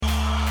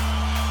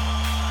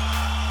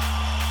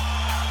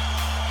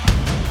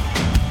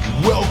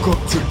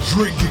Welcome to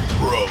Drinking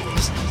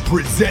Bros,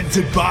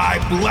 presented by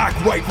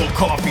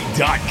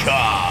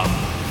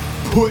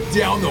BlackRifleCoffee.com. Put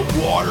down the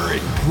water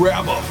and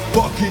grab a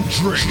fucking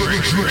drink.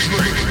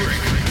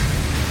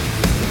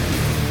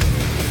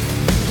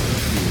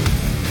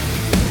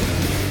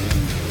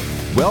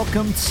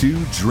 Welcome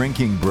to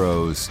Drinking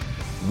Bros.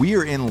 We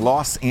are in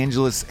Los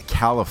Angeles,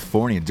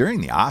 California during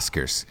the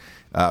Oscars,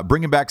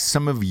 bringing back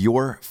some of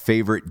your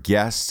favorite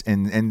guests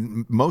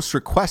and most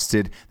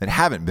requested that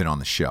haven't been on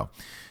the show.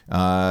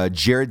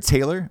 Jared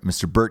Taylor,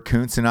 Mr. Bert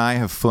Kuntz, and I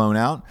have flown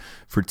out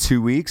for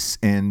 2 weeks,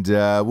 and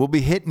we'll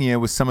be hitting you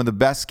with some of the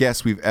best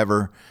guests we've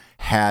ever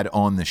had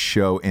on the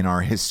show in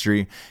our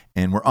history,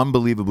 and we're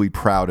unbelievably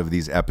proud of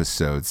these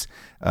episodes.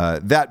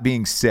 That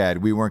being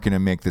said, we weren't going to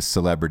make the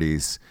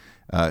celebrities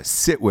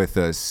sit with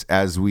us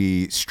as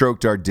we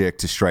stroked our dick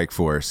to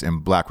Strikeforce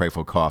and Black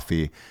Rifle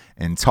Coffee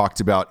and talked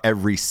about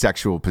every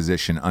sexual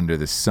position under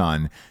the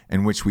sun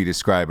in which we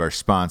describe our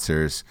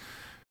sponsors.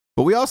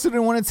 But we also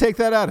didn't want to take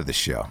that out of the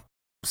show.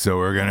 So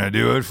we're going to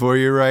do it for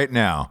you right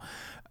now.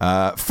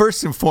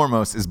 First and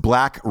foremost is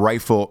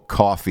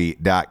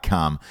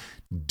BlackRifleCoffee.com.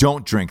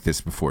 Don't drink this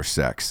before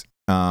sex.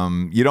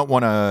 You don't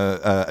want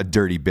a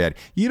dirty bed.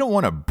 You don't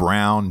want a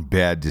brown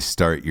bed to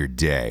start your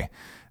day.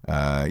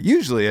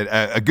 Usually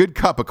a good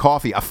cup of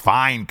coffee, a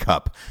fine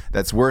cup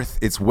that's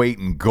worth its weight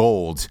in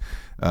gold,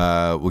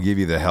 will give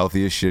you the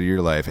healthiest shit of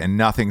your life, and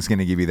nothing's going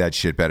to give you that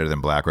shit better than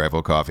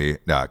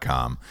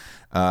BlackRifleCoffee.com.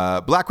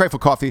 Black Rifle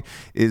Coffee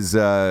is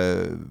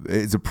a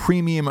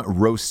premium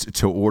roast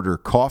to order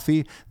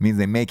coffee. It means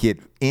they make it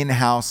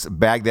in-house,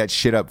 bag that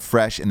shit up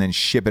fresh, and then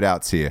ship it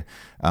out to you.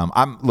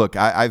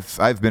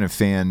 I've been a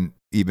fan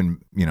even,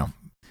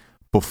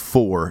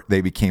 before they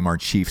became our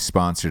chief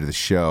sponsor to the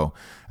show.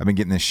 I've been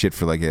getting this shit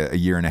for like a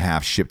year and a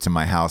half shipped to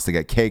my house. They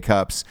got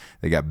K-Cups,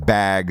 they got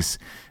bags,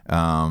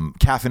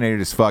 caffeinated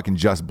as fuck and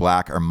just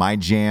black are my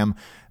jam.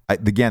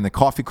 Again, the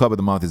coffee club of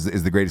the month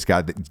is the greatest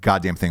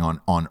goddamn thing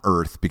on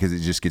earth because it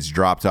just gets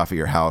dropped off at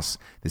your house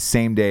the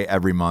same day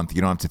every month.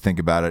 You don't have to think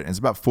about it. And it's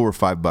about $4 or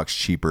 $5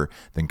 cheaper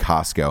than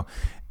Costco.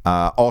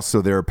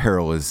 Also, their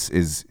apparel is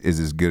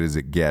as good as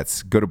it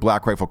gets. Go to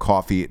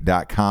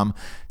BlackRifleCoffee.com.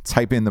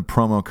 Type in the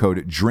promo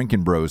code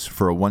Drinkin' Bros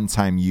for a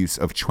one-time use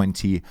of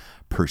 20%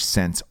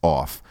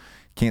 off.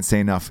 Can't say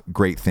enough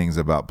great things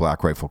about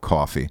Black Rifle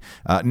Coffee.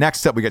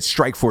 Next up, we got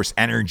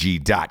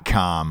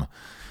StrikeForceEnergy.com.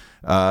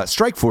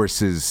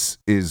 Strikeforce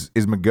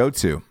is my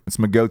go-to. It's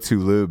my go-to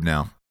lube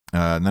now.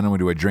 Not only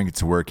do I drink it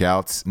to work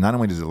out, not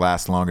only does it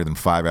last longer than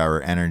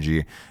 5-hour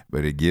energy,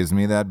 but it gives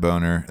me that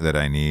boner that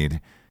I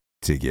need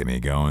to get me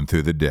going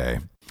through the day.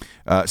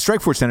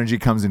 Strikeforce Energy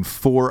comes in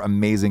 4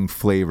 amazing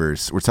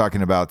flavors. We're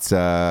talking about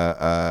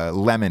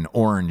lemon,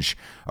 orange,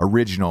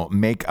 original,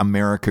 make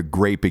America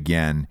grape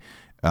again.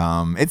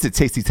 It's a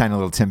tasty tiny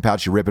little tin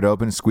pouch. You rip it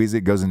open, squeeze it,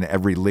 it goes into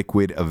every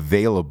liquid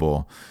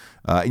available.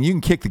 And you can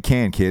kick the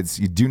can, kids.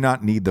 You do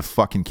not need the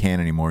fucking can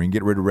anymore. You can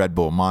get rid of Red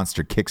Bull,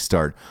 Monster,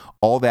 Kickstart,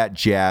 all that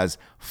jazz.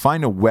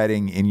 Find a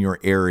wedding in your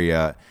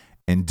area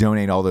and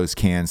donate all those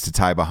cans to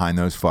tie behind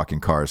those fucking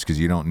cars because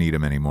you don't need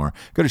them anymore.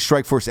 Go to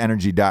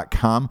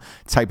StrikeForceEnergy.com.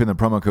 Type in the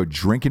promo code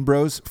Drinkin'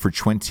 Bros for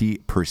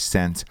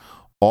 20%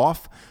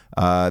 off.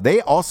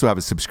 They also have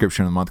a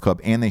subscription to the month club,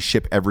 and they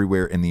ship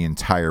everywhere in the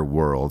entire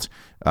world.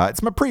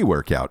 It's my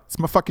pre-workout. It's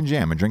my fucking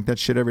jam. I drink that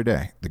shit every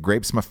day. The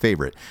grape's my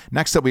favorite.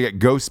 Next up, we got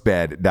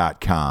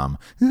GhostBed.com.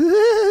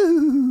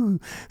 Ooh,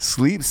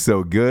 sleep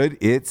so good,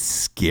 it's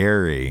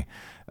scary.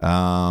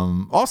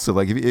 Also,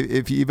 like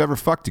if you've ever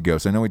fucked a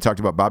ghost, I know we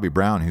talked about Bobby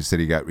Brown, who said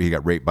he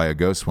got raped by a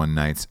ghost one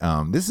night.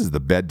 This is the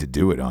bed to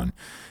do it on.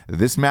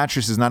 This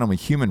mattress is not only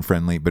human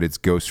friendly, but it's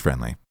ghost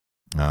friendly.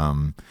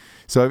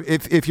 So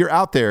if you're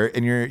out there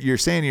and you're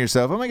saying to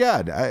yourself, oh my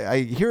God,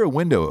 I hear a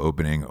window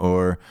opening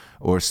or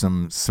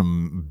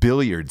some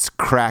billiards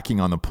cracking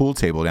on the pool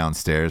table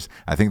downstairs,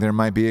 I think there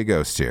might be a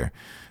ghost here.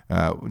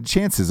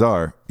 Chances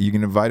are you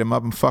can invite him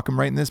up and fuck him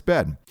right in this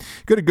bed.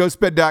 Go to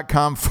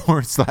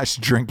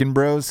ghostbed.com/drinking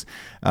bros.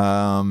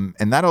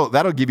 And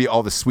that'll give you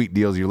all the sweet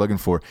deals you're looking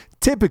for.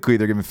 Typically,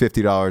 they're giving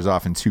 $50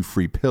 off and 2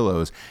 free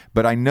pillows.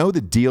 But I know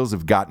the deals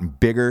have gotten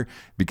bigger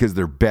because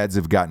their beds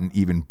have gotten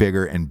even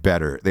bigger and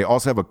better. They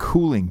also have a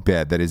cooling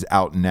bed that is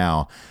out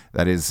now.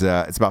 That is,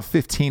 it's about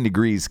 15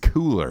 degrees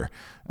cooler.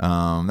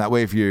 That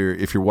way, if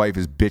your wife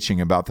is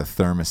bitching about the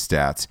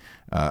thermostat,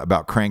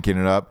 about cranking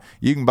it up,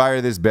 you can buy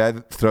her this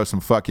bed, throw some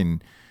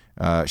fucking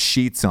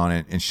sheets on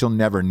it, and she'll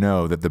never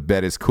know that the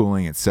bed is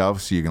cooling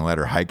itself, so you can let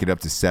her hike it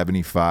up to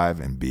 75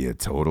 and be a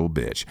total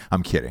bitch.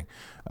 I'm kidding.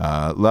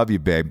 Love you,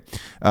 babe.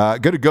 Go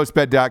to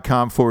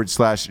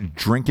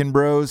ghostbed.com/drinking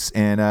bros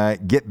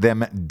and get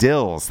them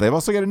dills. They've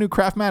also got a new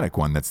Craftmatic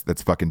one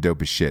that's fucking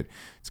dope as shit.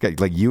 It's got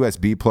like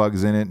USB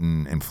plugs in it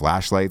and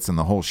flashlights and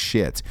the whole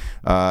shit.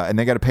 And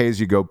they got a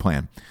pay-as-you-go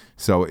plan.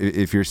 So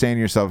if you're saying to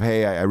yourself,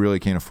 hey, I really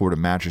can't afford a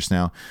mattress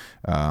now,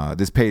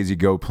 this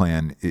pay-as-you-go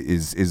plan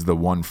is the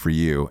one for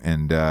you,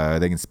 and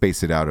they can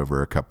space it out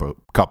over a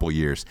couple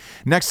years.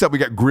 Next up, we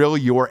got Grill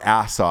Your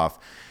Ass Off.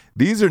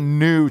 These are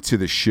new to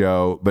the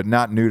show, but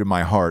not new to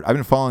my heart. I've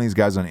been following these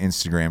guys on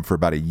Instagram for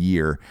about a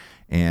year,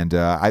 And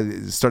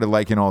I started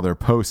liking all their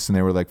posts, and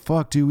they were like,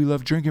 fuck, dude, we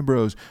love Drinking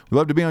Bros. We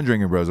love to be on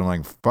Drinking Bros. I'm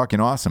like,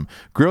 fucking awesome.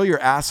 Grill Your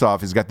Ass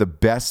Off has got the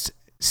best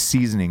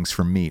seasonings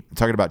for meat. I'm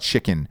talking about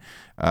chicken,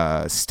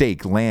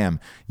 steak, lamb,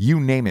 you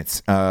name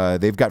it.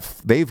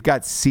 They've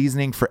got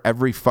seasoning for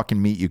every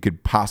fucking meat you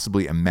could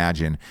possibly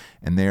imagine,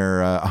 and they're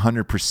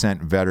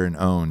 100% veteran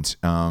owned.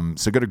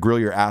 So go to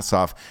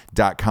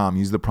grillyourassoff.com.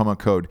 Use the promo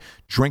code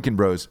Drinking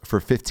Bros for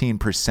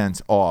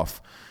 15%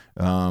 off.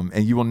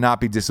 And you will not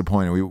be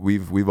disappointed.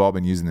 We've all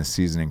been using this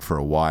seasoning for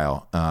a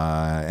while,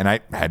 and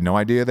I had no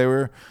idea they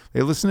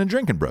listen to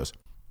Drinking Bros.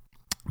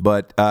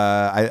 But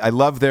I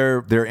love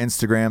their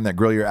Instagram. That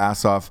Grill Your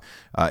Ass Off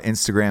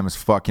Instagram is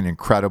fucking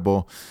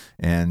incredible,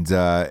 and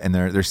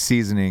their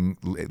seasoning.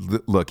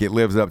 Look, it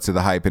lives up to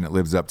the hype and it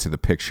lives up to the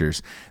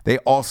pictures. They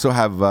also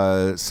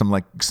have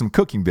some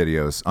cooking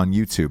videos on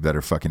YouTube that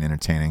are fucking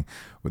entertaining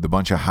with a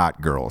bunch of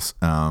hot girls.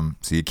 So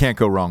you can't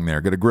go wrong there.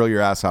 Go to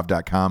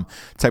grillyourassoff.com.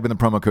 Type in the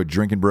promo code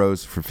Drinking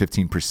Bros for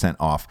 15%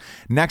 off.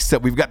 Next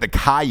up, we've got the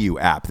Caillou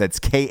app. That's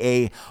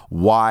Kayu.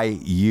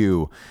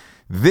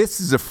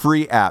 This is a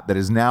free app that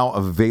is now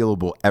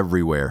available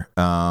everywhere.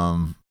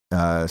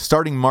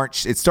 Starting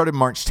March, it started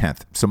March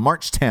 10th. So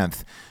March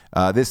 10th,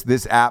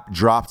 this app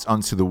dropped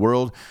onto the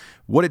world.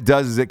 What it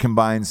does is it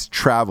combines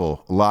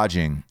travel,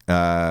 lodging,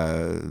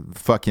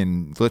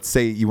 let's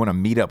say you want to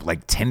meet up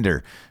like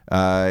Tinder.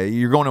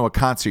 You're going to a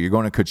concert, you're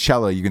going to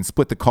Coachella, you can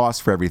split the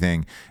cost for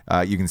everything.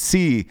 You can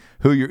see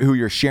who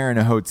you're sharing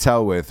a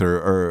hotel with,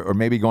 or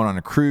maybe going on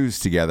a cruise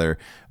together.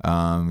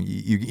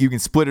 You can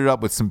split it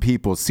up with some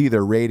people, see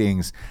their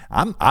ratings.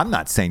 I'm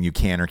not saying you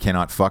can or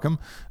cannot fuck them.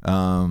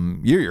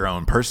 You're your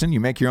own person.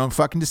 You make your own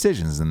fucking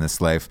decisions in this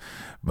life.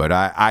 But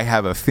I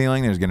have a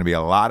feeling there's going to be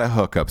a lot of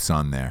hookups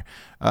on there.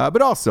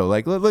 But also,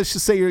 like, let's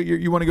just say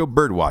you want to go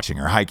bird watching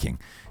or hiking.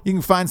 You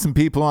can find some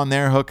people on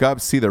there, hook up,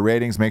 see their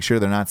ratings, make sure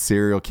they're not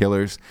serial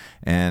killers,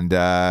 and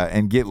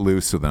get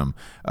loose with them.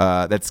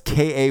 That's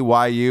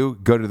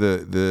Kayu. Go to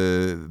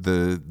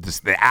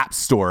the app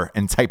store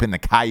and type in the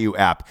Caillou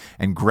app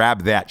and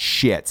grab that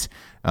shit.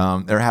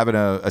 They're having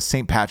a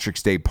St.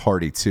 Patrick's Day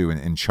party too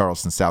in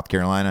Charleston, South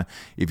Carolina.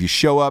 If you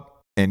show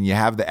up and you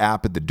have the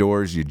app at the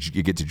doors, you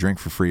get to drink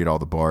for free at all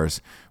the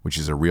bars, which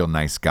is a real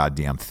nice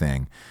goddamn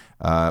thing.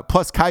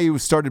 Plus, Caillou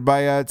was started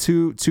by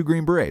two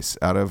Green Berets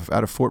out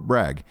of Fort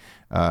Bragg.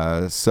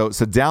 So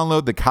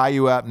download the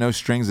Caillou app, no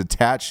strings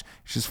attached.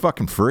 It's just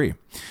fucking free.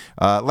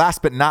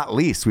 Last but not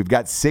least, we've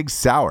got Sig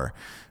Sauer.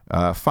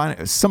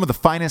 Some of the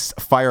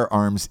finest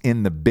firearms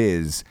in the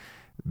biz.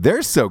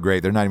 They're so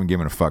great, they're not even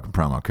giving a fucking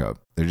promo code.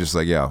 They're just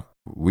like, yo,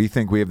 we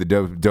think we have the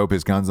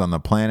dopest guns on the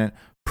planet.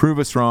 Prove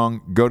us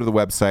wrong. Go to the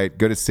website.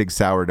 Go to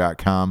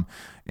sigsauer.com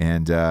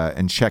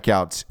and check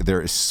out their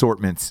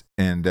assortment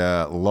and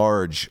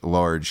large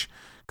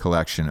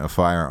collection of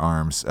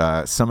firearms.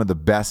 Some of the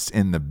best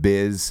in the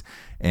biz.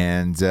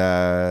 And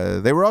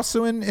they were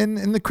also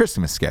in the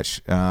Christmas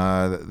sketch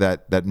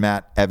that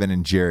Matt, Evan,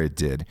 and Jared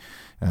did.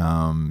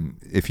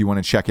 If you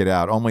want to check it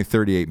out, only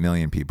 38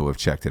 million people have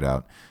checked it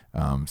out.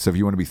 So if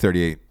you want to be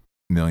 38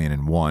 million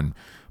and one,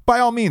 by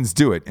all means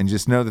do it. And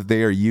just know that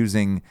they are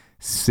using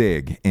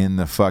Sig in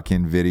the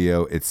fucking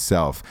video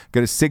itself.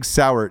 Go to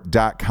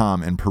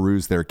sigsauer.com and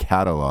peruse their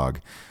catalog.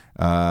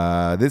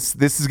 This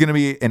is going to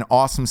be an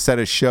awesome set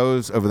of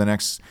shows over the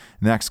next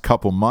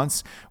couple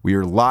months. We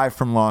are live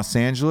from Los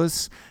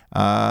Angeles.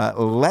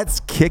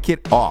 Let's kick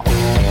it off.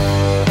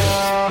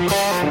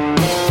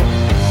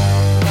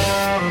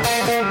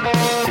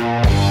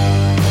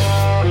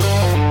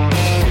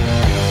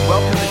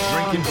 Welcome to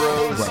Drinking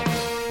Bros.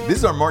 This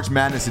is our March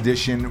Madness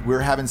edition. We're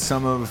having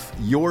some of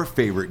your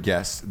favorite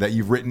guests that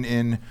you've written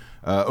in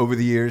over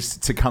the years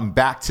to come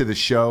back to the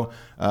show.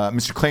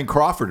 Mr. Clayne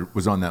Crawford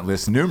was on that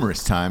list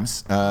numerous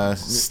times.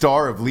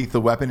 Star of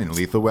Lethal Weapon and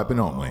Lethal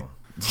Weapon Only.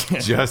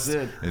 It's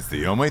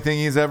the only thing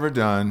he's ever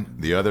done.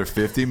 The other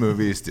 50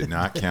 movies did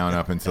not count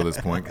up until this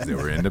point because they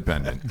were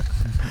independent.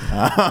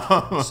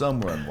 Some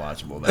were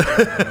unwatchable.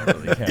 That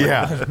really count.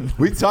 Yeah,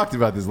 we talked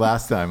about this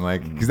last time,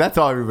 like, because that's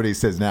all everybody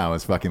says now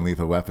is fucking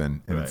Lethal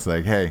Weapon, and It's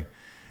like, hey,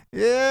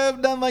 yeah,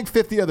 I've done like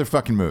 50 other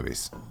fucking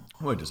movies.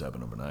 Well, it just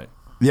happened overnight.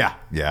 Yeah.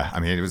 I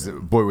mean, it was a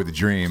boy with a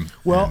dream.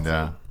 Well,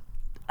 and,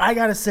 I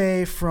gotta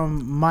say,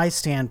 from my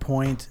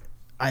standpoint,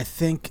 I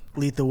think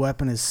Lethal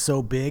Weapon is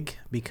so big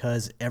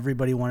because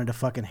everybody wanted to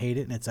fucking hate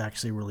it, and it's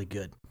actually really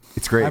good.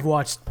 It's great. I've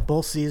watched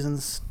both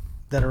seasons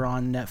that are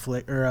on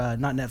Netflix, or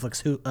not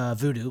Netflix,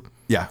 Vudu.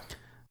 Yeah.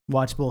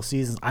 Watched both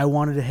seasons. I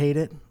wanted to hate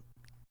it.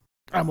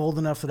 I'm old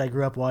enough that I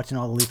grew up watching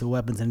all the Lethal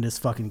Weapons, and it is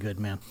fucking good,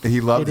 man. He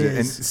loved it, and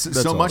is.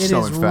 so much It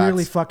so. is In fact,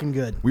 really fucking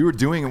good. we were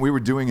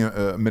doing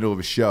a middle of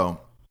a show,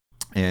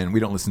 and we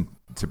don't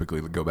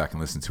typically go back and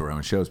listen to our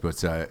own shows, but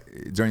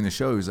during the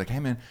show, he was like, "Hey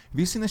man, have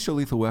you seen this show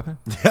Lethal Weapon?"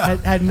 I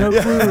had no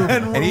clue.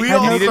 And he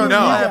had no didn't clue.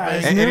 know.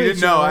 Yeah, And he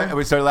didn't know. other.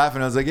 We started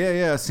laughing. I was like,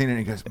 "Yeah, I've seen it." And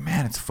he goes,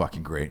 "Man, it's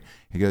fucking great."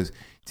 He goes,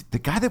 "The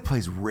guy that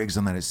plays Riggs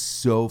on that is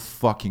so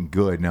fucking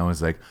good." And I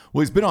was like,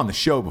 "Well, he's been on the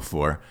show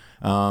before."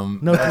 No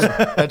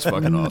clue. That's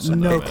fucking awesome.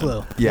 No man.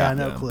 clue. Yeah.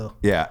 No clue.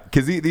 Yeah,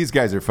 because these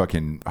guys are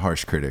fucking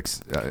harsh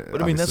critics.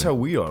 But I mean, that's how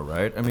we are,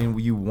 right? I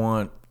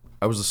mean,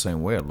 I was the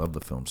same way. I love the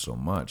film so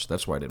much.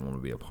 That's why I didn't want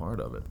to be a part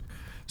of it.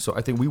 So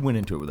I think we went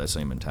into it with that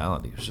same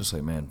mentality. It's just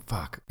like, man,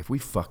 fuck. If we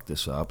fuck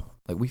this up,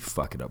 like we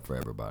fuck it up for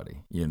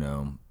everybody, you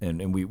know?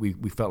 And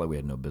we felt like we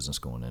had no business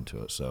going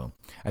into it. So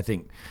I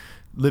think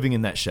living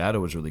in that shadow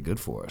was really good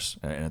for us.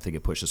 And I think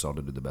it pushed us all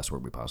to do the best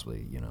work we could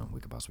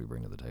possibly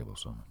bring to the table.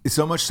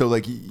 So much so,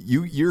 like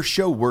your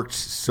show worked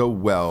so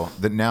well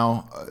that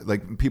now,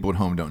 like people at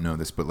home don't know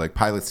this, but like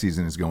pilot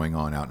season is going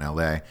on out in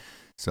LA.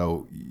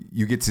 So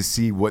you get to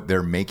see what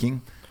they're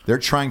making. They're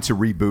trying to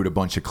reboot a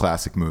bunch of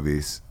classic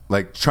movies,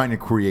 like trying to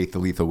create the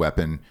Lethal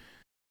Weapon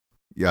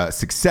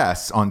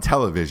success on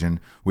television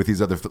with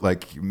these other,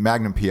 like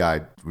Magnum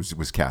PI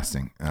was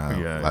casting.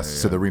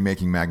 So they're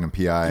remaking Magnum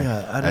PI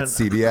at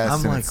CBS. I'm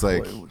and like, it's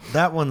like,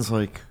 that one's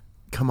like,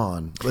 come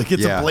on. Like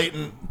it's a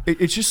blatant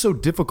It's just so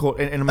difficult.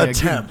 And I mean,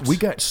 attempt. Again, we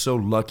got so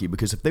lucky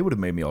because if they would have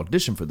made me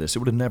audition for this, it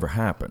would have never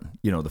happened.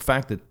 You know, the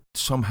fact that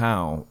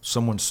somehow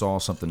someone saw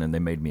something and they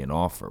made me an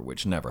offer,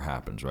 which never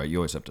happens, right? You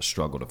always have to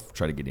struggle to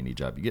try to get any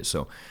job you get.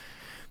 So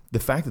the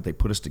fact that they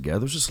put us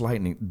together was just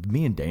lightning.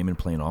 Me and Damon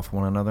playing off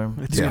one another.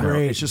 It's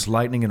great. It's just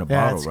lightning in a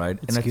bottle, right?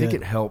 It's And I think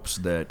good. it helps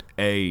that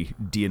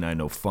D and I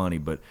know funny,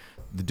 but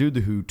the dude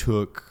who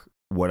took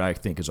what I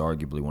think is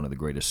arguably one of the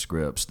greatest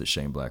scripts that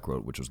Shane Black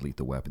wrote, which was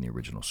Lethal Weapon, the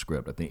original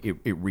script. I think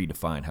it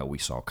redefined how we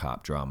saw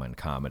cop drama and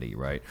comedy,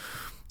 right?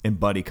 And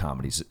buddy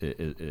comedies,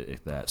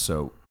 if that.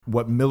 So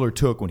what Miller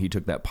took when he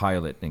took that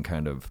pilot and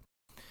kind of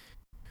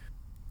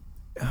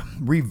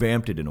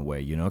revamped it in a way,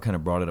 you know, kind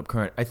of brought it up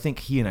current. I think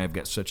he and I have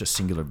got such a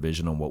singular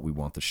vision on what we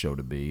want the show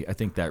to be. I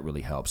think that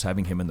really helps,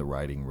 having him in the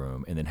writing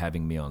room and then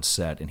having me on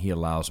set, and he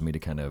allows me to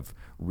kind of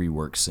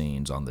rework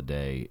scenes on the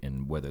day,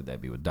 and whether that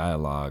be with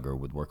dialogue or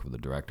with work with the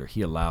director,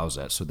 he allows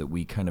that so that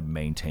we kind of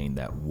maintain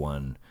that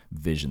one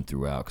vision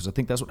throughout. Because I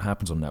think that's what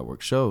happens on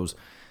network shows.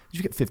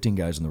 You get 15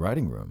 guys in the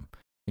writing room,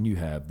 and you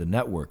have the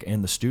network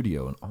and the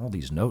studio and all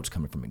these notes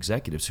coming from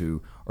executives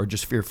who are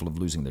just fearful of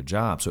losing their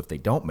job. So if they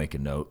don't make a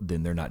note,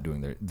 then they're not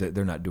doing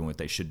what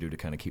they should do to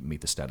kind of meet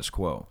the status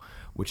quo,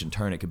 which in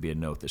turn it could be a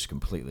note that's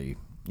completely,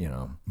 you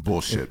know,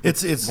 bullshit.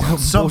 It's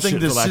something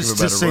bullshit, for lack of a to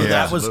better say word.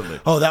 that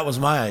Absolutely. that was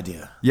my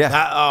idea. Yeah.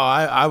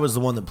 I was the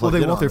one that plugged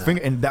they in want on their that.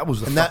 finger, and that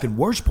was the fucking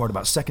worst part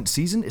about second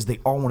season is they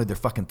all wanted their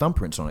fucking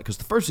thumbprints on it, because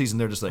the first season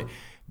they're just like,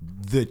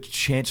 the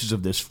chances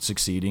of this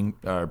succeeding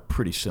are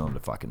pretty slim to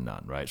fucking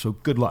none, right? So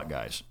good luck,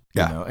 guys.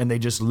 Yeah. You know? And they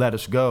just let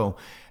us go,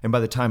 and by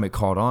the time it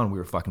caught on, we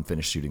were fucking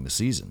finished shooting the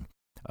season.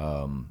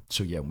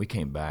 So yeah, when we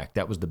came back,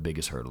 that was the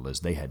biggest hurdle,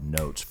 is they had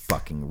notes,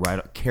 fucking write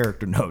up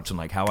character notes, and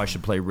like how I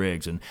should play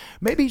Riggs, and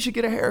maybe he should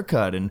get a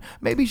haircut, and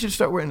maybe he should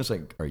start wearing. It's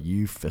like, are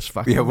you fist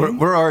fucking? Yeah, me?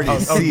 we're already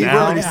we're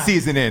already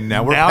season in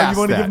now. We're now past you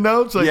want to that. give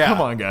notes? Like, Yeah.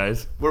 come on,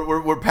 guys.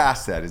 We're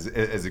past that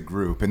as a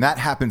group, and that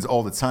happens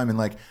all the time. And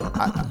like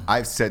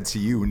I've said to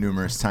you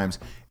numerous times,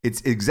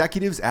 it's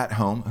executives at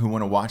home who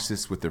want to watch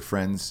this with their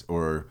friends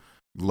or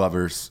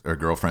lovers or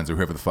girlfriends or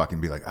whoever the fuck,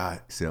 and be like,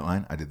 see that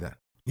line? I did that.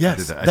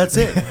 Yes, I did that's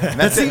that. it.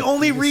 That's the it.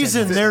 only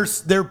reason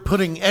they're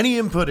putting any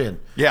input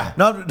in. Yeah.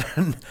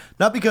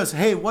 Not because,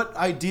 hey, what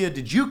idea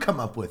did you come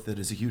up with that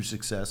is a huge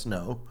success?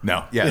 No.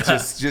 Yeah,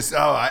 it's just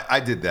I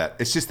did that.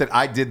 It's just that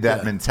I did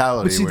that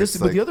mentality. But see, where it's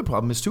but the other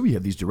problem is too, you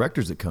have these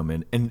directors that come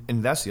in,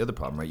 and that's the other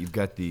problem, right? You've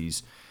got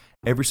these,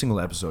 every single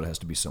episode has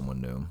to be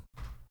someone new.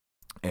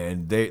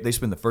 And they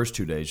spend the first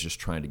 2 days just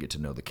trying to get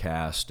to know the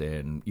cast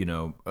and, you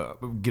know,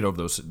 get over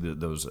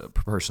those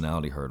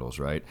personality hurdles,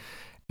 right?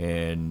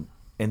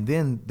 And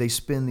then they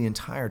spend the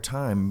entire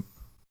time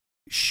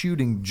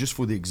shooting just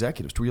for the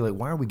executives. To where you're like,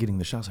 why are we getting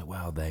the shots? Like,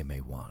 well, they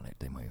may want it.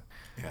 They may.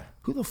 Yeah.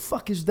 Who the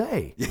fuck is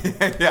they?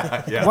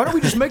 yeah. Why don't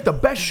we just make the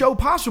best show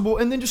possible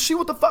and then just see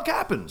what the fuck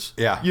happens?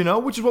 Yeah. You know,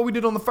 which is what we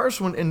did on the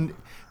first one, and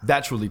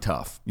that's really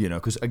tough. You know,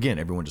 because again,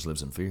 everyone just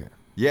lives in fear.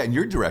 Yeah, and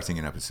you're directing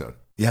an episode.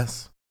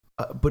 Yes.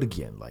 But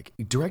again, like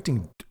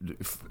directing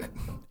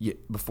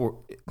before,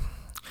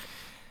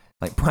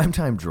 like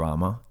primetime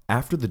drama,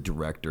 after the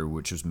director,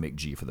 which was Mick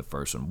G for the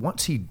first one,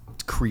 once he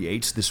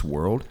creates this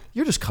world,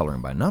 you're just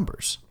coloring by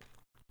numbers.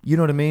 You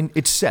know what I mean?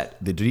 It's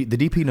set. The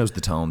DP knows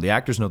the tone, the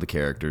actors know the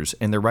characters,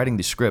 and they're writing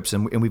these scripts,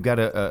 and we've got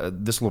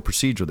this little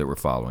procedure that we're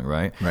following,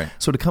 right? Right.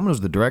 So to come in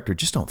as the director,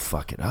 just don't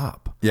fuck it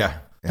up. Yeah.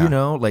 You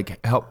know,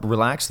 like help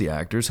relax the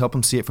actors, help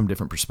them see it from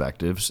different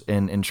perspectives,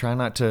 and try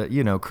not to,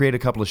 you know, create a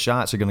couple of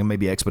shots that are going to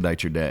maybe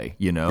expedite your day,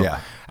 you know?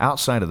 Yeah.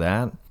 Outside of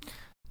that,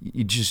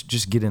 you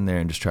just get in there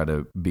and just try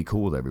to be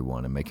cool with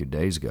everyone and make your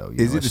days go.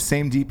 Is it the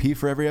same DP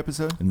for every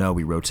episode? No,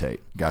 we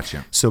rotate.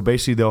 Gotcha. So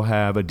basically they'll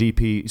have a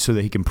DP so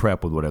that he can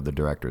prep with whatever the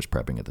director is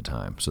prepping at the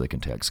time, so they can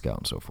tag scout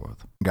and so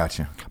forth.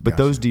 Gotcha. But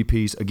those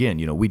DPs, again,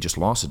 you know, we just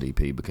lost a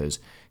DP because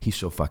he's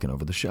so fucking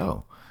over the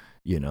show.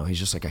 You know, he's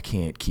just like, I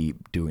can't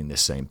keep doing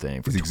this same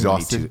thing for He's 22.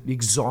 exhausted?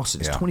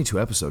 Exhausted. Yeah. It's 22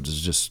 episodes. It's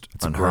just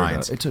a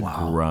grind. It's a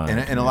grind.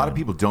 And a lot of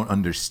people don't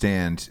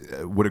understand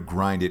what a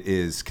grind it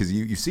is, because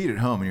you see it at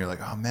home and you're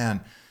like, oh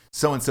man,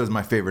 so-and-so is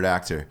my favorite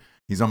actor.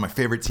 He's on my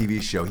favorite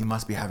TV show. He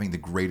must be having the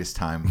greatest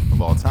time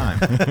of all time.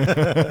 And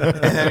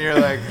then you're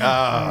like,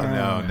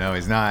 oh, no,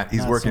 he's not. He's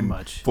Not so working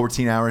much.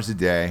 14 hours a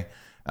day.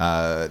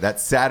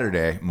 That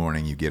Saturday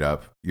morning you get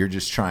up, you're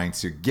just trying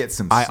to get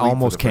some sleep. I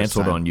almost for the first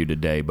canceled time. on you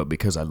today, but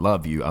because I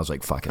love you, I was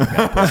like, fuck it. I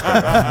gotta post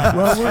it.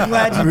 Well, we're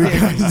glad you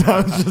did.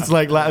 I was just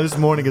like, this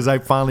morning as I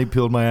finally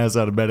peeled my ass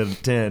out of bed at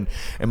 10,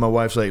 and my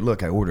wife's like,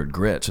 look, I ordered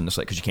grits. And it's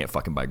like, because you can't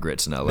fucking buy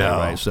grits in LA,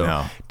 right?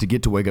 So to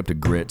get to wake up to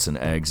grits and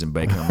eggs and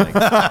bacon,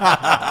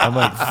 I'm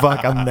like,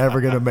 fuck, I'm never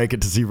going to make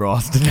it to see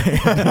Ross today.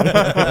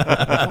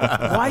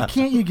 Why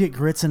can't you get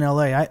grits in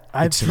LA?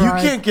 I've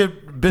tried. You can't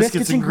get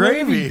biscuits and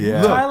gravy.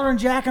 Yeah. Tyler and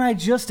Jack and I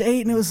just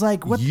ate, and it was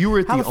like, what? You were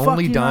at how the fuck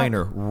only do you not-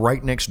 diner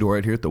right next door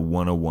right here at the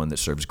 101 that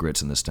serves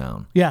grits in this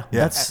town. Yeah,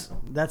 that's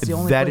the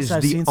only That place is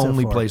I've the seen so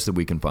only far. place that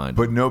we can find.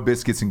 But no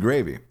biscuits and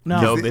gravy.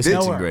 No This-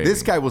 biscuits and gravy.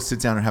 This guy will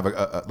sit down and have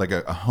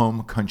a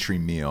home country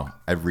meal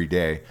every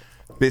day.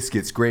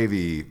 Biscuits,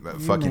 gravy,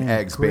 fucking name it.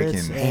 eggs, Grits,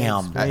 bacon, eggs,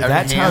 ham. bacon.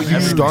 That's how you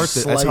Ham, start.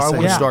 That's how I want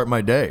to Yeah. start my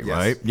day, Yes.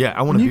 right? Yeah,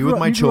 I want to You be grew with up-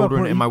 my you grew up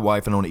children where and you- my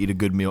wife, and I want to eat a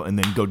good meal, and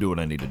then go do what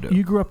I need to do.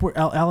 You grew up where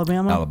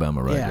Alabama?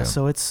 Alabama, right, yeah.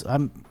 So it's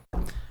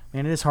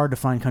man, it is hard to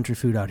find country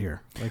food out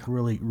here. Like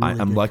really I'm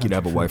good lucky to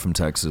have a country wife food. from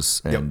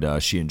Texas,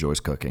 and she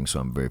enjoys cooking, so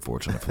I'm very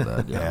fortunate for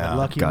that. Yeah,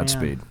 Lucky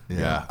Godspeed. man.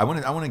 Yeah, I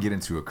want to get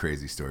into a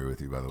crazy story with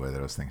you, by the way, that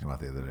I was thinking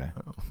about the other day.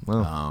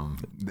 Well,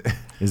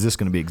 is this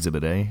going to be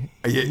Exhibit A?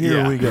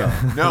 Here we go.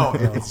 No,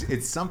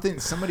 it's something.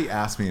 Somebody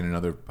asked me in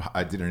another.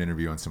 I did an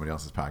interview on somebody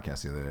else's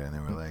podcast the other day, and they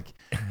were like,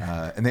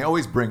 and they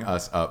always bring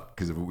us up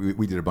because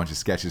we did a bunch of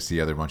sketches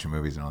together, a bunch of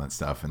movies and all that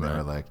stuff, and they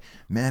were like,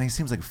 "Man, he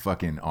seems like a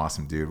fucking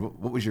awesome dude.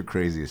 What was your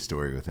craziest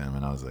story with him?"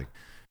 And I was like,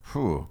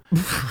 "Whew,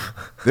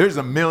 there's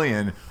a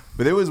million."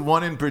 But there was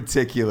one in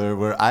particular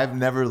where I've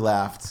never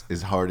laughed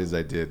as hard as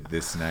I did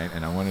this night,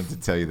 and I wanted to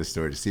tell you the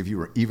story to see if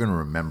you even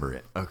remember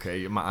it.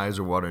 Okay, my eyes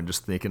are watering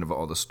just thinking of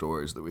all the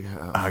stories that we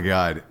have. Oh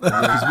God,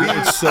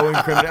 It's so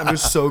incriminating. I'm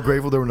just so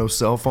grateful there were no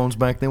cell phones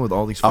back then with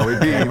all these. we'd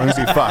be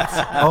fucked.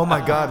 Oh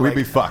my God, We'd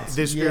be fucked.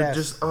 This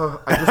Yes.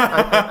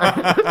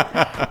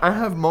 I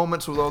have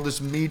moments with all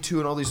this Me Too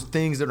and all these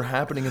things that are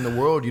happening in the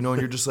world, and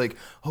you're just like,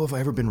 oh, have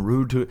I ever been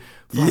rude to?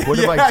 Fuck, what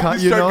have I done?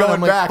 you start and going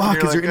I'm like, back and fuck,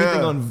 you're is there like,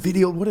 anything ugh. on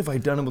video? What have I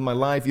done with my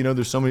life?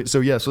 There's so many. So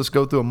yes, let's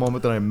go through a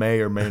moment that I may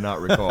or may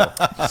not recall.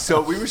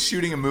 So we were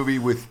shooting a movie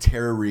with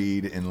Tara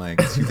Reid in like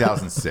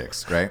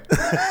 2006, right?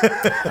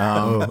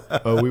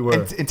 We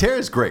were. And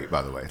Tara's great,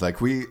 by the way.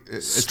 Like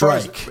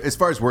as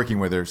far as working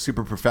with her,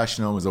 super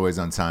professional, was always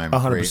on time.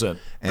 100%. Great.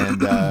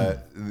 And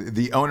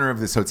the owner of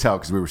this hotel,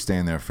 because we were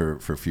staying there for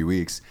a few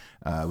weeks,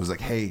 was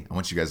like, "Hey, I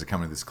want you guys to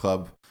come to this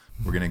club.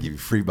 We're gonna give you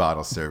free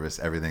bottle service.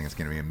 Everything is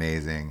gonna be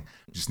amazing.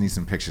 Just need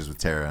some pictures with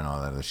Tara and all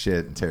that other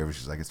shit." And Tara was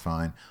just like, "It's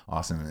fine,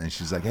 awesome." And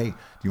she's like, "Hey, do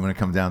you want to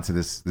come down to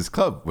this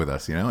club with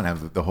us, and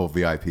have the whole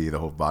VIP, the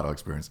whole bottle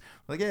experience?"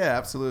 We're like, "Yeah,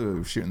 absolutely."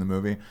 We're shooting the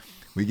movie.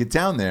 We get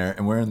down there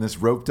and we're in this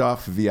roped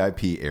off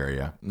VIP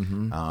area,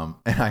 and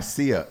I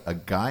see a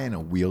guy in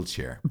a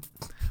wheelchair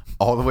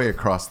all the way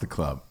across the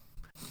club,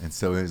 and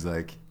so he's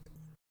like,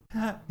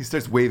 he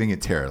starts waving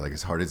at Tara like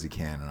as hard as he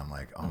can, and I'm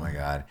like, "Oh my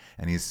God!"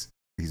 And he's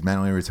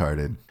mentally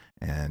retarded.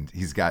 And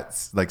he's got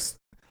like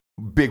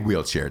big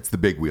wheelchair. It's the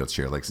big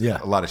wheelchair. Like a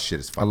lot of shit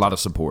is fucked A lot up. of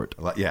support.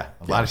 A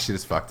lot of shit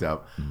is fucked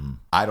up.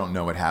 I don't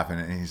know what happened.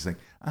 And he's like,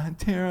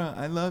 "Tara,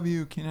 I love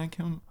you. Can I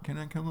come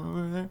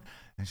over there?"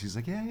 And she's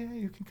like, yeah,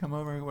 you can come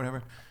over,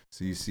 whatever.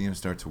 So you see him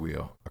start to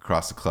wheel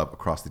across the club,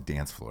 across the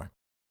dance floor.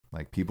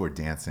 Like people are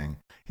dancing.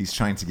 He's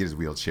trying to get his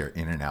wheelchair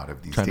in and out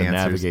of these Trying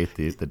dancers. to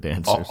navigate the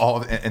dancers.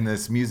 And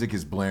this music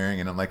is blaring,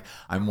 and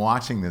I'm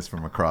watching this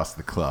from across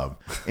the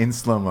club in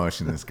slow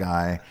motion, this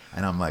guy,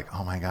 and I'm like,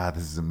 oh my God,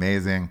 this is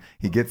amazing.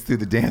 He gets through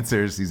the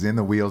dancers, he's in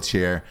the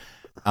wheelchair,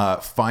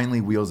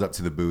 finally wheels up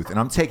to the booth, and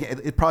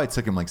it probably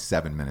took him like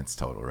 7 minutes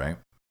total, right?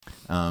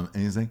 And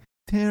he's like,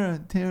 Tara,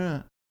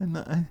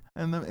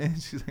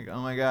 and she's like, oh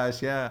my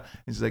gosh, yeah.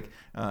 And she's like,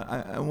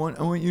 I want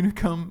you to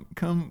come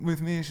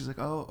with me. And she's like,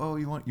 oh,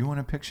 you want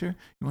a picture?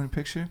 You want a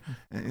picture?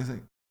 And he's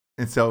like,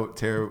 and so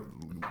Tara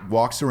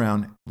walks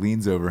around,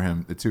 leans over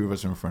him. The two of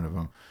us are in front of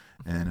him,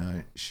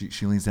 and she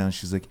leans down.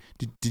 She's like,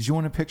 did you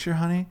want a picture,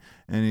 honey?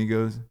 And he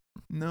goes,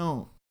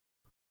 no,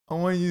 I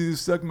want you to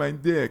suck my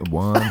dick.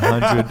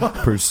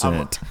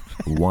 100%.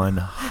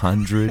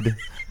 100%.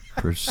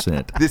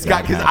 This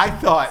guy, because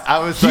I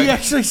was like, He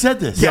actually said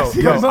this. Yes,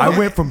 he Yo, was. I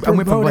went from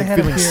Promote like ahead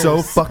of feeling peers.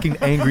 so fucking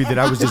angry that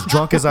I was as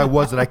drunk as I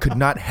was that I could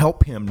not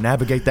help him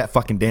navigate that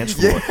fucking dance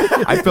floor.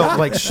 I felt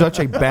like such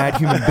a bad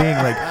human being.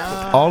 Like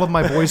all of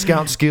my Boy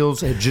Scout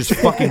skills had just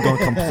fucking gone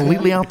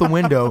completely out the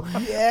window,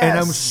 and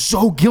I'm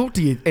so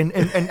guilty. And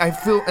I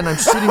feel, and I'm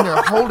sitting there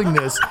holding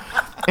this.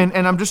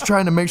 And I'm just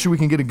trying to make sure we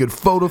can get a good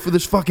photo for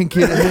this fucking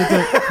kid. And they're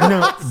like,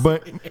 no,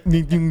 but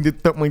you can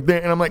get something like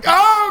that. And I'm like,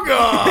 oh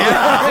God!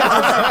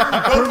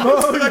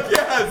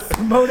 Yes.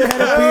 Promote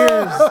ahead of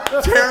peers.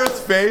 Tara's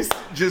face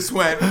just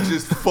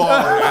falling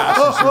out.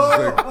 She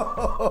was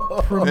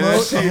like,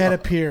 Promote ahead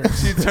of peers.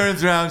 she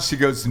turns around, she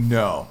goes,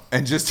 no,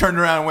 and just turned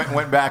around and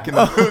went back in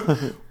the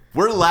booth.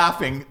 We're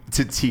laughing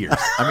to tears.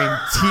 I mean,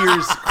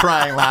 tears,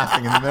 crying,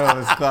 laughing in the middle of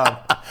this club.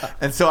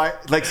 And so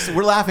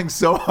we're laughing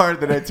so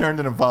hard that I turned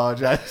and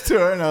apologized to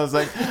her. And I was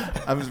like,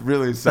 I'm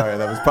really sorry.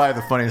 That was probably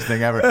the funniest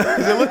thing ever.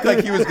 Because it looked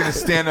like he was going to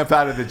stand up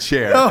out of the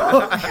chair. And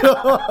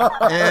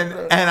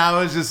I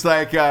was just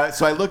like,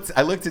 so I looked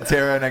at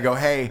Tara and I go,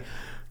 hey,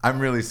 I'm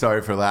really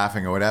sorry for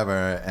laughing or whatever.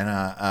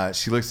 And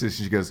she looks at us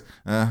and she goes,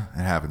 it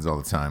happens all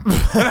the time.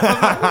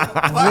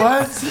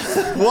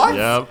 What?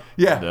 Yep.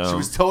 Yeah, No. she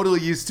was totally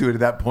used to it at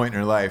that point in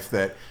her life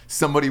that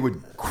somebody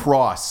would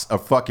cross a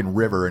fucking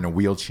river in a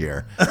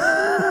wheelchair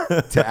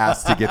to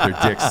ask to get their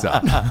dick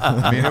sucked.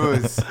 I mean, it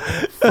was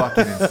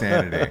fucking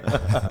insanity.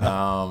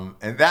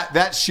 And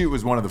that shoot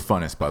was one of the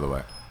funnest, by the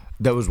way.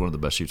 That was one of the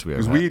best shoots we ever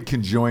Because had. we had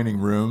conjoining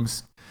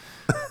rooms.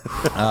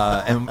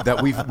 And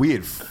that we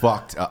had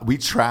fucked up. We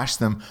trashed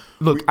them.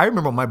 Look, I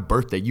remember on my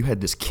birthday, you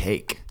had this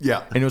cake.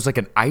 Yeah. And it was like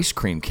an ice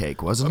cream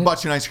cake, wasn't I it?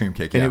 bought you an ice cream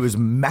cake. And yeah. it was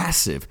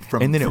massive.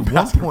 From And then at one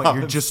Baskin point, you're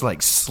Robbins. just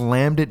like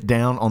slammed it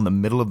down on the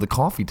middle of the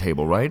coffee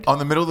table, right? On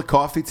the middle of the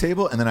coffee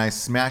table, and then I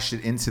smashed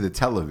it into the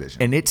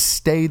television. And it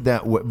stayed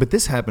that way. But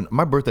this happened.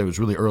 My birthday was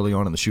really early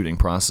on in the shooting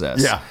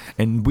process. Yeah.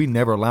 And we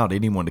never allowed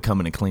anyone to come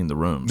in and clean the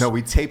rooms. No,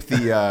 we taped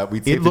the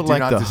it do looked like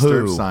not the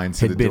disturb Who sign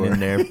to had the been door. in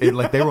there. It,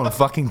 like they were on a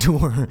fucking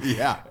tour.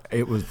 Yeah.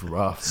 It was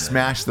rough. Man.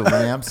 Smash the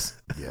lamps.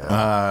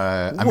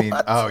 Yeah. I mean,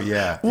 oh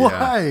yeah.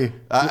 Why?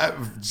 Yeah.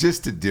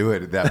 Just to do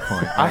it at that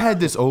point. I had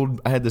this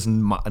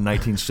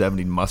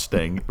 1970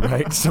 Mustang,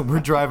 right? So we're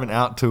driving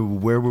out to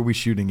where were we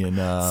shooting in?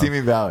 Simi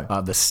Valley.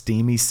 The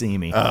Steamy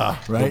Seamy, right?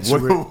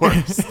 the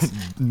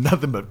worst.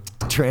 Nothing but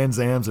Trans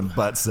Ams and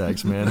butt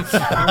sex, man.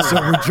 So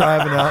we're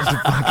driving out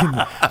to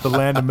fucking the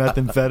land of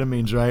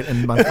methamphetamines, right?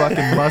 And my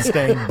fucking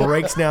Mustang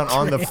breaks down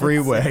on the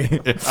freeway.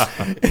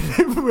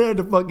 And we had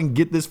to fucking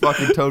get this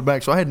fucking towed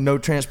back. So I had no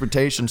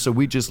transportation. So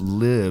we just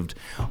lived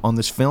on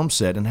this film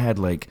set and had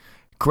like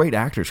great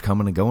actors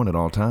coming and going at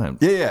all times.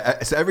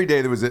 Yeah. So every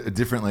day there was a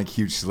different like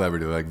huge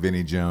celebrity like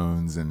Vinnie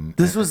Jones and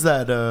This was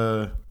that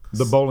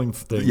The bowling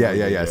thing.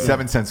 yeah.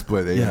 7 cent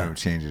split. They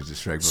changed it to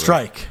strike.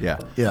 Strike. Yeah.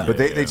 Yeah. But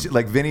they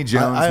like Vinnie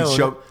Jones I who own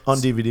showed it on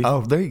DVD.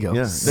 Oh, there you go.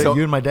 Yeah. So,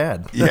 you and my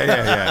dad.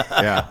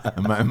 Yeah.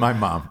 And my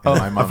mom. And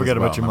my mom I forgot as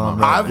well. about your My mom.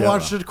 mom. I've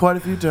watched it quite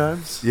a few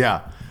times.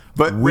 Yeah.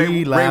 But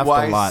We laughed a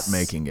Wise, lot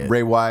making it.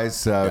 Ray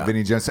Wise,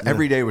 Vinnie Jones. So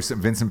every day was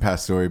some Vincent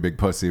Pastore, Big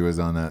Pussy was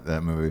on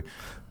that movie.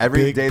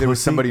 Every Big day there was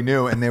Pussy? somebody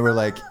new, and they were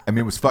like, I mean,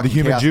 it was fucking The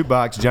Human chaos.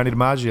 Jukebox, Johnny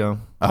DiMaggio.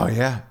 Oh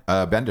yeah,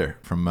 Bender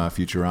from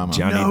Futurama.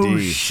 Johnny No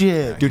D.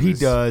 shit. Dude, he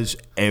does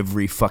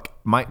every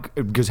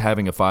because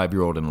having a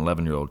 5-year-old and an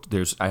 11-year-old,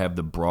 I have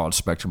the broad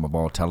spectrum of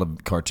all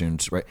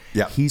cartoons, right?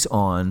 Yeah. He's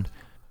on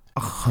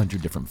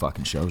 100 different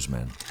fucking shows,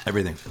 man.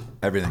 Everything.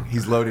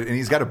 He's loaded, and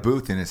he's got a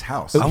booth in his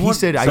house. I He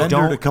said, I Bender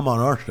don't- to come on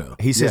our show.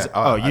 He says,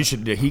 Yeah, you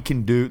should. He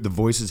can do the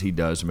voices he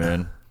does,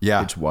 man.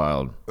 Yeah. It's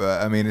wild.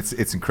 I mean, it's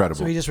incredible.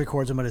 So he just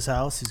records them at his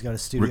house. He's got a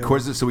studio.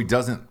 Records it so he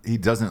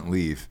doesn't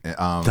leave.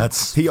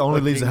 That's He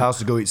only leaves the house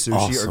to go eat sushi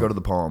awesome. or go to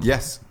the Palm.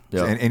 Yes.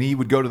 Yeah. And he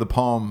would go to the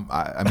Palm.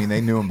 I mean, they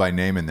knew him by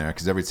name in there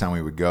because every time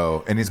we would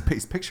go, and his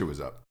picture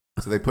was up.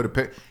 So they put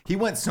he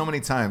went so many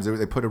times.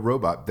 They put a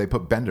robot. They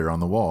put Bender on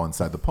the wall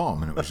inside the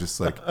Palm, and it was just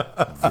like,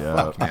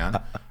 fuck, man.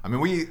 I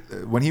mean,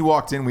 when he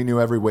walked in, we knew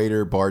every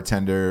waiter,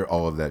 bartender,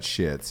 all of that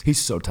shit. He's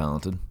so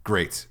talented.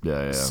 Great.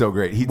 Yeah. So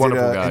great. He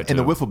Wonderful did guy, in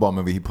the too. Wiffle Ball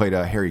movie. He played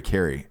Harry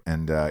Carey,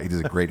 and he does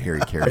a great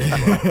Harry Carey.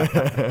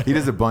 as well. He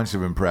does a bunch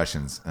of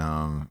impressions,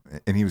 and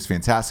he was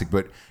fantastic.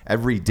 But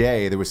every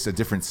day there was a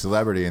different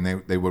celebrity, and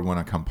they would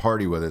want to come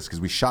party with us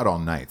because we shot all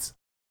nights.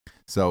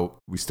 So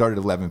we started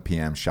at 11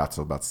 p.m., shot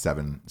till about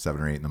 7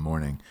 or 8 in the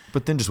morning.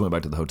 But then just went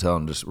back to the hotel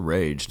and just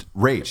raged.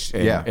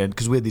 And, yeah. And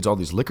because we had all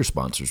these liquor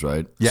sponsors,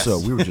 right? Yes. So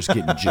we were just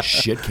getting just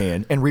shit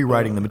canned and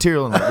rewriting the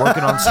material and like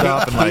working on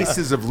stuff. And like,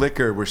 Cases of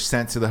liquor were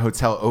sent to the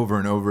hotel over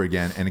and over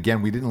again. And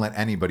again, we didn't let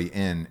anybody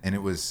in. And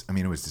it was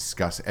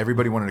disgusting.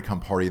 Everybody wanted to come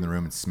party in the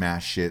room and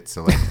smash shit.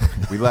 So like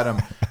we let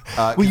them.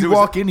 well, you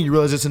walk in and you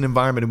realize it's an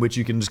environment in which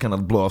you can just kind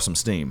of blow off some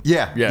steam.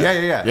 Yeah.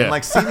 Yeah. And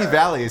like Simi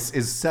Valley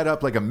is set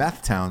up like a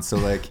meth town. So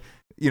like,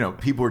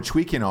 people were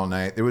tweaking all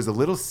night. There was a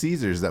Little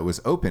Caesars that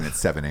was open at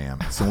 7 a.m.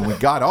 So when we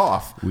got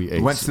off, we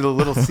went to the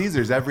Little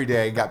Caesars every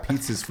day and got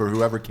pizzas for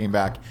whoever came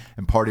back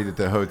and partied at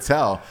the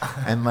hotel.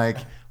 And like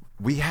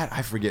we had,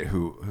 I forget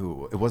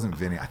who, it wasn't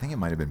Vinny. I think it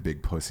might have been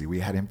Big Pussy. We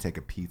had him take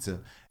a pizza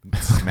and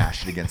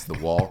smash it against the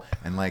wall.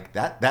 And like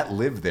that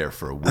lived there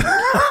for a week.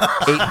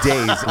 8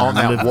 days on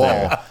that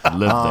wall.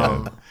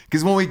 Lived there.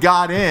 Because when we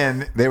got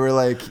in, they were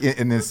like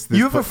in this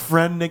You have a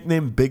friend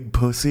nicknamed Big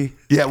Pussy?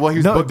 yeah, well, he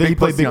was Then he Big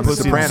played Pussy Big on The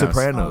Pussy in The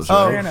Sopranos. Sopranos.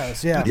 Right?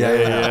 Sopranos,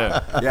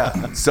 yeah.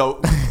 Yeah.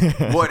 So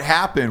what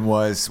happened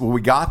was when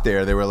we got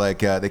there, they were like,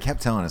 they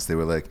kept telling us, they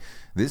were like,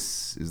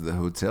 this is the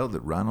hotel that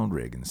Ronald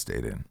Reagan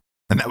stayed in.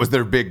 And that was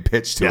their big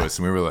pitch to us.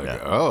 And we were like,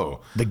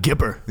 oh. The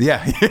Gipper.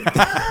 Yeah.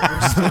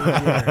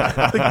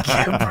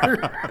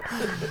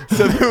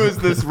 So there was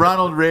this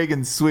Ronald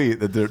Reagan suite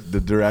that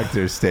the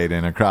director stayed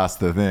in across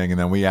the thing. And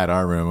then we had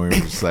our room. We were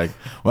just like,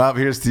 well,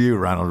 here's to you,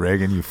 Ronald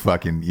Reagan, you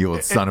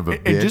old son of a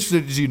bitch. And just so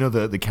you know,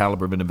 the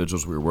caliber of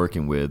individuals we were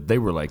working with, they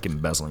were like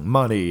embezzling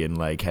money and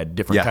like had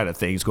different kind of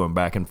things going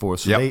back and forth.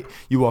 So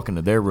you walk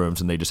into their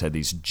rooms and they just had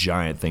these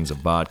giant things of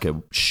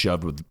vodka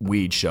shoved with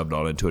weed shoved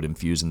all into it,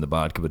 infusing the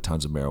vodka with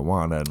tons of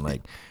marijuana. And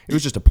like it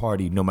was just a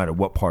party no matter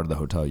what part of the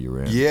hotel you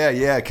were in.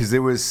 Yeah, because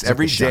there was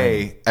every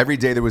day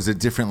there was a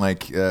different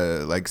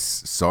like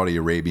Saudi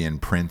Arabian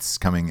prince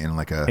coming in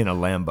like in a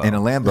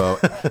Lambo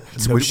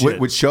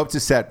would show up to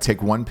set,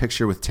 take one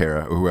picture with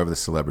Tara or whoever the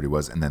celebrity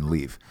was, and then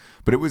leave.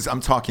 But I'm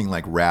talking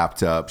like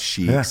wrapped up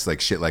sheiks, like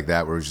shit like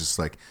that, where it was just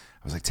like,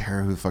 I was like,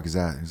 Tara, who the fuck is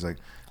that? He was like,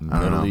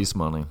 Middle East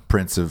money.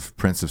 Prince of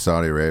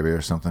Saudi Arabia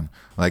or something.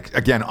 Like,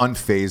 again,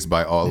 unfazed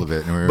by all of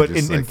it. And we were but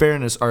just in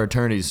fairness, our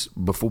attorneys,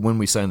 when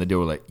we signed the deal,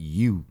 were like,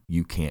 you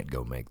can't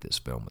go make this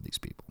film with these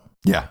people.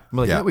 Yeah.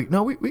 We're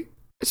like, we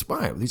it's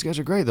fine. These guys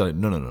are great. They're like,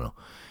 no.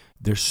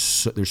 There's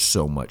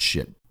so much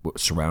shit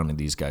surrounding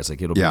these guys.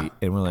 Like, it'll be,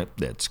 and we're like,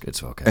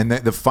 it's okay. And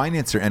the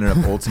financer ended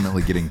up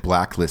ultimately getting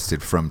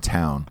blacklisted from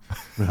town.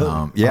 Really?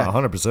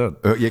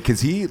 100%. Yeah,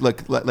 because he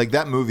like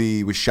that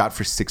movie was shot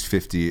for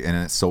 $650 and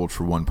it sold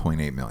for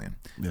 $1.8 million.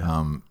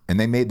 Yeah. And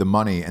they made the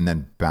money and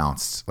then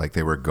bounced, like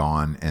they were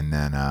gone. And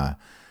then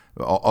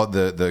all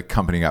the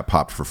company got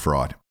popped for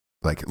fraud.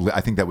 Like,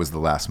 I think that was the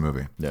last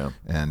movie. Yeah.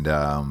 And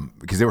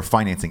because they were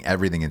financing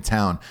everything in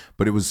town,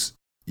 but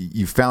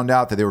you found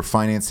out that they were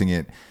financing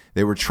it.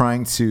 They were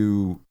trying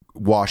to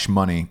wash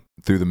money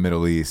through the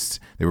Middle East.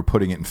 They were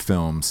putting it in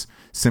films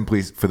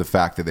simply for the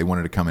fact that they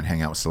wanted to come and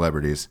hang out with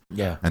celebrities.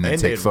 Yeah. And then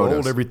take they had photos.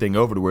 Rolled everything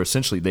over to where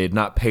essentially they had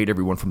not paid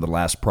everyone from the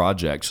last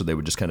project, so they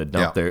would just kind of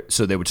dump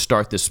so they would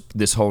start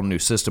this whole new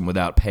system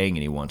without paying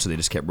anyone. So they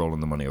just kept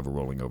rolling the money over,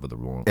 rolling over the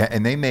roll.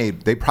 And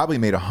they probably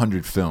made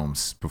 100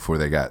 films before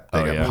they got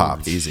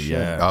popped. Easy,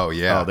 yeah. Oh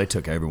yeah. Oh, they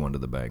took everyone to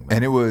the bank, man.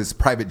 And it was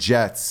private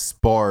jets,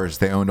 bars.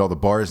 They owned all the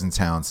bars in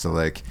town. So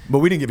like, but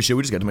we didn't give a shit.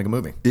 We just got to make a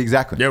movie.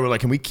 Exactly. Yeah, we're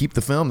like, can we keep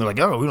the film? They're like,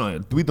 oh,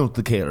 we don't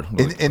care.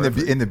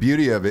 In the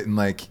beauty of it, and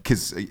like,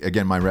 because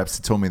again, my reps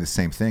told me the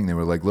same thing. They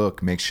were like,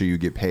 look, make sure you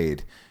get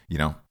paid,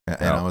 and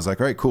I was like,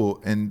 all right,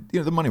 cool. And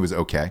the money was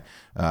okay,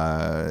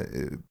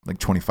 like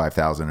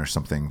 $25,000 or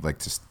something, like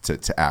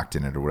to act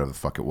in it or whatever the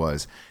fuck it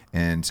was.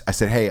 And I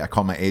said, hey, I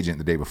called my agent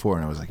the day before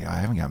and I was like, I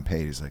haven't gotten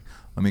paid. He's like,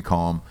 let me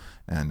call him.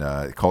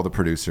 And called the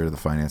producer, the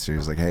financier.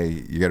 He's like, hey,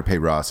 you got to pay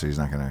Ross or he's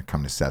not going to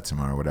come to set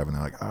tomorrow or whatever. And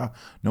they're like,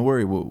 no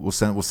worry, we'll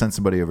send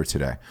somebody over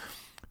today.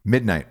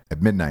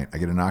 At midnight, I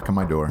get a knock on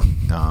my door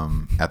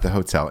at the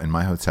hotel, in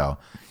my hotel,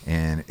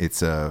 and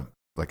it's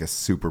like a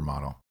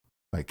supermodel,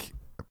 like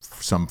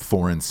some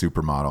foreign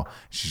supermodel.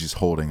 She's just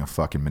holding a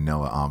fucking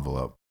manila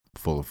envelope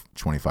full of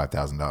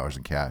 $25,000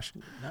 in cash.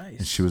 Nice.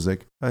 And she was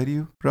like, are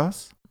you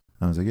Ross?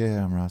 And I was like,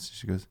 yeah, I'm Ross.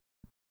 She goes,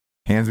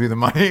 hands me the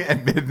money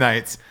at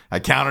midnight.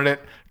 I counted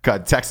it,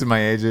 texted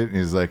my agent, and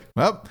he was like,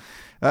 well,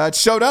 it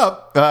showed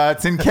up.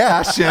 It's in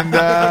cash, and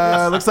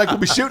looks like we'll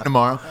be shooting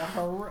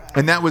tomorrow.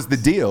 And that was the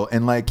deal.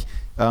 And like,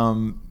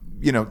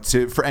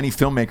 for any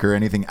filmmaker or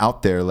anything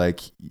out there,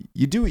 like,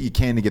 you do what you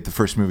can to get the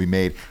first movie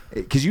made,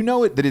 because you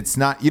know that it's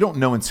not. You don't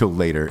know until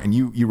later. And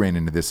you ran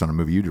into this on a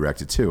movie you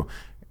directed too.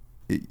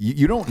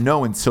 You don't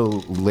know until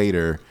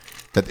later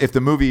that if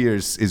the movie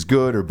is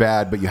good or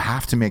bad, but you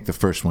have to make the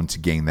first one to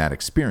gain that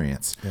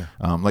experience.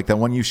 Yeah. Like that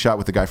one you shot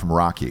with the guy from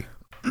Rocky.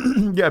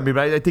 Yeah, I mean,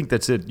 I think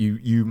that's it.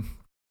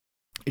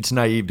 It's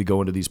naive to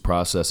go into these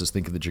processes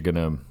thinking that you're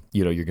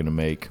gonna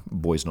make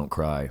Boys Don't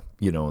Cry,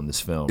 in this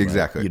film. Right?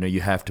 Exactly.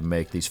 You have to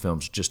make these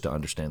films just to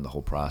understand the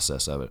whole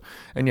process of it.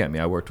 And yeah, I mean,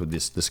 I worked with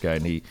this guy,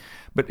 and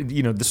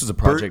this was a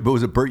project. But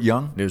was it Bert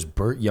Young? It was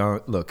Bert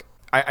Young. Look,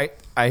 I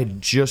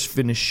had just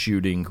finished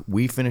shooting.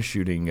 We finished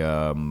shooting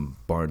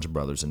Barnes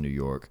Brothers in New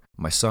York.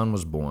 My son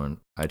was born.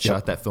 I'd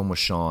shot that film with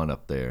Sean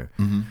up there.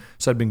 Mm-hmm.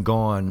 So I'd been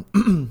gone,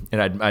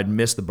 and I'd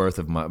missed the birth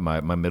of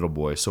my middle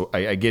boy. So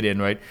I get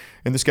in, right?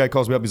 And this guy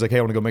calls me up. He's like, hey,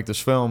 I want to go make this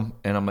film.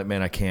 And I'm like,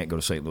 man, I can't go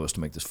to St. Louis to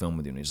make this film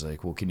with you. And he's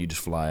like, well, can you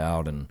just fly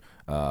out and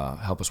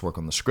help us work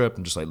on the script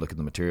and just like look at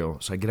the material?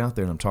 So I get out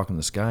there and I'm talking to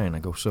this guy and I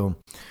go, so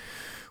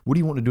what do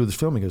you want to do with this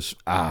film? He goes,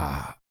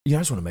 I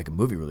just want to make a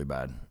movie really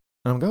bad.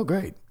 And I'm like, oh,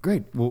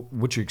 great. Well,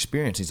 what's your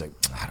experience? He's like,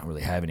 I don't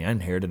really have any. I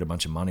inherited a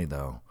bunch of money,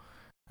 though.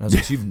 And I was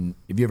like, so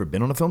have you ever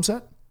been on a film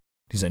set?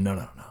 He's like,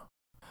 no.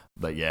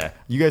 But yeah,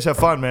 you guys have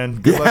fun,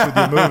 man. Good luck with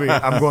your movie.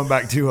 I'm going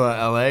back to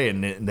L.A.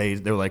 And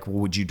they're like, well,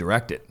 would you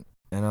direct it?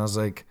 And I was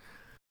like,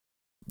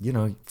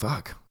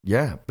 fuck.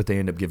 Yeah. But they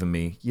end up giving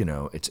me,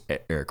 it's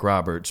Eric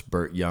Roberts,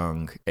 Burt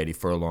Young, Eddie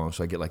Furlong.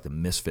 So I get like the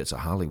misfits of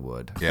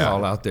Hollywood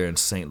all out there in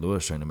St.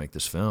 Louis trying to make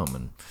this film.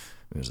 And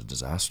it was a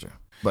disaster.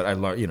 But I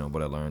learned,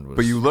 what I learned was.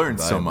 But you learned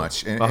valuable. so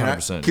much,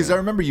 100%. Because I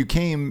remember you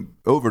came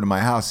over to my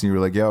house and you were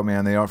like, "Yo,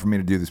 man, they offered me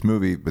to do this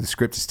movie, but the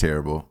script is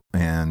terrible."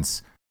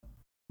 And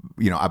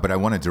but I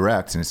want to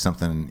direct, and it's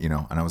something,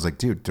 and I was like,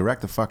 dude,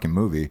 direct the fucking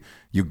movie.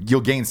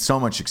 You'll gain so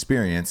much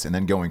experience, and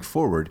then going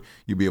forward,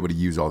 you'll be able to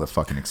use all the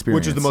fucking experience.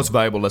 Which is the most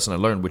valuable lesson I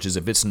learned, which is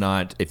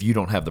if you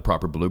don't have the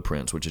proper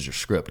blueprints, which is your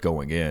script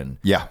going in,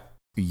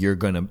 you're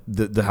gonna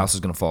the house is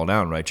gonna fall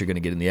down, right? You're gonna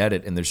get in the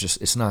edit, and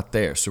it's not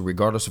there. So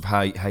regardless of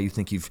how you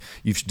think you've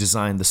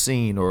designed the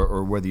scene,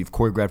 or whether you've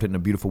choreographed it in a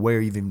beautiful way, or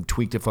you've even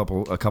tweaked a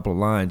couple of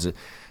lines,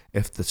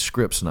 if the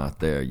script's not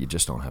there, you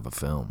just don't have a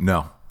film.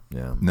 No.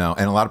 Yeah. No,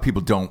 and a lot of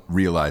people don't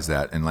realize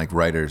that, and like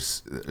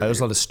writers, there's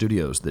a lot of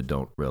studios that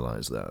don't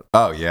realize that.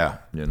 Oh yeah,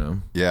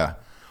 Yeah.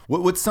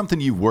 What's something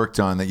you worked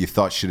on that you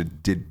thought should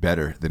have did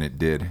better than it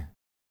did?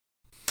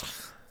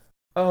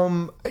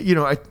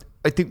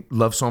 I think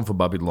Love Song for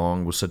Bobby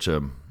Long was such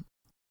a,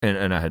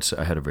 and I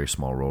had a very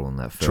small role in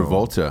that film.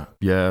 Travolta,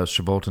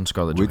 Travolta and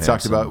Scarlett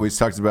Johansson. We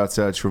talked about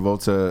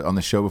Travolta on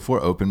the show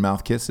before. Open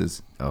mouth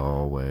kisses,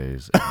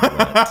 always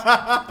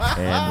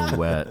and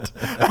wet.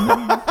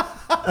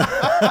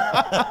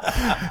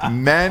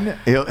 Men,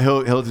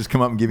 he'll just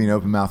come up and give you an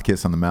open mouth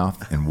kiss on the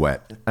mouth and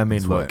wet. I mean,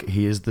 it's look, wet.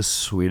 He is the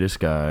sweetest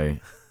guy.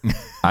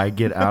 I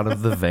get out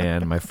of the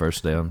van my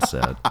first day on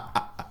set,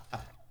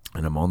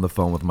 and I'm on the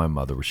phone with my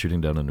mother. We're shooting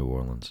down in New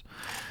Orleans,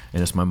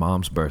 and it's my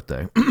mom's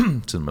birthday.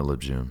 It's in the middle of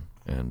June,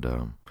 and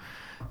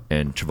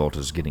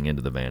Travolta's getting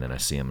into the van, and I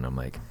see him, and I'm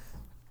like,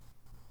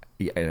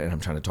 and I'm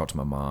trying to talk to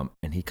my mom,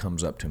 and he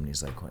comes up to me, and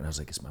he's like, and I was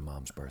like, it's my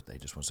mom's birthday.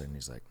 Just 1 second.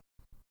 He's like.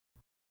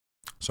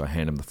 So I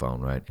hand him the phone,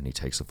 right? And he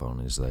takes the phone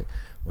and he's like,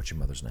 what's your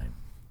mother's name?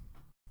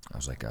 I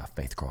was like,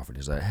 Faith Crawford.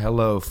 He's like,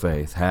 hello,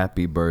 Faith.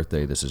 Happy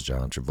birthday. This is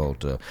John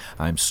Travolta.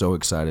 I'm so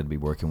excited to be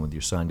working with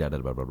your son. Blah,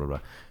 blah, blah, blah, blah.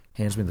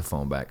 Hands me the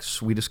phone back.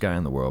 Sweetest guy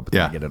in the world, but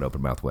then I get an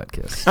open mouth wet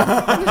kiss. And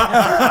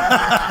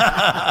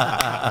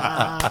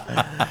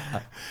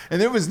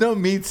there was no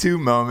Me Too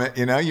moment.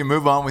 You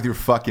move on with your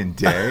fucking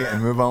day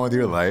and move on with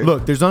your life.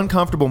 Look, there's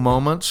uncomfortable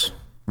moments,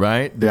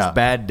 right? There's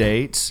bad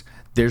dates.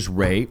 There's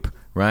rape.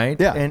 Right?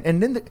 Yeah.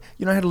 And then,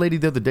 I had a lady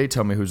the other day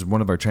tell me, who's one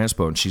of our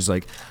transpo, and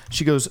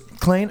she goes,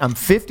 Clayne, I'm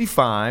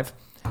 55,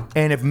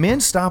 and if men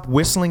stop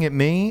whistling at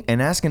me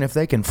and asking if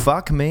they can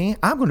fuck me,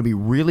 I'm going to be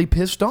really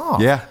pissed off.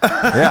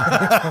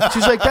 Yeah.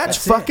 She's like,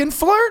 that's fucking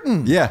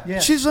flirting. Yeah.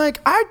 She's like,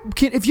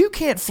 if you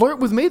can't flirt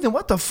with me, then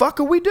what the fuck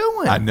are we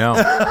doing? I know.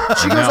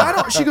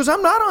 She goes,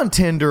 I'm not on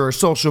Tinder or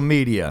social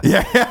media.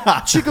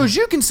 Yeah. She goes,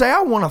 you can say,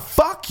 I want to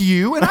fuck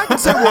you, and I can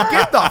say, well,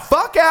 get the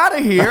fuck out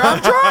of here.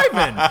 I'm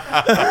driving.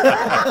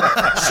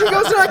 She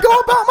goes, and I go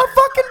about my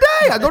fucking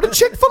day. I go to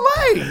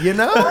Chick-fil-A,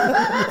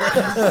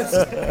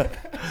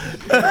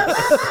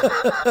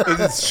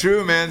 It's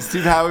true, man.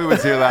 Steve Howie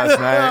was here last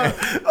night.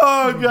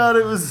 Oh, God,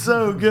 it was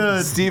so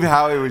good. Steve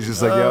Howie was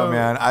just like, yo,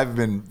 man, I've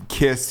been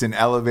kissed in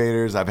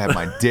elevators. I've had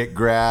my dick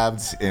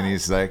grabbed. And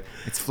he's like,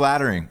 it's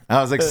flattering. And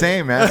I was like,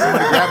 same, man.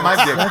 Somebody grabbed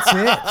my dick. That's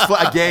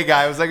it. A gay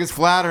guy was like, it's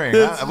flattering.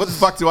 What the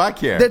fuck do I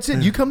care? That's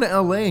it. You come to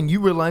L.A. and you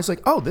realize,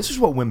 like, oh, this is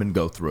what women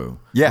go through.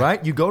 Yeah.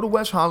 Right? You go to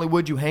West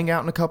Hollywood. You hang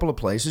out in a couple of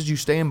places. You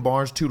stay in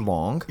bars too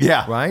long.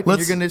 Yeah. Right? And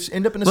you're going to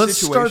end up in a Let's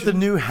situation. start the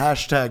new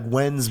hashtag,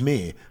 when's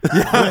me?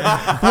 When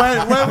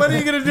are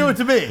you going to do it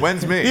to me?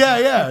 When's me?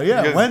 Yeah.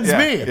 Because- When's yeah,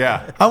 me?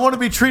 yeah. I want to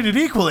be treated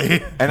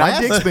equally. And My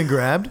dick's been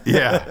grabbed.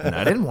 Yeah. And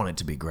I didn't want it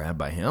to be grabbed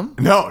by him.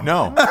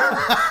 No.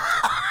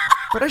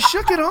 But I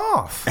shook it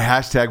off.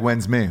 Hashtag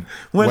when's me?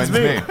 When's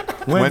me?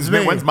 When's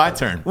me? When's my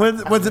turn? When's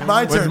it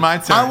my turn? When's my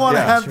turn? I want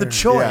to Yeah. have the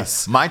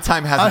choice. Yeah. My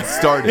time hasn't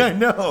started. I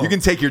know. You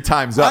can take your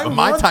times up, but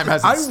my time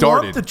hasn't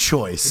started. I want the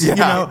choice.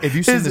 Yeah. Have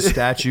you seen the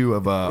statue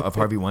of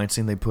Harvey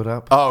Weinstein they put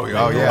up? Oh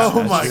yeah.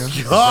 Oh my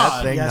That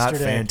God. thing, not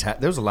Yesterday.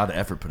 fantastic. There was a lot of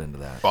effort put into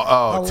that.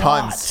 Oh, A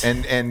tons.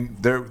 lot. And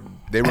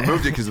they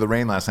removed it because of the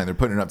rain last night. They're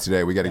putting it up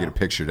today. We got to get a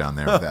picture down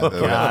there of that.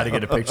 Got to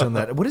get a picture on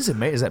that. What is it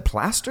made? Is that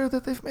plaster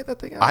that they've made that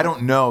thing out of? I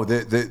don't know.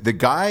 The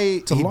guy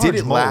a he large did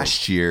it mold.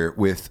 last year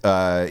with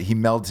he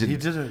melded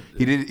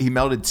he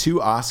melded 2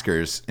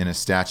 Oscars in a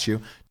statue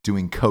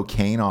doing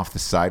cocaine off the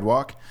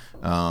sidewalk.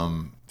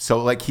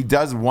 So like he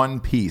does one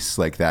piece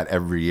like that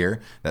every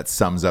year that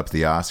sums up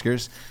the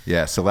Oscars.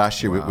 Yeah. So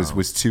last year it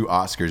was 2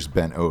 Oscars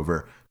bent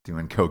over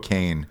doing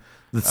cocaine.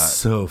 That's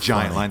so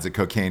giant funny. lines of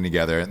cocaine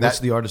together. And What's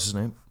the artist's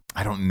name?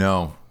 I don't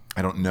know.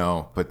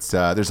 But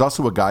there's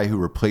also a guy who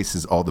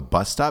replaces all the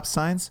bus stop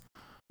signs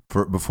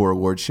before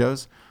award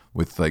shows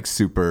with like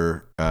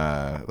super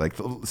like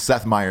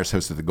Seth Meyers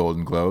hosted the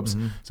Golden Globes.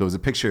 Mm-hmm. So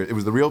it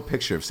was the real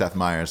picture of Seth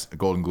Meyers, a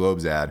Golden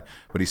Globes ad,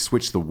 but he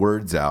switched the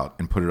words out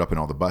and put it up in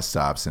all the bus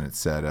stops, and it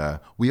said,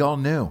 "We all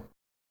knew."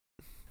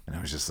 And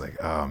I was just like,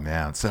 oh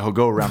man. So he'll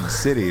go around the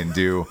city and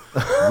do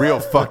real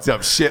fucked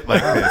up shit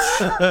like this,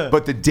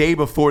 but the day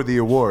before the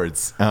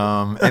awards.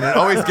 And it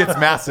always gets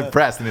massive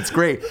press, and it's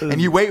great. And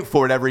you wait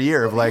for it every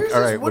year of like,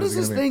 all right, what is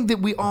this thing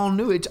that we all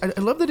knew? I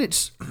love that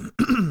it's.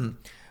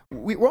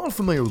 We're all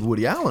familiar with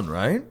Woody Allen,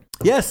 right?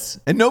 Yes.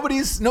 And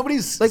nobody's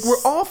Like,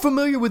 we're all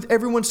familiar with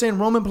everyone saying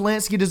Roman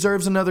Polanski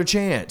deserves another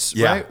chance,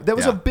 Yeah, right? That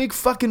was yeah. a big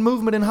fucking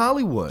movement in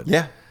Hollywood.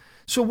 Yeah.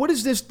 So what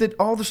is this that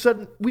all of a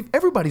sudden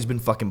everybody's been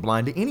fucking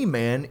blind to any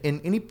man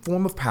in any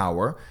form of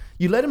power.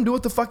 You let him do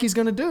what the fuck he's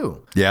gonna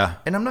do. Yeah.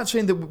 And I'm not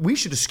saying that we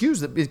should excuse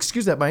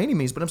that by any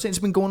means, but I'm saying it's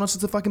been going on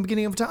since the fucking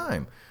beginning of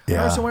time.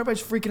 Yeah. So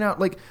everybody's freaking out.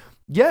 Like,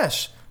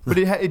 yes, but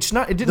it's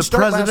not. It didn't The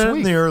start last president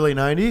week. in the early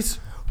 90s?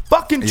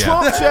 Fucking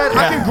Trump said,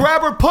 I can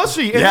grab her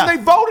pussy, and then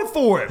they voted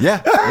for it.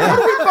 Yeah. What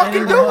are we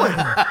fucking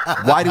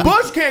doing? Why do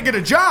Bush can't get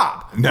a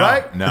job, No,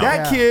 right? no.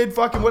 That kid,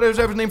 fucking whatever's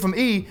his name from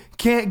E,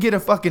 can't get a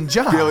fucking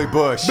job. Billy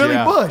Bush, Billy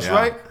yeah, Bush, yeah.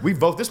 right? We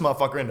vote this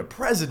motherfucker into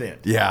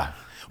president. Yeah.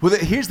 Well,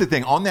 here's the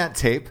thing. On that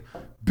tape,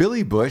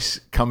 Billy Bush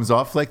comes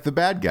off like the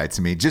bad guy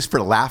to me, just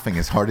for laughing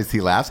as hard as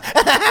he laughs.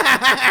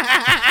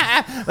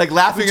 Like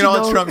laughing at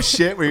all Trump's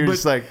shit, where you're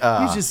just like,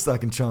 he's just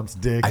sucking Trump's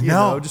dick. I You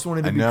know. know, just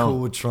wanted to I be know. cool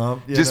with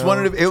Trump. Just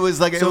wanted to. It was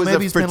like it was maybe a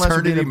he's penalized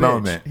for being fraternity a bitch.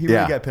 moment. He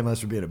really got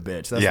penalized for being a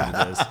bitch. That's Yeah.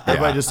 what it is.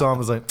 Everybody just saw him and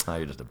was like, oh,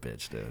 you're just a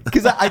bitch, dude.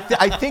 Because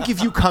I think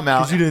if you come out,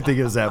 Because you didn't think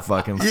it was that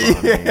fucking funny.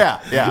 yeah.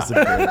 You're just a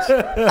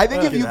bitch. I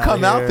think if you Get outta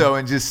come out here. though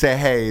and just say,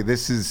 "Hey,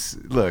 this is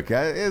this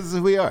is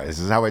who we are. This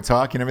is how I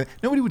talk and everything,"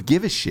 nobody would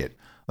give a shit.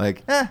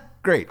 Like,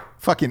 great,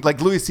 fucking like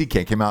Louis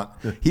C.K. came out.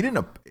 He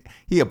didn't.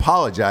 He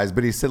apologized,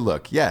 but he said,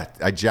 "Look, yeah,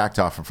 I jacked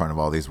off in front of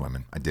all these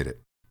women. I did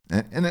it."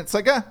 And it's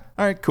like, all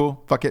right,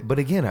 cool, fuck it. But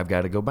again, I've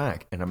got to go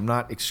back, and I'm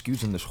not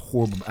excusing this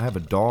horrible. I have a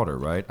daughter,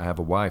 right? I have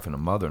a wife and a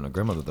mother and a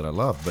grandmother that I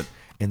love. But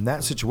in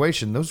that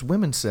situation, those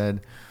women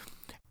said,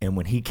 and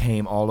when he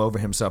came all over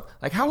himself,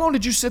 like, how long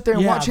did you sit there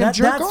and watch him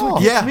jerk that's off?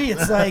 what Yeah. gets me.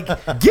 It's like,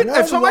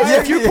 If somebody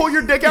said, if you pull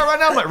your dick out right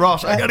now, I'm like,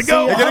 Ross, I gotta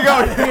go. I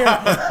gotta go.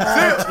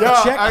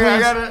 Check,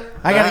 please.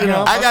 I gotta get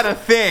I got a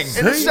thing.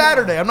 And it's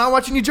Saturday. I'm not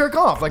watching you jerk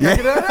off. Like, I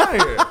get out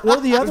of here. Well,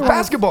 the other one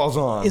Basketball's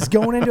on. is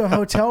going into a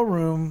hotel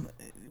room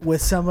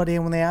with somebody,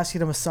 and when they ask you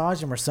to massage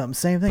them or something,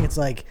 same thing. It's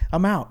like,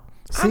 I'm out.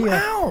 See I'm ya.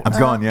 out. I'm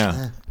gone.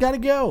 Yeah, Gotta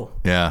go.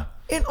 yeah,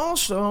 And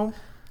also,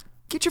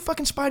 get your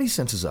fucking spidey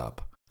senses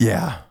up.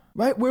 yeah,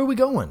 Right? Where are we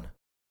going?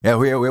 yeah.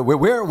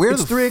 Where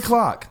It's 3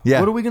 o'clock. Yeah.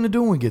 What are we going to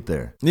do when we get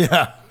there?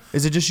 Yeah.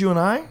 Is it just you and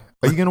I?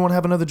 Are you going to want to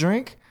have another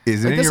drink?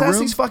 Is it in Let's your ask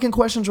room? these fucking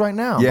questions right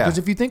now. Yeah. Because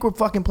if you think we're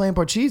fucking playing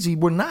Parcheesi,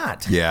 we're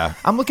not. Yeah.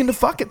 I'm looking to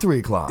fuck at 3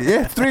 o'clock.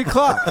 Yeah, 3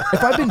 o'clock.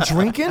 If I've been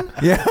drinking,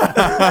 Yeah,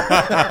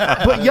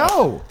 but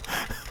yo,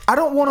 I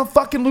don't want to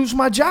fucking lose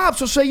my job,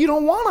 so say you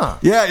don't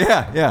want to.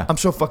 yeah. I'm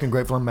so fucking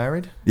grateful I'm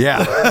married. Yeah,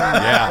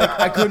 yeah.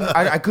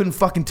 I couldn't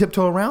fucking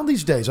tiptoe around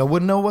these days. I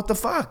wouldn't know what the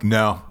fuck.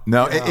 No.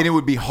 And it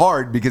would be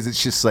hard because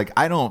it's just like,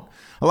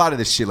 a lot of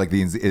this shit, like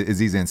the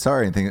Aziz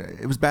Ansari and thing,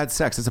 it was bad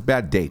sex. It's a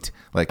bad date.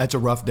 Like, That's a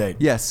rough date.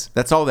 yes,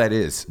 that's all that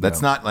is.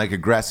 That's not like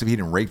aggressive. He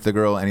didn't rape the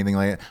girl, anything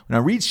like that. When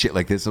I read shit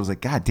like this, I was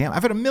like, God damn,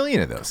 I've had a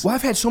million of those. Well,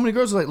 I've had so many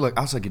girls like, look,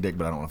 I'll suck your dick,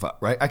 but I don't want to fuck.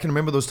 Right? I can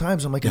remember those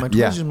times. I'm like in my 20s,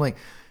 Yeah. I'm like,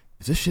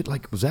 is this shit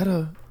like?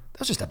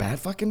 That's just a bad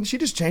fucking. She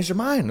just changed her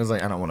mind. I was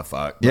like, I don't want to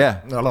fuck.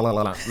 Yeah. La, la, la,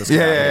 la, la. Let's Yeah,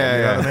 get out of yeah, here.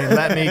 You know yeah, what I mean?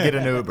 Let me get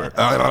an Uber.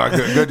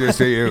 Good to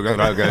see you. Good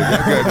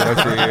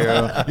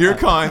to see you. You're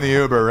calling the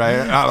Uber,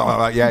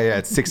 right? Yeah,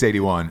 it's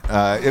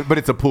 $6.81. But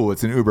it's a pool.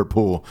 It's an Uber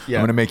pool. Yeah.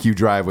 I'm gonna make you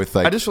drive with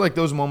like. I just feel like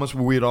those moments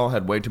where we'd all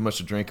had way too much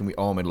to drink and we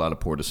all made a lot of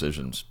poor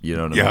decisions. You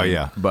know what I mean?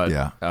 yeah. But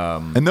yeah.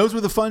 And those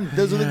were the fun.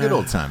 Those were the good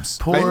old times.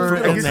 Poor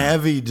I- and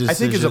heavy decisions. I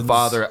think as a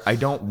father, I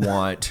don't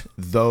want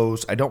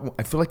those. I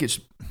feel like it's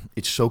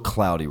so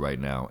cloudy right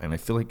now, and I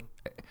feel like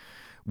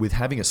with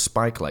having a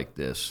spike like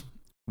this,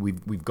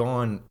 we've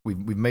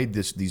made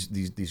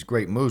these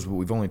great moves, but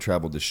we've only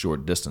traveled this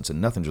short distance,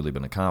 and nothing's really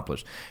been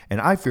accomplished. And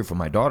I fear for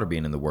my daughter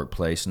being in the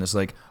workplace, and it's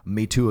like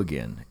me too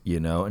again, you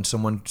know, and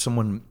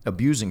someone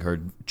abusing her,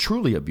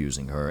 truly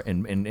abusing her,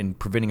 and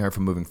preventing her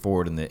from moving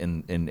forward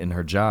in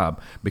her job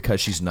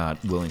because she's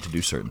not willing to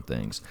do certain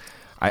things.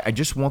 I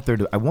just want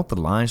I want the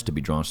lines to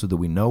be drawn so that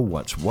we know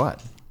what's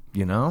what.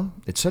 You know,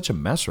 it's such a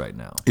mess right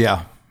now.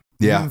 Yeah.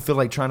 I Yeah. even feel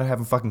like trying to have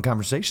a fucking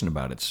conversation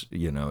about it.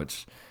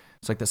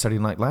 It's like that Saturday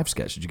Night Live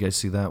sketch. Did you guys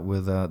see that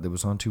with that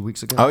was on 2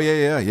 weeks ago? Oh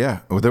yeah.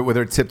 Where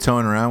they're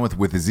tiptoeing around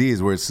with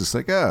Aziz, where it's just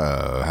like,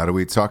 how do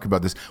we talk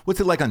about this? What's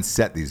it like on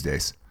set these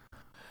days?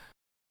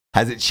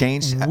 Has it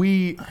changed?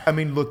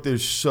 Look,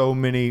 there's so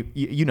many.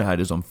 You know how it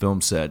is on film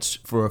sets.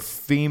 For a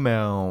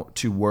female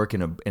to work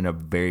in a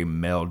very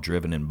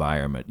male-driven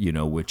environment, you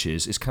know, which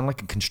is kind of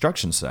like a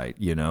construction site.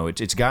 You know,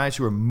 it's guys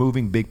who are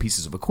moving big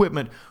pieces of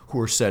equipment, who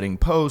are setting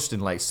posts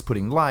and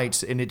putting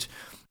lights, and it's.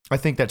 I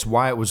think that's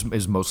why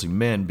is mostly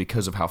men,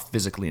 because of how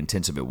physically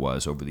intensive it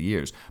was over the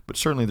years. But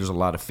certainly there's a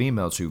lot of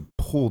females who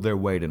pull their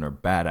weight and are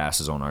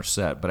badasses on our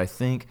set. But I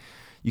think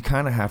you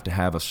kind of have to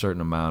have a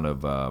certain amount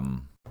of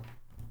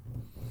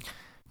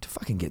to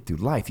fucking get through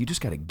life. You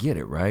just got to get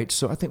it, right?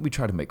 So I think we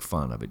try to make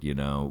fun of it, you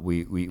know.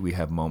 We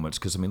have moments,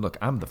 because I mean, look,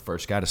 I'm the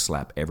first guy to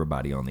slap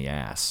everybody on the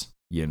ass.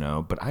 You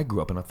know, but I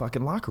grew up in a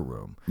fucking locker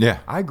room. Yeah.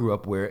 I grew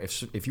up where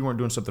if you weren't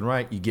doing something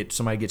right,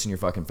 somebody gets in your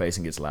fucking face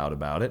and gets loud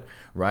about it,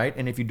 right?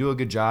 And if you do a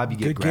good job, you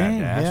get Good grabbed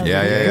game, ass.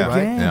 yeah. Yeah.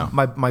 Right? Yeah.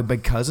 My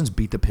big cousins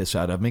beat the piss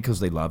out of me because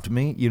they loved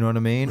me. You know what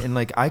I mean? And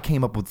like I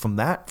came up with from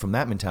that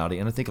mentality,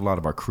 and I think a lot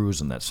of our crew's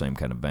in that same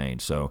kind of vein.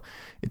 So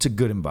it's a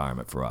good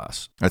environment for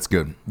us. That's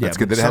good. That's Yeah,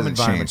 good but that it some hasn't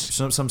environments-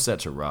 changed. Some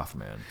sets are rough,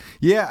 man.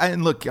 Yeah,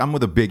 and look, I'm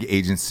with a big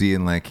agency,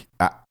 and like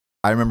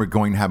I remember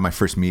going to have my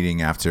first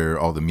meeting after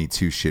all the Me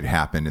Too shit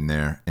happened in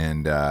there.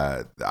 And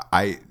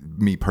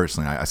me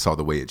personally, I saw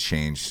the way it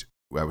changed.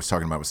 I was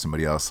talking about with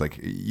somebody else. Like,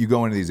 you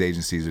go into these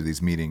agencies or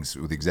these meetings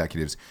with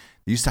executives,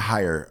 they used to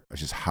hire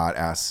just hot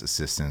ass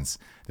assistants.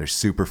 They're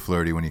super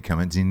flirty when you come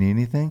in. Do you need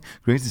anything?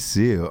 Great to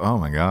see you. Oh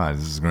my God,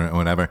 this is great.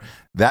 Whatever.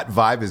 That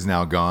vibe is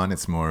now gone.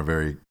 It's more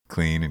very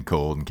clean and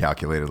cold and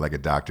calculated, like a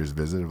doctor's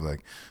visit of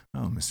like,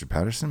 oh, Mr.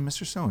 Patterson,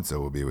 Mr. So-and-so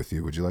will be with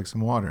you. Would you like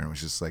some water? And it was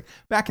just like,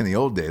 back in the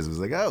old days, it was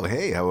like, oh,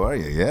 hey, how are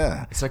you?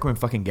 Yeah. It's like we're in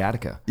fucking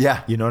Gattaca.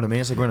 Yeah. You know what I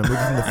mean? It's like we're in a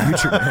movie from the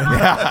future, man.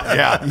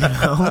 Yeah. You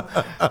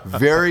know?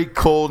 Very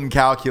cold and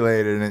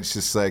calculated. And it's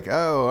just like,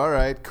 oh, all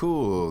right,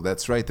 cool.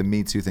 That's right. The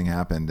Me Too thing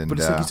happened. And, But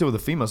it's like you said with the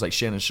females, like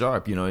Shannon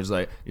Sharp, you know, he's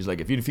like,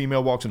 if a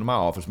female walks into my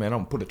office, man, I'm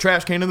going to put a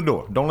trash can in the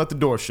door. Don't let the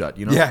door shut.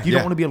 You know, you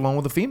don't want to be alone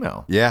with a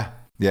female. Yeah.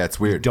 Yeah,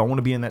 it's weird. You don't want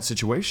to be in that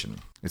situation.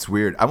 It's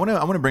weird. I want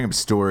to bring up a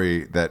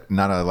story that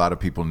not a lot of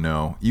people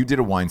know. You did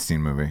a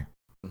Weinstein movie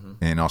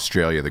in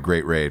Australia, The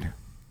Great Raid.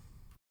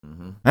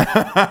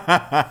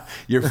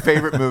 Your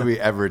favorite movie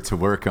ever to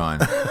work on.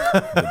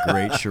 The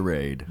Great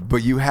Charade.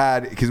 But you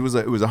had, because it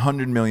was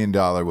 $100 million.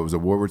 What was a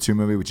World War II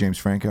movie with James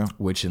Franco?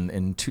 Which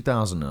in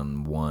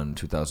 2001,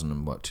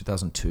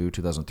 2002,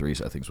 2003,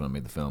 so I think is when I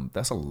made the film.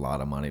 That's a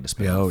lot of money to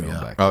spend on a film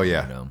back then. Oh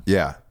yeah, you know?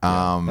 yeah.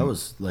 That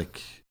was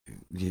like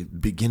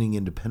beginning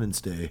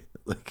Independence Day.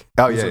 Like,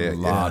 oh It was yeah, a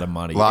lot of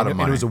money. A lot of And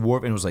money. it was a war.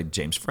 And it was like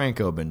James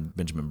Franco,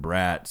 Benjamin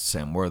Bratt,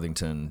 Sam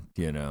Worthington.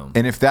 You know.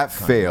 And if that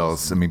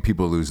fails, I mean,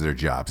 people lose their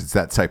jobs. It's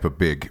that type of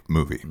big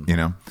movie, you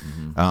know.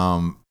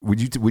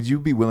 Would you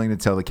be willing to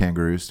tell the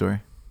kangaroo story?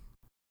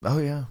 Oh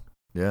yeah,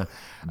 yeah.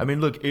 I mean,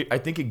 look, I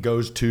think it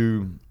goes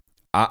to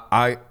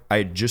I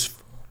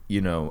just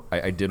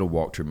I did a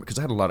walkthrough because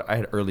I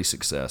had early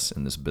success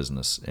in this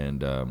business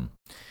and.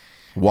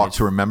 Walk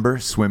to Remember,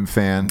 Swim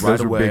Fan. Right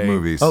Those away. are big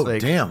movies. oh,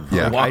 Like, damn.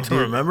 yeah. Walk Like, to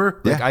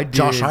Remember? Yeah. Like I did,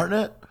 Josh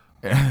Hartnett?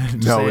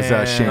 No, it was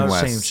Shane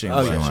West. Shane Shane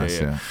West,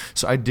 West, yeah.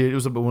 So I did. It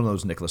was one of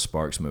those Nicholas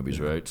Sparks movies,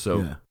 right?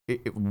 So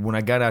when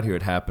I got out here,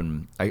 it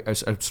happened. I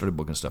started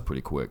booking stuff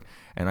pretty quick,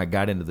 and I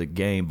got into the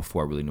game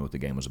before I really knew what the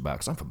game was about.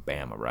 Because I'm from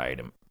Bama, right?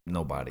 And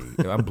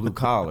I'm blue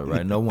collar,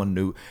 right? No one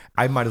knew.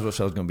 I might as well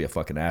say I was going to be a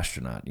fucking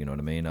astronaut. You know what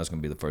I mean? I was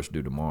going to be the first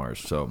dude to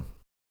Mars. So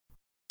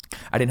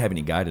I didn't have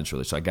any guidance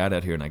really. So I got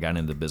out here and I got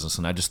into the business,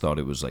 and I just thought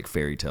it was like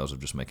fairy tales of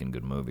just making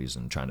good movies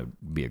and trying to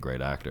be a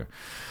great actor.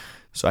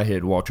 So I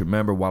hit Walk to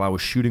Remember. While I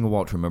was shooting a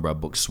Walk to Remember, I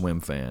booked Swim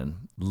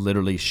Fan.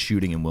 Literally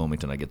shooting in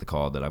Wilmington, I get the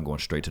call that I'm going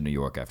straight to New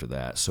York after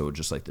that. So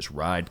just like this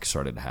ride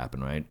started to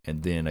happen, right?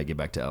 And then I get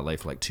back to LA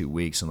for like 2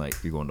 weeks, and like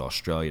you're going to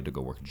Australia to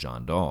go work with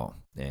John Dahl.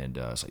 And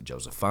it's like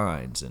Joseph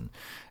Fiennes and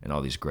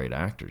all these great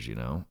actors, you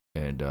know.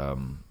 And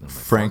I'm like,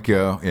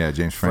 Franco,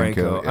 James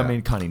Franco. I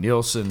mean, Connie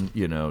Nielsen,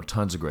 you know,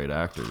 tons of great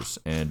actors.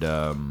 And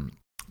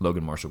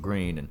Logan Marshall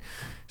Green. And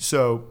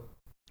so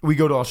we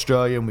go to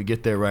Australia and we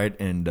get there, right?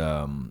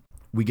 And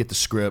we get the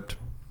script,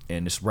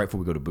 and it's right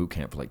before we go to boot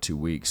camp for like 2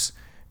 weeks.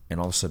 And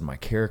all of a sudden my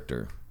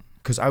character,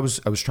 because I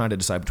was trying to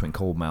decide between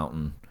Cold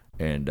Mountain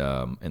and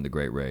The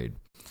Great Raid.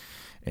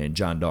 And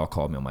John Dahl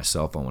called me on my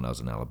cell phone when I was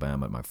in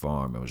Alabama at my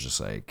farm. It was just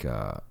like,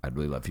 I'd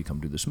really love if you come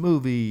do this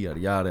movie, yada,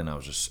 yada. And I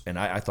was just, and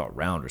I thought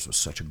Rounders was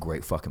such a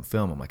great fucking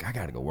film. I'm like, I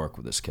got to go work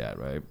with this cat,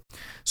 right?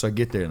 So I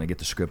get there and I get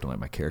the script, and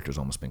like my character's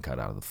almost been cut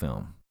out of the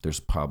film.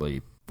 There's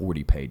probably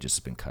 40 pages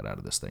that's been cut out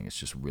of this thing. It's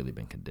just really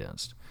been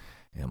condensed.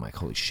 And I'm like,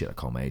 holy shit. I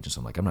call my agents.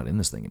 I'm like, I'm not in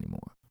this thing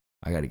anymore.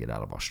 I got to get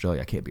out of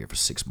Australia. I can't be here for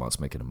 6 months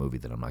making a movie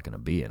that I'm not going to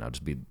be in. I'll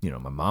just be, you know,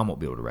 my mom won't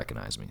be able to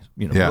recognize me.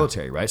 You know,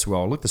 military, right? So we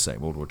all look the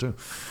same, World War II.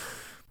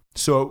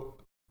 So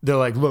they're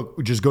like,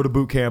 look, just go to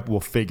boot camp. We'll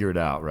figure it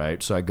out,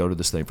 right? So I go to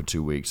this thing for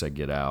 2 weeks. I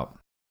get out,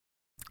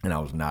 and I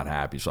was not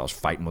happy. So I was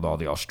fighting with all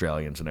the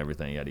Australians and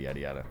everything, yada, yada,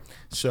 yada.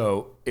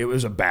 So it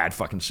was a bad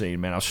fucking scene,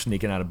 man. I was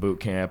sneaking out of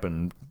boot camp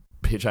and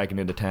hitchhiking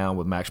into town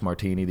with Max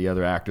Martini, the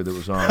other actor that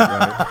was on it,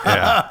 right?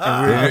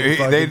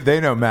 Yeah.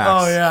 They know Max.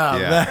 Oh, yeah.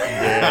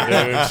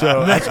 Yeah, dude.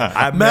 So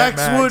Max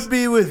would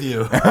be with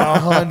you.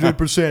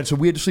 100%. So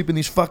we had to sleep in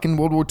these fucking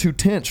World War II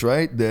tents,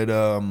 right? That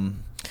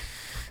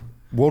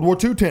World War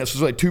II tents. It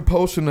was like two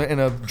posts and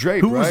a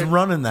drape, Who was right?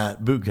 running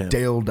that boot camp?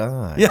 Dale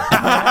Dye.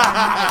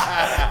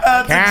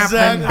 That's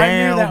Captain exactly.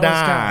 Dale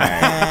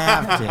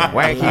Dye.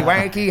 Wakey,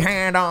 wakey,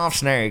 hand off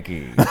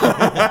Snakey.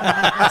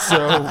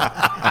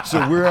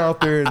 So we're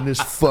out there in this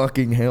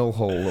fucking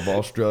hellhole of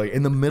Australia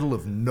in the middle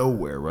of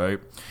nowhere, right?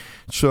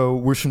 So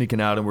we're sneaking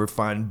out and we're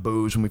finding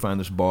booze, and we find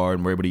this bar,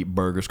 and we're able to eat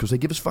burgers because they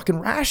give us fucking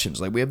rations.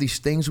 Like, we have these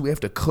things we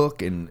have to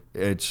cook, and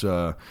it's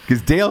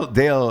because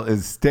Dale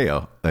is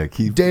Dale. Like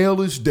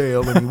Dale is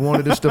Dale, and he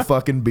wanted us to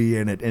fucking be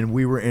in it, and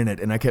we were in it.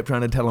 And I kept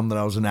trying to tell him that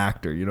I was an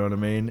actor. You know what I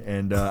mean?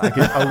 And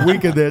a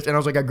week of this, and I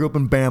was like, I grew up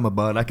in Bama,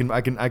 bud. I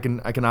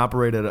can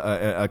operate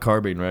a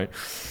carbine, right?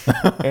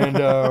 And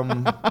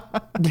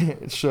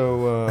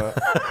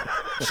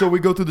so we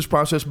go through this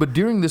process, but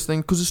during this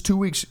thing, because it's 2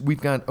 weeks,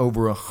 we've got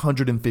over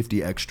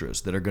 150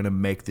 extras that are going to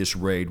make this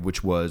raid,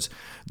 which was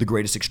the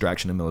greatest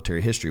extraction in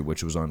military history,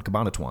 which was on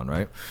Cabanatuan,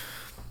 right?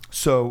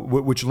 So,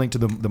 which linked to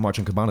the March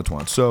on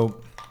Cabanatuan.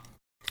 So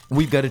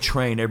we've got to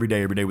train every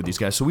day with these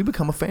guys. So we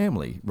become a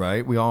family,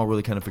 right? We all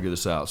really kind of figure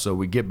this out. So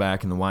we get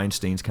back, and the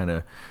Weinsteins kind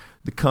of,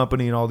 the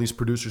company and all these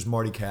producers,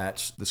 Marty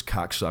Katz, this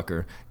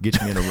cocksucker,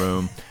 gets me in a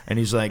room, and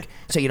he's like,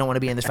 so you don't want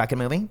to be in this fucking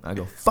movie? I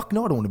go, fuck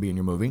no, I don't want to be in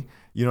your movie.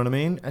 You know what I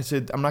mean? I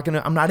said, I'm not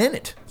in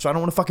it. So I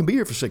don't want to fucking be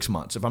here for 6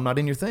 months if I'm not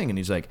in your thing. And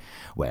he's like,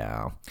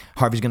 well,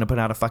 Harvey's going to put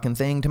out a fucking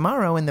thing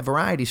tomorrow in the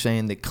Variety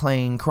saying that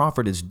Clayne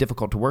Crawford is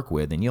difficult to work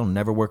with, and you'll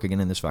never work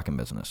again in this fucking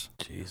business.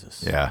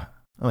 Jesus. Yeah.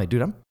 I'm like,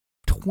 dude, I'm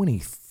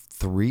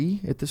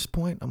 23 at this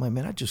point. I'm like,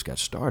 man, I just got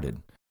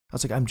started. I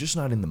was like, I'm just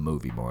not in the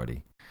movie,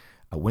 Marty.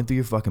 I went through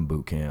your fucking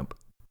boot camp.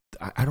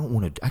 I don't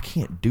want to, I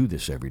can't do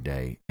this every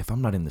day. If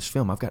I'm not in this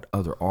film, I've got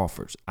other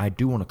offers. I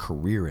do want a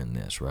career in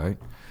this, right?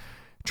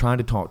 Trying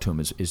to talk to him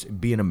is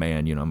being a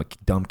man. You know, I'm a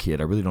dumb kid.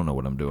 I really don't know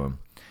what I'm doing.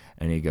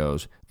 And he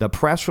goes, the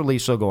press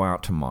release will go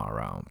out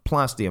tomorrow,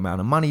 plus the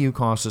amount of money you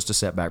cost us to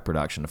set back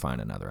production to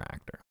find another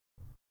actor.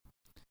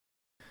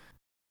 I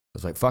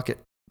was like, fuck it.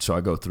 So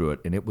I go through it,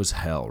 and it was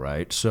hell,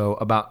 right? So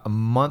about a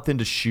month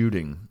into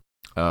shooting,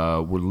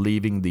 we're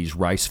leaving these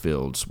rice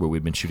fields where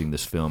we've been shooting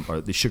this film, or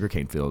the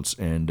sugarcane fields,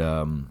 and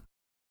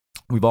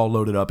we've all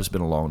loaded up. It's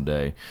been a long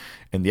day,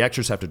 and the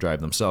extras have to drive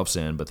themselves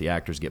in, but the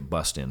actors get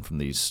bussed in from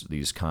these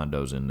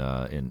condos in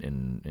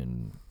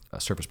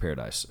Surfers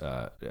Paradise,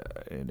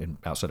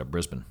 outside of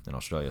Brisbane in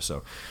Australia.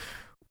 So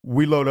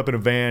we load up in a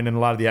van, and a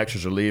lot of the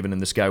extras are leaving,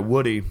 and this guy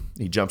Woody,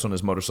 he jumps on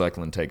his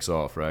motorcycle and takes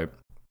off, right?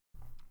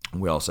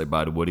 We all say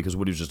bye to Woody because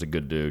Woody's just a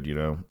good dude, you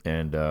know,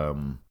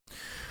 and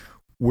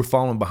we're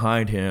following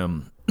behind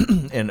him,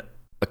 and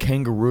a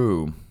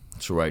kangaroo,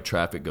 so right,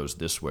 traffic goes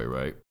this way,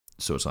 right?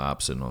 So it's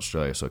opposite in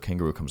Australia. So a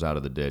kangaroo comes out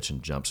of the ditch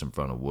and jumps in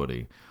front of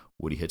Woody.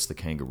 Woody hits the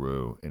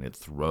kangaroo, and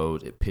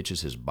it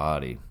pitches his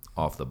body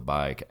off the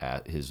bike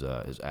at his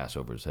ass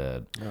over his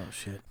head. Oh,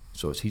 shit.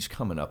 So as he's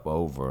coming up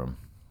over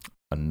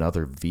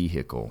another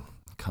vehicle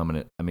coming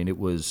in, I mean, it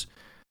was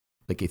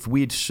like if we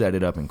had set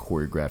it up and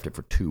choreographed it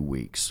for 2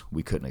 weeks,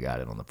 we couldn't have got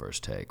it on the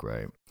first take,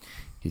 right?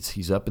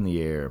 He's up in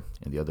the air,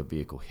 and the other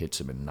vehicle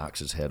hits him and knocks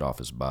his head off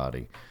his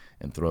body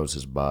and throws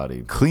his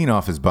body. Clean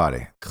off his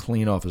body.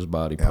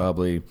 Yeah.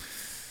 Probably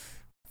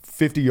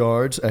 50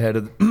 yards ahead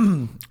of,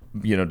 to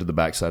the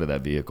backside of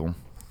that vehicle.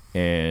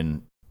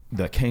 And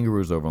the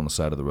kangaroo's over on the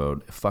side of the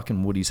road.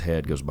 Fucking Woody's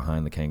head goes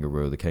behind the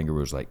kangaroo. The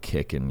kangaroo's like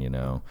kicking,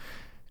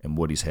 and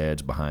Woody's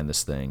head's behind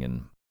this thing.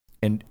 And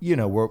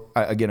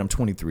I'm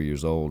 23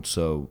 years old.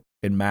 So,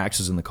 and Max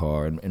is in the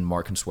car, and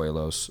Mark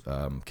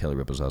Consuelos, Kelly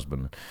Ripa's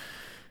husband.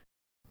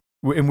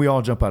 And we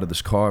all jump out of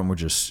this car, and we're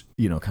just,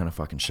 kind of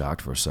fucking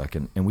shocked for a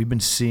second. And we've been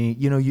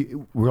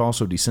seeing, we're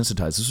also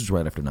desensitized. This was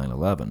right after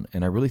 9/11.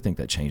 And I really think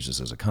that changed us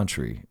as a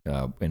country,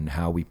 and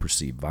how we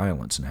perceive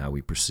violence and how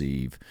we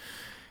perceive,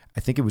 I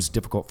think it was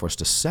difficult for us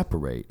to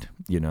separate.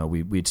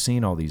 We'd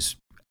seen all these,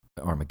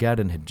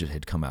 Armageddon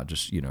had come out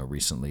just,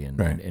 recently. And,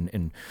 right.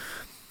 and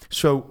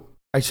so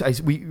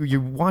you're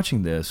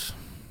watching this.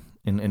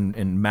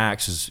 And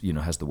Max is,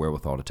 has the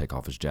wherewithal to take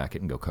off his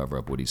jacket and go cover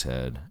up Woody's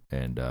head,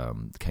 and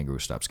the kangaroo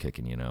stops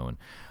kicking, and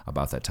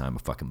about that time a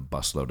fucking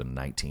busload of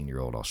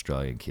 19-year-old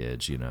Australian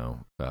kids,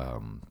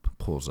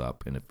 pulls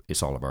up, and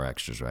it's all of our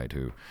extras, right,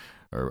 who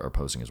are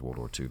posing as World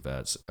War II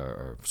vets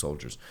or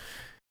soldiers,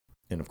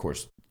 and of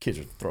course kids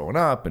are throwing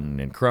up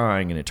and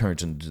crying, and it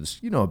turns into this,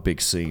 a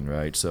big scene,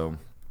 right? So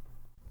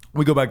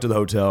we go back to the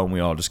hotel, and we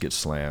all just get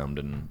slammed,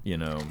 and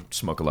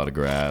smoke a lot of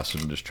grass,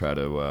 and just try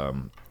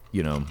to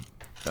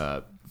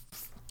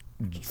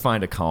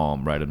find a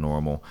calm, right, a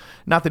normal.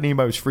 Not that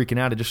anybody was freaking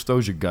out, it just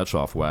throws your guts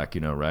off whack,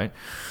 right?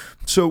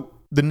 So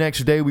the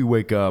next day we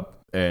wake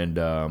up,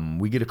 and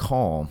we get a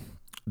call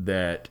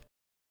that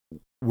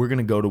we're going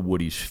to go to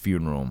Woody's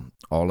funeral,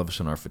 all of us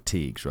in our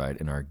fatigues, right,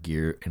 in our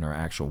gear, in our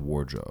actual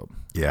wardrobe.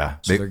 Yeah.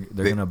 So they're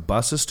going to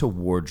bus us to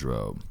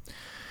wardrobe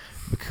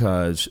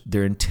because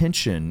their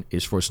intention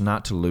is for us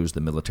not to lose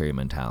the military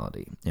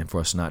mentality and for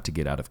us not to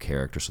get out of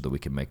character so that we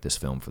can make this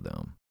film for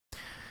them.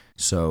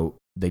 So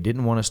they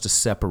didn't want us to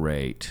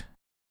separate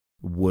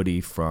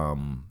Woody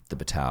from the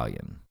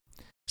battalion.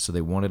 So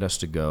they wanted us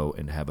to go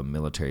and have a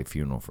military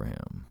funeral for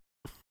him.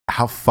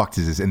 How fucked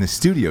is this? And the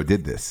studio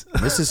did this.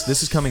 This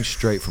is coming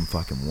straight from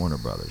fucking Warner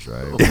Brothers,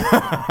 right?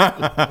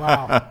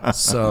 Wow.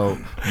 So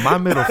my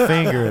middle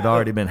finger had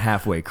already been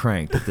halfway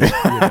cranked at this,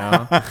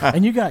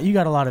 And you got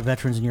a lot of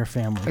veterans in your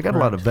family. I got a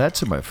lot of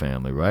vets in my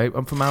family, right?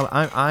 I'm from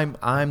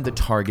I'm the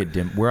target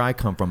where I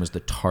come from is the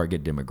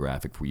target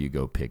demographic where you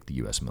go pick the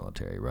U.S.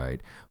 military,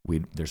 right?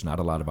 There's not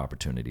a lot of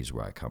opportunities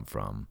where I come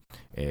from,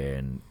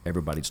 and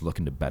everybody's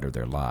looking to better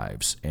their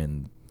lives,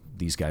 and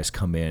these guys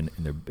come in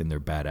their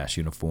badass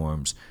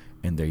uniforms,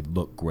 and they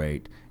look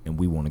great, and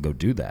we want to go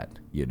do that,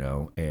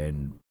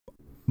 and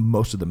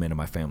most of the men in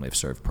my family have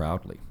served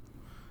proudly.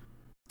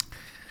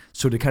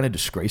 So to kind of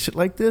disgrace it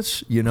like this,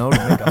 to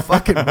make a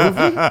fucking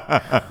movie.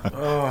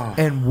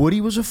 And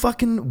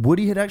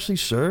Woody had actually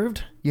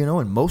served,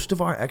 and most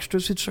of our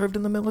extras had served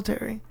in the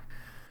military.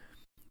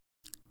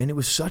 And it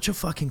was such a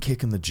fucking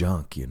kick in the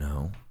junk,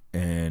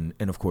 And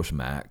of course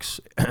Max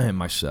and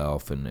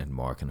myself and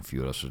Mark and a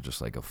few of us were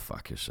just like, "Go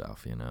fuck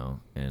yourself," you know.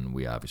 And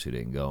we obviously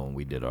didn't go, and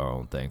we did our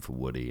own thing for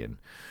Woody. And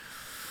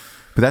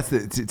But that's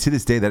to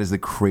this day, that is the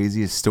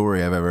craziest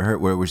story I've ever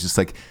heard, where it was just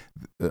like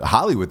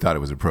Hollywood thought it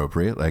was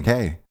appropriate. Like,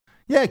 hey,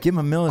 yeah, give him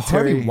a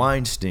military. Harvey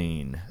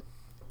Weinstein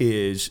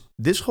is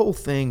this whole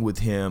thing with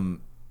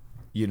him,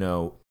 you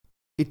know,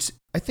 it's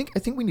I think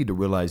we need to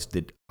realize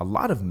that a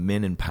lot of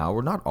men in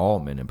power, not all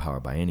men in power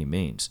by any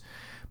means,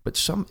 but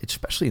some,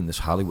 especially in this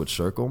Hollywood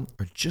circle,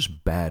 are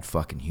just bad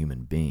fucking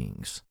human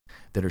beings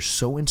that are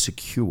so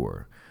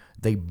insecure,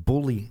 they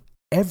bully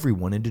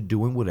everyone into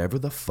doing whatever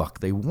the fuck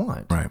they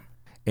want. Right.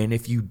 And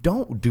if you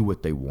don't do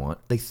what they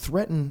want, they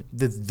threaten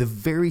the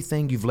very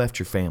thing you've left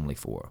your family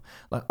for.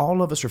 Like,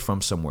 all of us are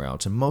from somewhere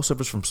else, and most of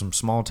us from some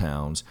small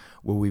towns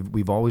where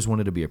we've always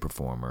wanted to be a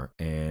performer,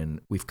 and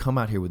we've come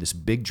out here with this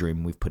big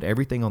dream. We've put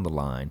everything on the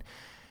line,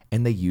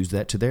 and they use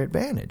that to their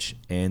advantage.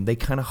 And they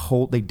kind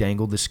of they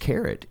dangle this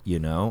carrot, you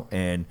know.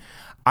 And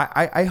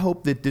I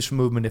hope that this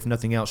movement, if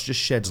nothing else,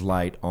 just sheds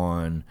light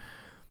on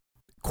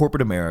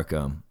corporate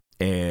America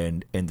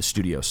and the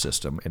studio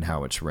system and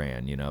how it's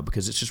ran, you know,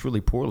 because it's just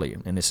really poorly,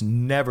 and it's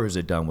never is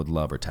it done with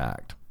love or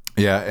tact.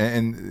 Yeah,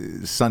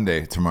 and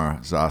Sunday,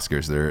 tomorrow's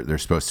Oscars, they're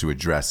supposed to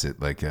address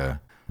it like a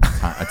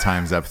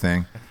Time's Up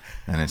thing,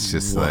 and it's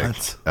just like,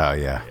 oh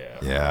yeah.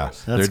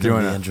 That's They're doing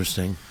gonna be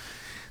interesting.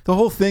 The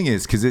whole thing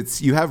is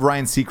because you have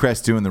Ryan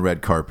Seacrest doing the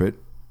red carpet.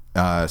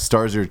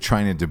 Stars are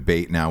trying to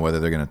debate now whether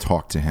they're going to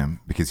talk to him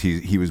because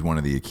he was one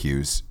of the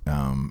accused,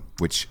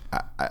 which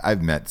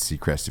I've met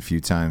Seacrest a few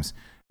times.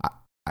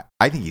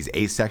 I think he's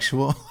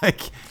asexual. Like,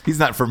 he's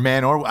not for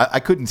men or I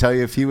couldn't tell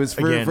you if he was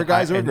for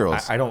guys or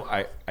girls.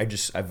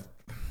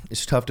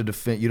 It's tough to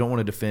defend. You don't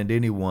want to defend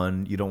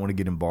anyone. You don't want to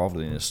get involved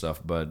in this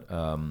stuff. But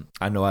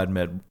I know I'd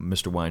met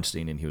Mr.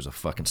 Weinstein, and he was a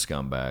fucking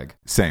scumbag.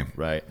 Same.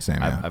 Right? Same,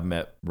 yeah. I've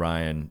met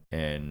Ryan,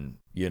 and,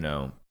 you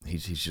know, he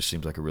just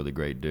seems like a really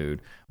great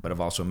dude. But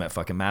I've also met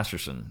fucking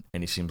Masterson,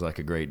 and he seems like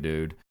a great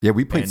dude. Yeah,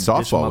 we played and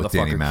softball this with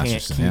Danny motherfucker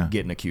Masterson. Can't keep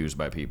getting accused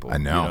by people. I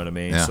know. You know what I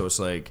mean? Yeah. So it's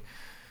like,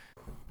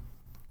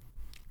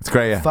 It's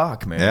great. Yeah.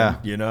 fuck, man. Yeah.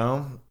 You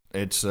know?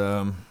 It's,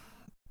 I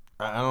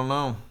don't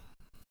know.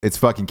 It's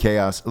fucking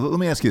chaos. Let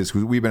me ask you this.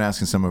 We've been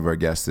asking some of our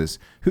guests this.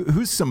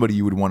 Who's somebody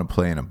you would want to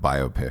play in a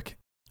biopic?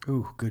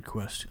 Ooh, good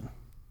question.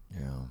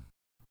 Yeah.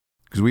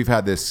 Because we've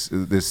had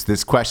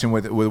this question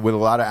with a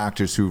lot of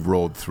actors who've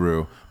rolled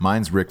through.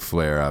 Mine's Ric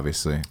Flair,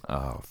 obviously.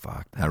 Oh,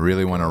 fuck. I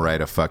really want to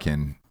write a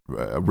fucking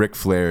Ric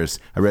Flair's.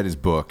 I read his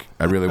book.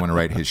 I really want to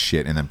write his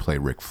shit and then play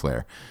Ric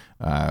Flair.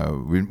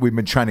 We've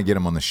been trying to get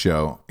him on the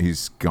show.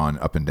 He's gone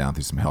up and down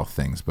through some health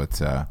things, but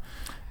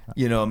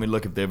You know, I mean,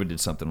 look, if they ever did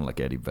something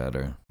like Eddie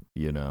Vedder,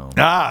 you know.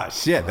 Ah,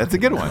 shit, that's a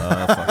good one.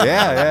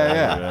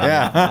 Yeah.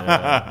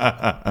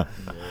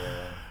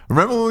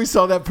 Remember when we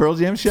saw that Pearl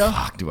Jam show?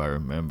 Fuck, do I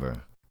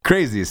remember?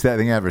 Craziest that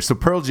thing ever. So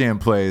Pearl Jam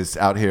plays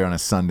out here on a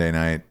Sunday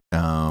night.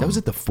 That was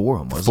at the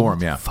Forum, wasn't it?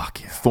 Forum, yeah.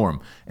 Fuck yeah.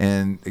 Forum.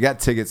 And I got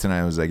tickets, and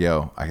I was like,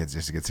 yo, I could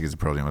just get tickets to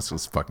Pearl Jam.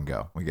 Let's fucking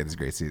go. We get these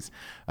great seats.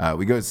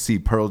 We go to see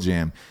Pearl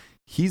Jam.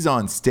 He's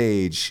on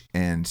stage,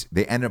 and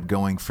they end up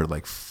going for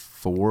like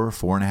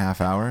 4.5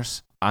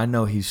 hours. I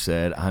know he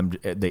said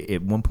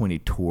at one point he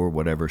tore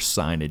whatever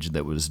signage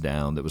that was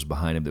down that was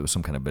behind him. That was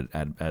some kind of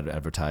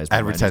advertisement.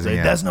 Advertising,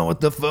 yeah. That's not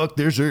what the fuck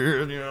this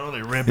is. You know,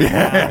 they rip it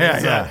down.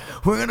 Yeah.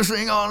 Like, we're gonna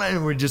sing all night,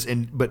 and we're just.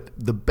 But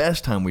the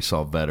best time we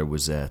saw Vedder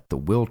was at the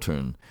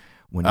Wiltern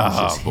when it was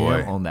just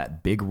him on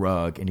that big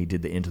rug, and he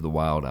did the Into the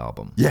Wild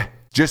album. Yeah,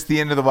 just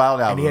the End of the Wild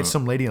album. And he had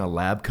some lady in a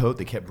lab coat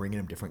that kept bringing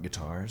him different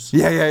guitars.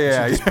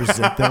 Yeah. Just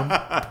present them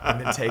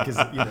and then take his,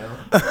 you know.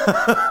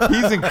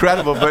 He's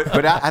incredible.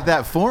 But at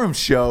that Forum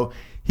show,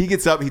 he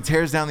gets up, he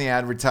tears down the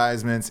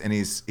advertisements, and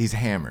he's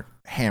hammered.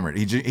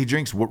 He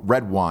drinks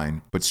red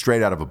wine, but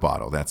straight out of a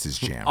bottle. That's his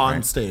jam.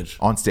 On stage.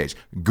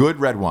 Good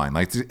red wine.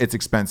 Like, it's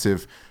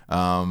expensive.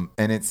 And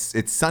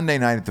it's Sunday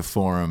night at the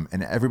Forum,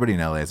 and everybody in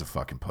LA is a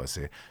fucking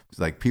pussy. It's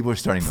like, people are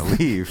starting to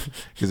leave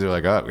because they're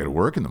like, oh, I got to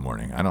work in the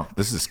morning.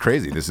 This is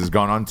crazy. This has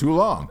gone on too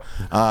long.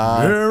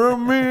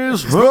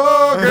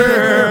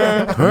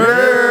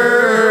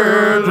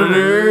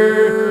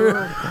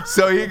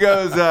 So he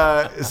goes.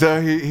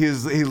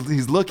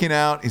 He's looking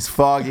out. He's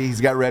foggy. He's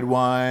got red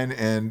wine,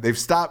 and they've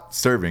stopped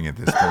serving at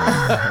this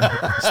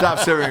point.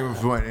 Stopped serving at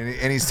this point,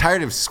 and he's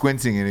tired of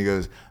squinting. And he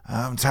goes,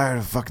 "I'm tired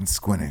of fucking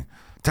squinting.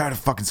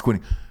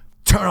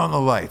 Turn on the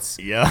lights.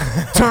 Yeah.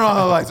 Turn on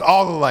the lights.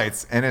 All the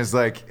lights." And it's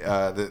like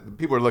the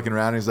people are looking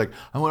around. And he's like,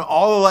 "I want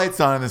all the lights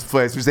on in this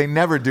place," which they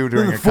never do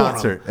during a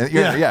concert. And,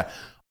 yeah.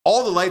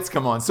 All the lights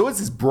come on, so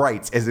it's as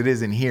bright as it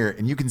is in here,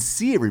 and you can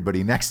see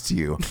everybody next to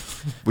you,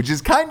 which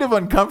is kind of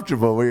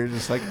uncomfortable, where you're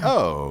just like,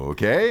 oh,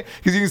 okay.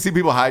 Because you can see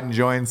people hiding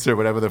joints or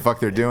whatever the fuck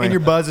they're doing. And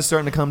your buzz is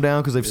starting to come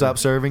down because they've stopped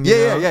serving.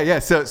 Yeah.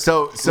 So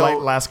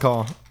last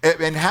call.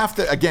 And half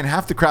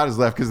the crowd is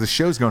left because the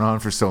show's going on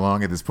for so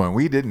long at this point.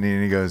 We didn't,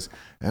 and he goes,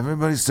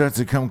 everybody starts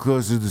to come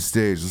closer to the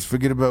stage. Let's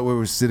forget about where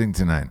we're sitting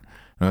tonight.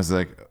 And I was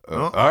like,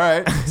 all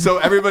right. So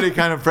everybody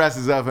kind of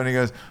presses up, and he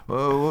goes,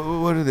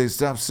 what do they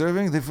stop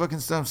serving? They fucking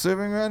stop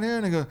serving around here?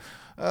 And I go,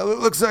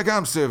 looks like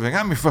I'm serving.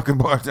 I'm your fucking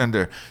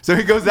bartender. So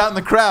he goes out in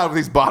the crowd with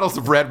these bottles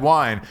of red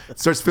wine,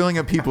 starts filling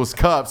up people's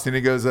cups, and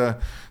he goes,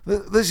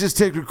 let's just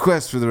take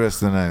requests for the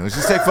rest of the night. Let's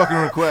just take fucking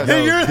requests.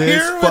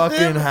 This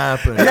fucking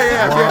happened.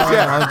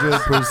 Yeah.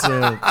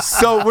 100%.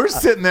 So we're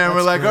sitting there and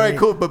we're like, all right,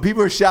 cool. But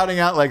people are shouting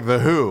out like The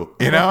Who,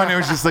 you know? And it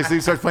was just like, so he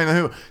starts playing The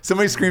Who.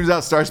 Somebody screams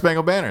out Star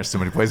Spangled Banner.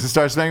 Somebody plays the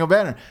Star Spangled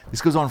Banner.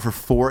 This goes on for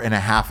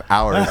 4.5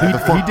 hours. He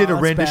did a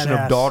that's rendition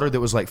badass. of Daughter that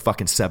was like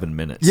fucking 7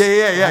 minutes.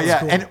 Yeah.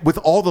 cool. And with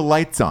all the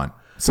lights on.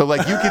 So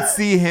like you could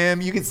see him,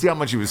 you could see how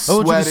much he was I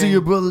sweating. want you to see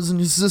your brothers and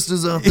your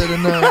sisters out there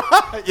tonight.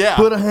 Yeah.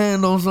 Put a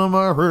hand on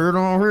somebody, hurt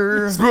on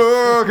her.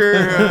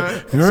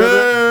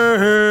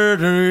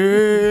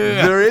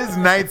 There is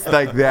nights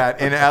like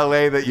that in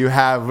LA that you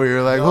have where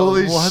you're like,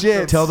 holy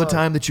shit. Tell the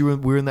time that we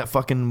were in that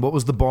fucking, what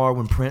was the bar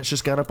when Prince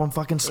just got up on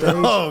fucking stage?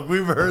 Oh,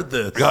 we've heard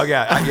this. Oh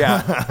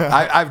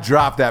yeah. I've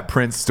dropped that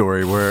Prince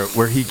story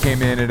where he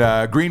came in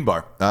at Green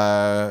Bar,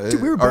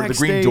 Dude, we were or the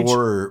Green backstage.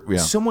 Door. Yeah.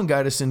 Someone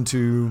got us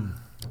into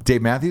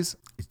Dave Matthews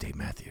it's Dave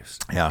Matthews.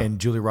 Yeah. And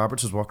Julia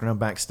Roberts was walking around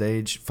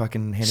backstage,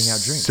 fucking handing out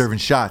drinks, serving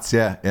shots.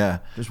 Yeah.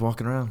 just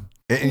walking around.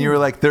 And you were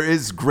like, there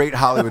is great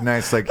Hollywood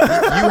nights. Like you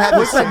had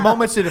What's this that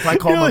moments that if I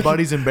call my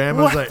buddies in Bama, I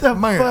was what like, the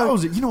man,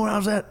 fuck? you know where I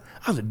was at?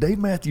 I was at Dave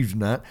Matthews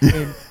tonight,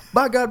 and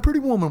by God, pretty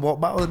woman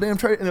walked by with a damn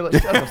tray, and they're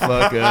like, shut the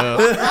fuck up.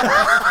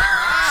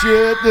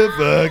 Shut the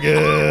fuck up.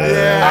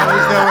 Yeah,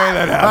 there's no way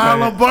that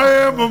happened.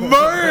 Alabama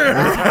man.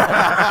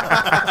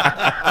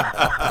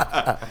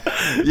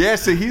 Yeah,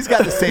 so he's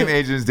got the same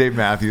agent as Dave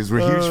Matthews. We're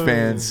huge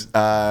fans.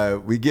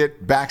 We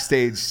get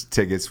backstage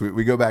tickets.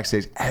 We go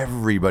backstage.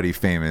 Everybody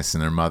famous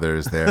and their mother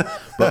is there.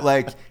 But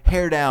like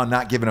hair down,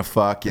 not giving a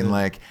fuck. And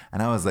I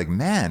was like,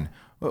 man,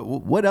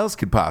 what else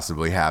could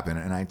possibly happen?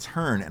 And I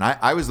turn, and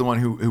I was the one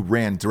who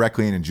ran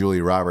directly into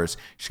Julia Roberts.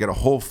 She got a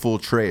whole full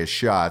tray of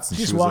shots. And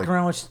Just she was walking like,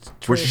 around with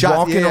we're trays. shot-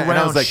 Walking yeah, and I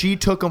around, was like- she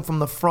took them from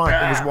the front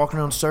and was walking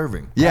around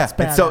serving. yeah,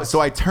 That's and so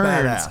badass. I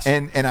turned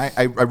Badass. and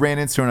I ran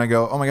into her and I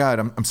go, oh my God,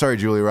 I'm sorry,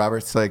 Julia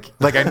Roberts. Like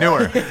I knew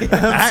her.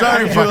 I'm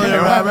sorry, Julia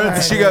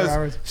Roberts.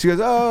 She goes,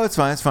 oh, it's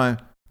fine.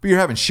 But you're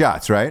having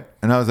shots, right?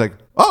 And I was like,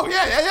 oh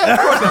yeah, of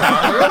course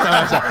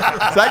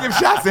I am. So I give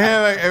shots to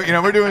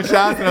him. We're doing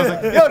shots, and I was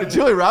like, yo, did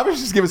Julia Roberts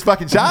just give us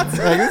fucking shots?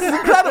 Like, this is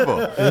incredible.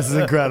 This is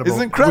incredible.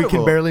 We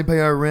can barely pay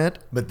our rent,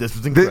 but this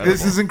was incredible.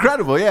 This is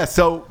incredible, yeah.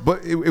 So,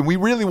 we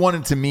really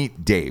wanted to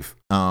meet Dave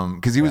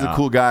because he was a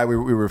cool guy. We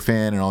were a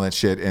fan and all that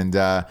shit, and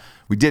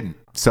we didn't.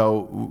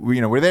 So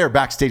we're there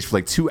backstage for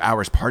like 2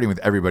 hours partying with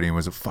everybody, and it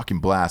was a fucking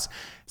blast.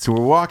 So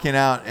we're walking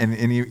out,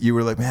 and you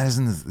were like, man, this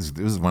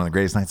is one of the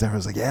greatest nights ever. I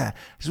was like, yeah, I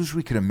just wish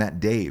we could have met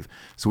Dave.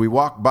 So we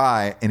walked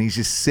by, and he's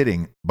just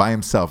sitting by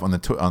himself on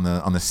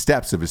the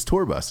steps of his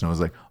tour bus, and I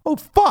was like, oh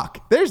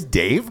fuck, there's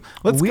Dave.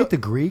 Were Let's we go. at the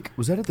Greek?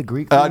 Was that at the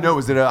Greek? No, it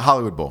was at a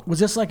Hollywood Bowl. Was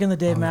this like in the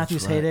Dave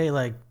Matthews heyday?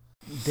 Like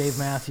Dave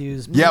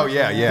Matthews? Yeah.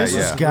 This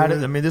was got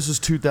it. I mean, this was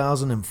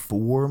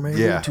 2004, maybe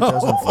Yeah.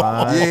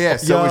 2005. Yeah.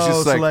 So it was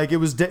just like it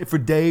was for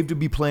Dave to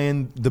be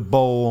playing the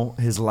bowl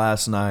his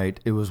last night.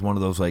 It was one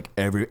of those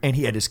and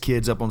he had his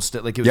kids up on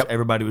stage. Like it was,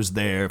 everybody was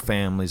there,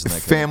 families and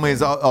that.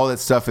 Families, all that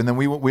stuff, and then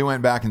we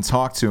went back and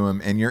talked to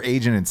him. And your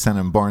agent had sent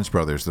him Barnes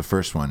Brothers, the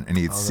first one, and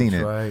he had seen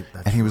it, right.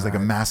 and he was like a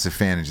massive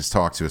fan and just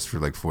talked to us for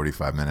like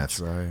 45 minutes.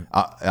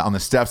 That's On the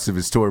steps of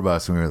his tour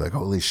bus, and we were like,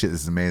 "Holy shit,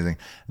 this is amazing!"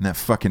 And that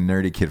fucking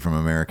nerdy kid from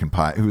American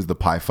Pie, who was the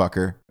pie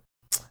fucker.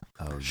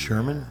 Oh,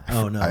 Sherman?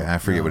 Oh, no. I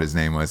forget what his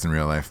name was in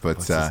real life, but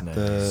What's his name?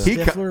 he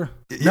Stifler?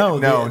 No,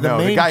 the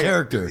main guy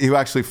character. who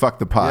actually fucked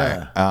the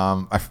pie.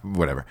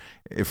 Whatever.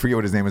 I forget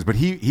what his name was, but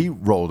he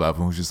rolled up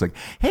and was just like,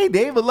 "Hey,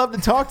 Dave, I'd love to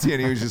talk to you."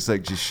 And he was just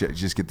like,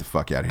 "Just get the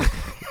fuck out of here."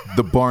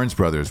 The Barnes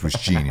Brothers was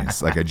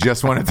genius. Like I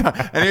just wanted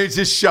to, and he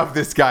just shoved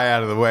this guy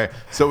out of the way.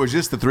 So it was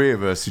just the three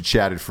of us who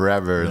chatted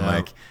forever. And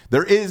like,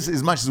 there is,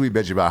 as much as we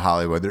bitch about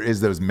Hollywood, there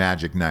is those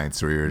magic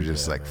nights where you're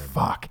just like,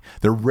 "Fuck."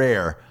 They're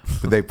rare,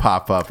 but they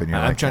pop up, and you're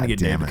like, I'm trying to "God get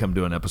Dave damn to it." come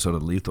do an episode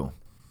of Lethal.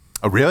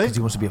 Oh, really? Because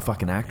he wants to be a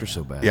fucking actor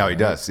so bad. Yeah, he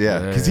does. Yeah,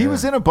 because he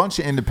was in a bunch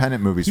of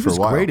independent movies He for was a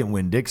while. great in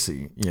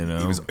Winn-Dixie, you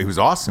know. He was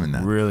awesome in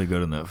that. really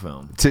good in that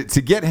film. To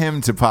get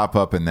him to pop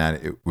up in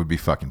that, it would be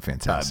fucking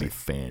That'd fantastic. be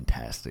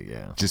fantastic,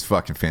 yeah. Just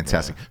fucking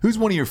fantastic. Who's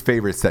one of your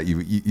favorites that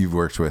you've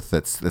worked with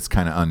that's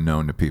kind of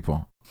unknown to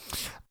people?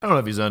 I don't know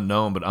if he's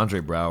unknown, but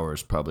Andre Braugher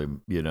is probably,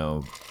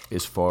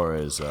 as far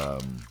as, from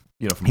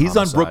He's on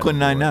Homicide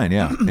Brooklyn and Glory.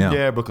 Nine-Nine. Yeah.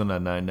 Yeah, Brooklyn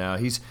Nine-Nine now.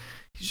 He's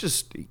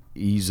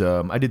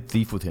I did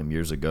Thief with him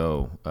years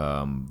ago.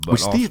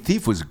 Which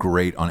Thief was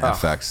great on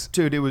FX.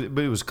 Dude, it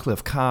was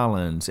Cliff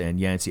Collins and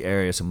Yancey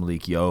Arias and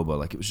Malik Yoba.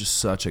 Like it was just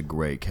such a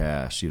great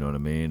cast, you know what I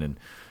mean?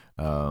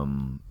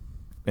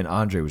 And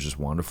Andre was just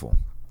wonderful.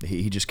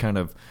 He just kind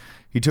of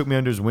he took me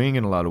under his wing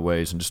in a lot of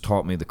ways and just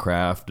taught me the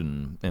craft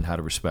and how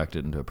to respect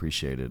it and to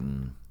appreciate it.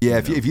 And Yeah,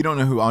 if you don't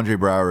know who Andre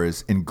Braugher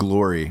is, in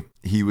Glory,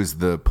 he was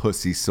the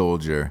pussy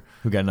soldier.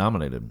 who got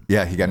nominated.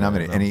 Yeah, he got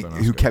nominated, and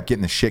who kept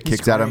getting the shit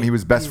kicked out of him. He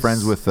was best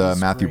friends with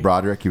Matthew great.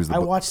 Broderick. He was I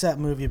watched that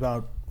movie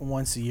about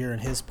once a year,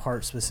 and his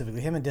part specifically,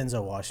 him and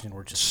Denzel Washington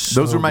were just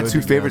Those so were my good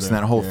two favorites in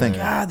that whole thing.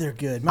 God, they're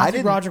good.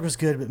 Matthew Broderick was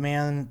good, but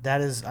man,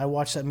 I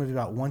watch that movie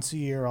about once a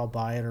year. I'll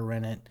buy it or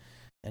rent it,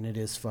 and it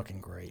is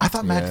fucking great. I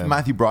thought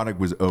Matthew Broderick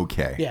was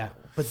okay. Yeah,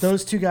 but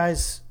those two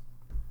guys,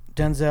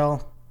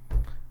 Denzel,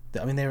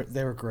 I mean,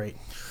 they were great.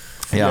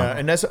 Yeah,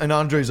 and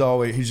Andre's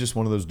he's just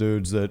one of those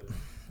dudes that,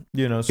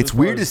 you know. So it's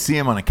weird to see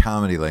him on a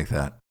comedy like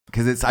that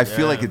because I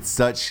feel like it's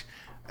such.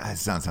 It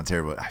sounds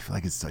terrible. But I feel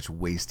like it's such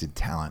wasted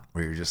talent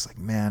where you're just like,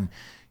 man,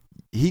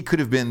 he could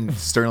have been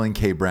Sterling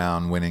K.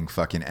 Brown winning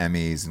fucking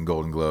Emmys and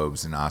Golden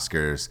Globes and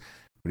Oscars,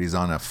 but he's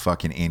on a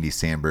fucking Andy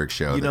Samberg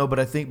show. You know, but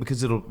I think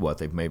because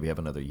they maybe have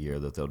another year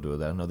that they'll do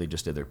that. I know they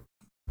just did their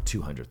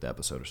 200th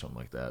episode or something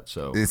like that.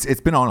 So it's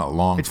been on a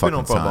long It's been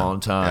on for time. a long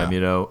time, Yeah.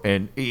 you know,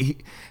 and he's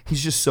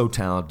just so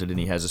talented, and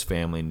he has his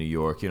family in New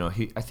York. You know,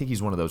 I think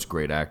he's one of those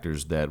great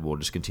actors that will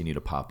just continue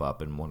to pop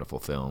up in wonderful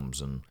films.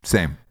 And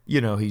Same. you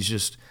know,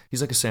 he's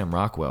like a Sam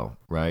Rockwell,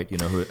 right? You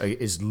know, who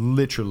is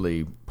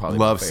literally probably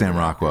Love my Sam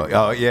favorite Rockwell. actor.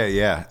 Oh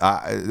yeah.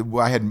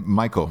 I had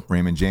Michael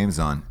Raymond James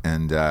on,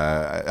 and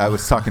I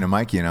was talking to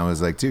Mikey, and I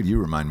was like, dude, you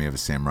remind me of a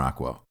Sam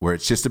Rockwell, where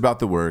it's just about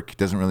the work,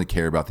 doesn't really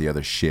care about the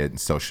other shit and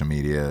social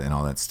media and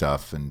all that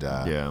stuff. And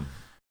yeah.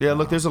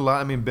 Look, there's a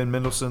lot. I mean, Ben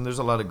Mendelsohn. There's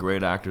a lot of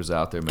great actors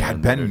out there, man. God,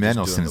 that Ben are just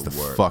Mendelsohn is doing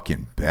the work.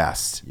 fucking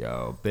best.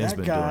 Yo, Ben's That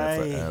been guy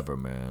doing it forever,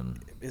 man.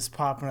 Is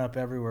popping up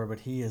everywhere, but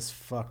he is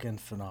fucking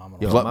phenomenal.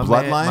 Yo,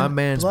 Bloodline? my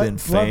man's been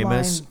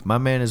famous. Bloodline. My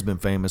man has been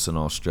famous in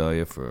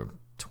Australia for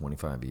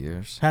 25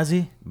 years. Has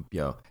he?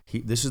 Yo,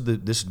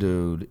 this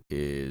dude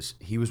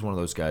he was one of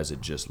those guys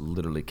that just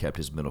literally kept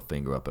his middle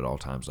finger up at all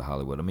times to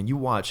Hollywood. I mean, you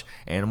watch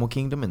Animal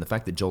Kingdom and the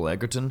fact that Joel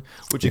Edgerton,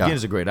 which again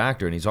is a great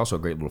actor and he's also a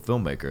great little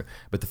filmmaker,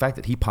 but the fact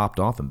that he popped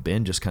off and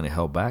Ben just kind of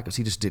held back because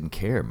he just didn't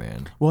care,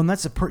 man. Well, and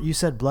that's you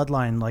said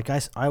Bloodline. Like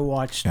I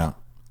watched. Yeah.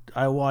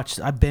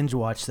 I binge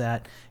watched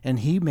that, and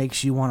he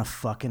makes you want to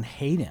fucking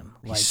hate him.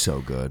 Like, He's so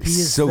good. He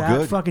is so that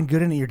good. fucking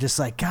good in it. You're just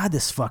like, God,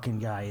 this fucking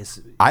guy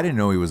is. I didn't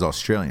know he was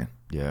Australian.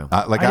 Yeah.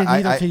 I didn't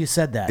either until you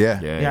said that.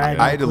 Yeah. Yeah,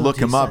 I had to no look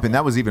clue him until you up, said and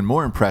that was even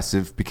more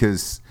impressive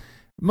because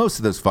most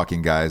of those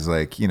fucking guys,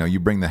 like, you know,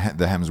 you bring the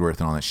Hemsworth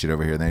and all that shit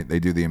over here, they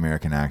do the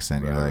American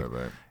accent. You're like,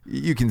 right.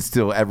 you can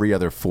still, every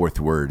other fourth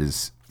word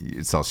it's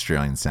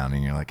Australian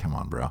sounding. You're like, come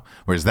on, bro.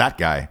 Whereas that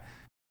guy,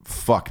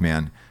 fuck,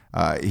 man.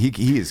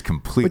 He is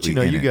completely. But you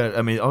know, in you it. got.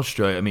 I mean,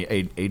 Australia. I mean,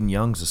 Aiden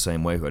Young's the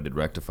same way. Who I did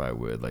Rectify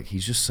with. Like,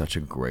 he's just such a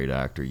great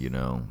actor. You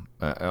know,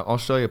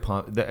 Australia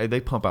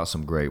they pump out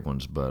some great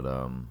ones, but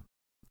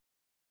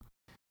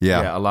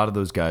yeah, a lot of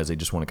those guys they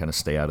just want to kind of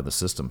stay out of the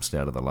system, stay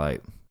out of the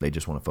light. They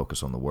just want to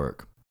focus on the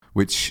work,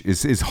 which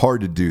is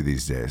hard to do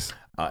these days.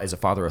 As a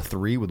father of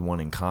 3 with one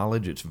in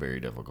college, it's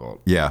very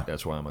difficult. Yeah.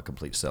 That's why I'm a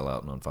complete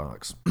sellout on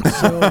Fox.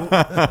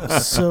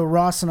 So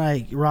Ross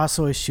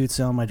always shoots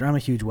on my. I'm a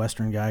huge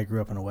Western guy. I grew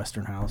up in a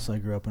Western house. I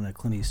grew up in a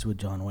Clint Eastwood,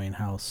 John Wayne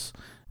house.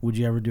 Would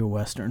you ever do a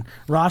Western?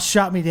 Ross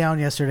shot me down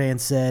yesterday and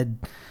said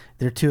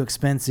they're too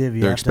expensive.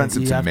 They're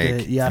expensive to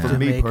make. For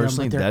me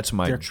personally, that's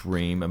my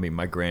dream. I mean,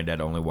 my granddad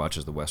only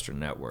watches the Western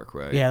Network,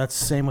 right? Yeah, that's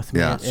the same with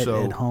me at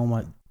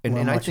home.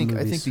 And I think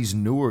these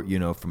newer, you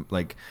know, from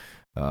like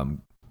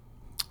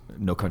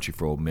No Country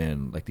for Old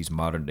Men, like these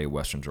modern day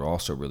Westerns are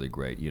also really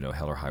great. You know,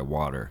 Hell or High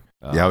Water.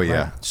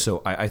 Yeah.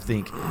 So I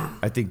think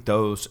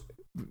those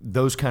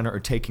kind of are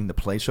taking the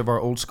place of our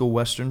old school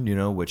Western, you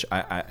know, which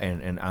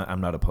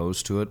I'm not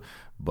opposed to it,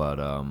 but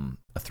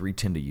a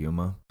 3:10 to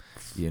Yuma,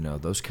 you know,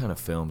 those kind of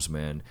films,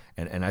 man.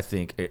 And I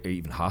think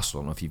even Hostel,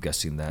 I don't know if you've guys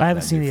seen that. I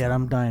haven't seen it yet.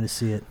 I'm dying to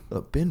see it.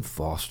 Ben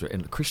Foster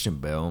and Christian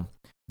Bale.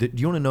 Do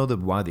you want to know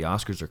why the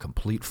Oscars are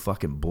complete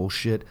fucking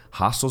bullshit?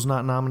 Hostel's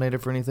not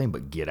nominated for anything,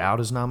 but Get Out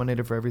is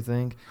nominated for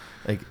everything.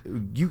 Like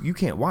you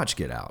can't watch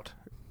Get Out.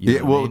 You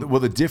know what I mean? Well,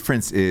 the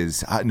difference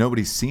is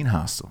nobody's seen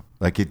Hostel.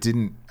 Like it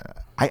didn't.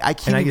 I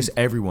can't. And I guess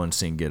everyone's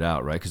seen Get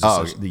Out, right?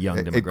 Because it's the young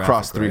demographic. It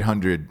crossed right?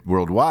 300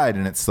 worldwide,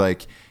 and it's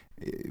like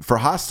for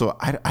Hostel,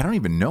 I don't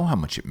even know how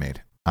much it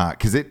made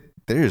because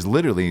there's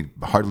literally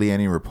hardly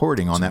any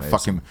reporting on that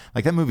fucking,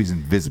 like, that movie's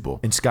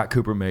invisible. And Scott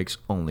Cooper makes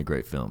only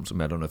great films. I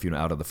mean, I don't know if you know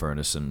Out of the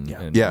Furnace and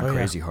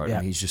Crazy Heart. Yeah. I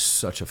mean, he's just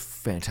such a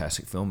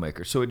fantastic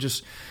filmmaker. So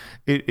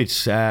it's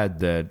sad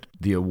that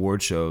the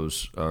award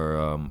shows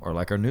are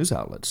like our news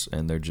outlets,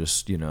 and they're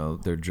just, you know,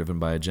 they're driven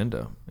by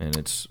agenda, and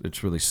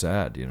it's really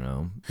sad, you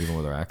know, even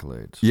with our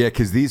accolades. Yeah,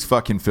 because these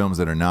fucking films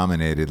that are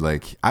nominated,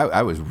 like,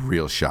 I was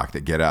real shocked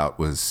that Get Out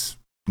was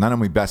not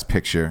only Best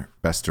Picture,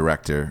 Best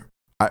Director.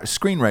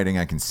 Screenwriting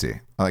I can see,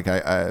 like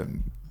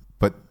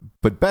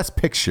but Best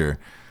Picture,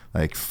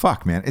 like,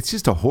 fuck, man, it's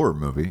just a horror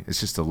movie. It's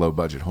just a low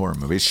budget horror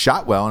movie. It's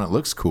shot well and it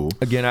looks cool.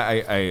 Again,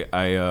 I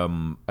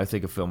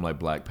think a film like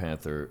Black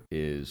Panther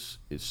is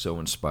so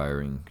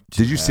inspiring.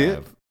 Did you see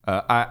it?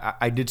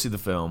 I did see the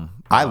film.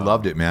 I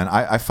loved it, man.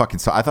 I fucking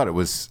saw. I thought it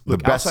was the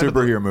best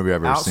superhero movie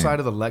I've ever seen. Outside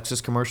of the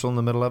Lexus commercial in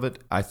the middle of it,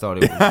 I thought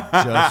it was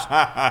just.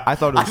 I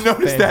thought it was. I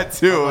noticed that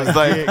too. It was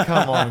like, yeah,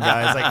 come on,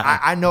 guys. Like,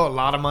 I know a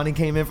lot of money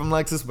came in from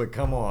Lexus, but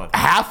come on.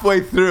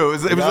 halfway through,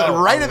 it was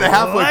right at the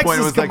halfway point.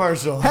 It was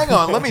commercial. like, hang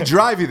on, let me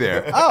drive you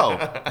there. Oh,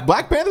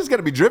 Black Panther's got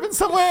to be driven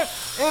somewhere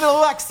in a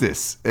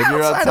Lexus, and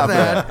you're on top of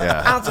that.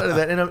 Yeah. Outside of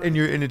that,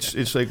 and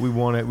it's like we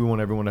want everyone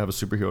to have a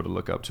superhero to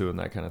look up to and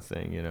that kind of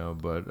thing, you know.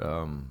 But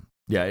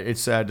yeah,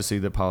 it's sad to see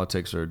that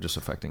politics are just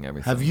affecting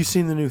everything. Have you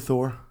seen the new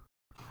Thor?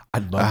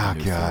 I'd love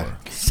to.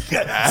 God.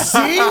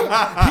 See?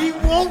 He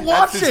won't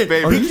watch his it.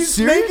 favorite. He keeps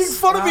making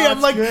fun of me.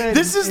 I'm like,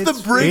 this is the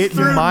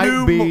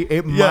breakthrough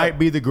It might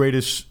be the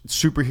greatest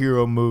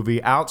superhero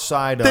movie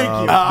outside of Thank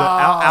you.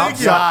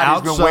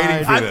 Outside, he's been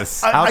waiting for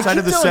this. Outside keep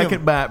of the telling second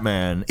him,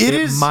 Batman, it it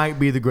is might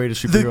be the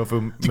greatest superhero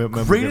film. The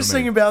greatest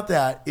thing about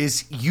that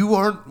is you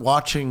aren't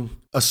watching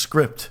a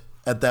script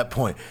at that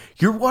point.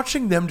 You're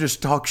watching them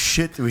just talk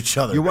shit to each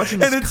other. You're watching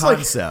this it's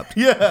concept.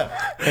 Like,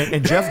 yeah.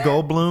 And Jeff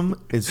Goldblum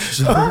is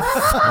so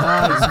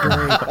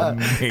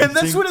amazing. And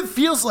that's what it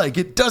feels like.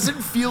 It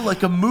doesn't feel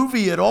like a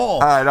movie at all. All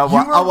right,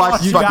 I'll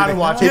watch. You gotta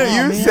watch it.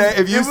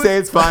 If you say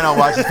it's fine, I'll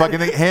watch the fucking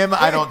thing. Him,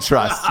 I don't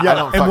trust. I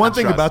don't. And one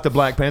thing trust. about the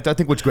Black Panther, I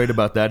think what's great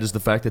about that is the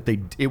fact that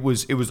it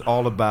was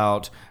all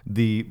about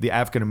the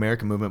African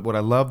American movement. What I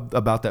loved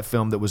about that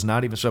film that was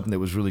not even something that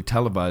was really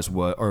televised,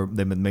 or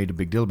they made a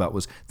big deal about,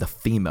 was the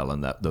female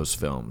in those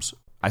films.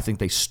 I think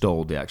they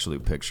stole the actual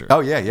picture.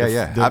 Oh yeah,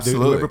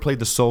 absolutely. Whoever played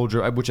the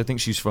soldier, which I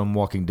think she's from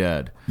Walking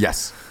Dead.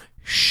 Yes.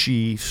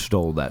 She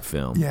stole that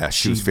film. Yeah,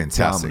 she was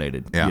fantastic.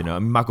 Dominated. Yeah. You know, I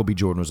mean, Michael B.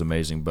 Jordan was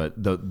amazing, but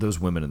those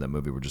women in that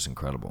movie were just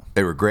incredible.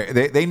 They were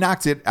great. They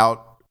knocked it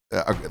out.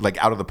 Like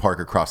out of the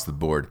park across the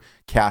board,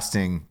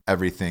 casting,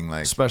 everything,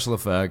 like Special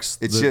effects,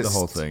 it's the just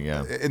whole thing,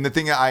 yeah. And the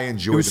thing that I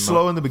enjoyed, It was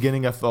slow in the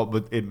beginning, I felt,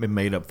 but it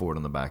made up for it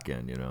on the back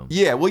end, you know.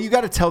 Yeah, well, you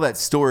got to tell that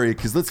story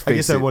because let's face it. I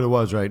guess that's what it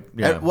was, right?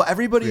 Yeah. Well,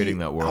 everybody, creating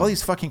that world. all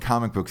these fucking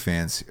comic book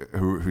fans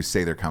who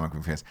say they're comic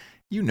book fans,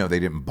 you know, they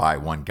didn't buy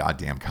one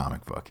goddamn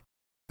comic book.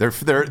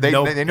 They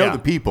know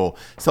the people.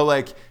 So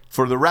like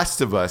for the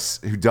rest of us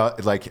who do,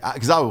 like,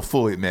 because I will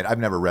fully admit I've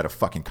never read a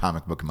fucking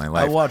comic book in my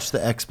life. I watched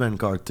the X-Men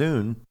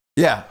cartoon.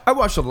 Yeah. I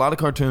watched a lot of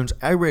cartoons.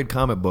 I read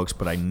comic books,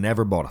 but I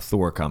never bought a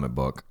Thor comic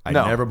book. I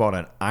never bought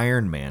an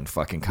Iron Man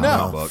fucking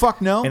comic book.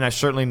 Fuck no. And I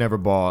certainly never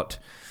bought...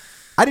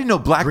 I didn't know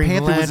Black Green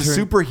Panther was a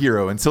Lantern.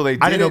 superhero until they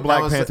did I didn't know it,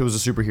 Black and Panther was a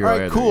superhero All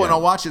right, either, cool, yeah. and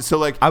I'll watch it. So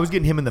like, I was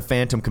getting him and the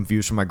Phantom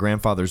confused from my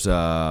grandfather's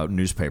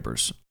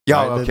newspapers. Yeah,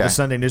 Right? okay. The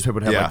Sunday newspaper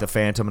would have Yeah. like the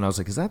Phantom, and I was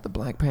like, is that the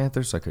Black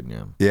Panther? So I couldn't,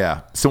 yeah.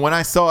 yeah. So when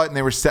I saw it and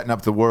they were setting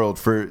up the world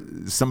for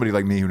somebody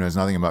like me who knows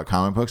nothing about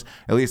comic books,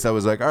 at least I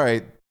was like, all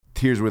right,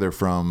 here's where they're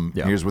from,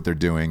 here's what they're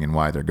doing and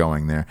why they're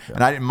going there. Yeah.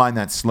 And I didn't mind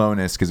that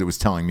slowness because it was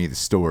telling me the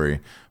story,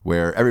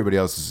 where everybody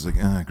else was like,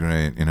 oh,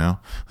 great, you know?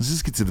 Let's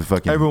just get to the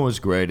fucking... Everyone was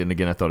great, and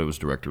again, I thought it was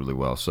directed really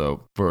well.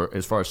 So for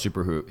as far as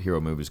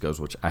superhero movies goes,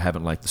 which I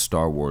haven't liked the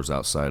Star Wars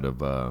outside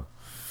of... what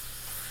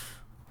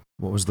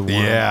was the one?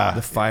 Yeah.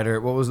 The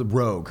fighter. What was the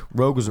Rogue?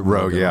 Rogue was a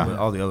Rogue, yeah. But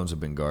all the other ones have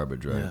been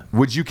garbage, right? Yeah.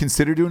 Would you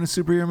consider doing a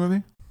superhero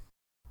movie?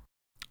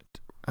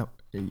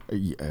 At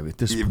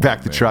this point,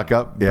 Back the man. truck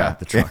up? Yeah. Back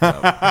the truck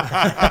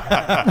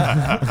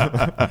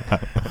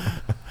up.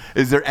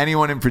 Is there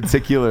anyone in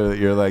particular that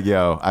you're like,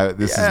 yo,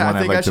 this is one I I'd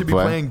think like I should to be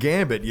play? playing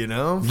Gambit, you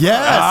know?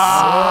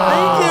 Yes.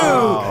 Thank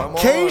you.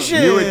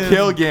 Cajun. You would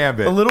kill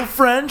Gambit. A little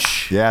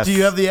French. Yes. Do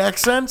you have the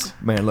accent?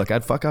 Man, look,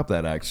 I'd fuck up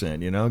that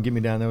accent, you know? Get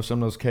me down there with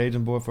some of those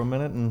Cajun boy for a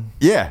minute and...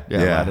 Yeah.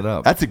 light it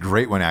up. That's a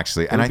great one,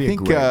 actually. And I would be a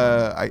think, great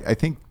one. I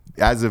think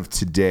as of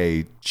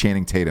today,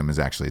 Channing Tatum is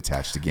actually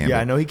attached to Gambit.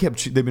 Yeah, I know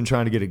they've been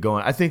trying to get it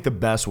going. I think the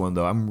best one,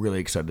 though, I'm really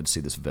excited to see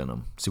this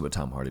Venom. See what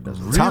Tom Hardy does.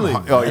 Really?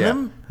 Oh,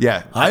 Venom?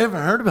 yeah. I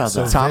haven't heard about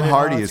that. Tom Venom,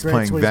 Hardy oh, is it's great.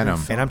 playing It's what he's Venom.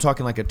 been And I'm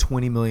talking like a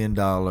 $20 million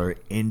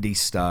indie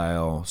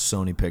style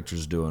Sony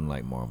Pictures doing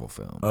like Marvel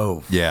film.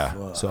 Oh.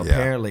 Yeah. So Yeah.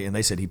 apparently, and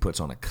they said he puts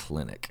on a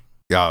clinic.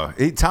 Oh,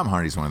 Tom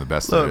Hardy's one of the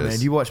best Look, there man, is.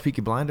 do you watch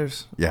Peaky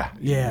Blinders? Yeah.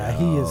 Yeah,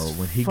 he is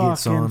when he fucking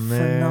gets on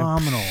there.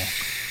 phenomenal.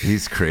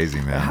 He's crazy,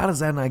 man. How does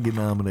that not get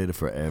nominated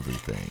for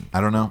everything?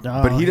 I don't know,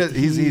 but he does.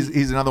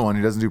 He's another one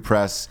who doesn't do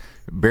press,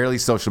 barely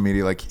social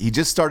media. Like he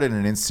just started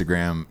an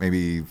Instagram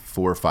maybe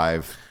 4 or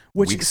 5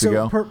 weeks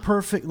ago.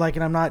 Perfect. Like,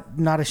 and I'm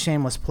not a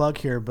shameless plug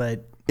here,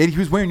 but And he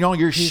was wearing all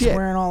your he's shit.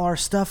 wearing all our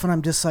stuff, and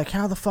I'm just like,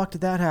 how the fuck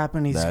did that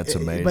happen? That's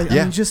amazing. But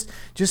Yeah. I mean,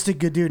 just a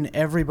good dude, and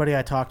everybody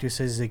I talk to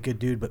says he's a good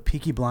dude. But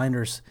Peaky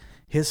Blinders,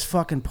 his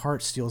fucking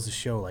part steals the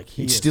show. Like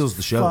he steals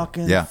the show.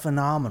 Fucking Yeah.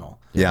 phenomenal.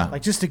 Yeah.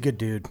 like just a good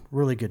dude,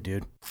 really good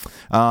dude.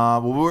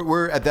 Well,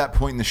 we're at that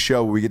point in the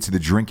show where we get to the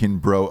drinking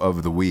bro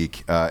of the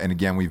week, and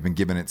again, we've been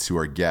giving it to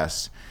our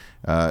guests.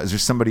 Is there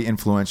somebody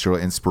influential or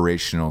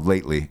inspirational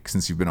lately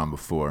since you've been on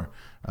before,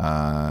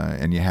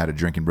 and you had a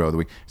drinking bro of the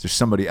week? Is there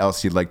somebody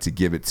else you'd like to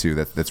give it to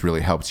that's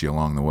really helped you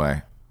along the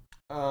way?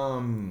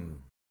 Yeah.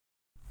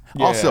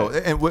 Also,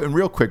 and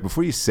real quick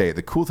before you say it,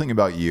 the cool thing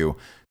about you,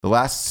 the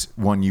last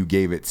one you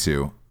gave it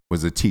to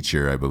was a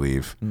teacher, I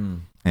believe.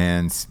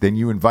 And then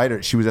you invited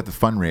her. She was at the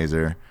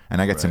fundraiser,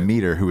 and I got to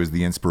meet her, who was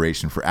the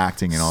inspiration for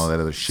acting and all that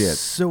other shit.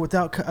 So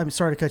I'm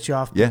sorry to cut you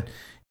off. Yeah.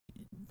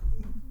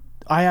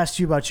 I asked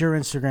you about your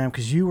Instagram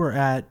because you were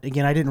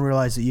again, I didn't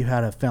realize that you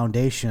had a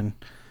foundation.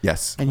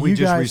 Yes. And We you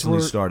just guys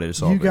recently started.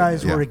 It's all you very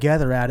guys new. were Yeah.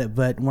 together at it,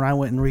 but when I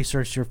went and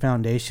researched your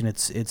foundation,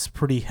 it's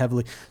pretty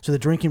heavily. So the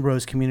Drinking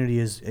Bros community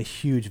is a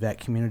huge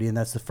vet community, and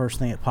that's the first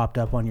thing that popped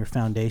up on your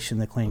foundation,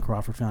 the Clayne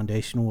Crawford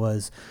Foundation,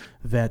 was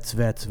vets,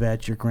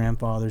 your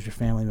grandfathers, your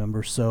family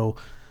members. So,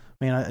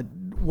 man,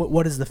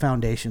 what is the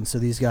foundation? So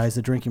these guys,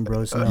 the Drinking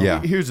Bros, know. Yeah.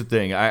 Here's the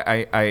thing.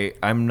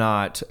 I'm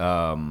not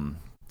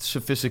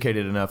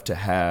sophisticated enough to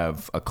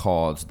have a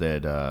cause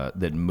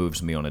that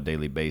moves me on a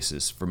daily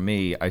basis. For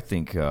me, I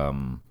think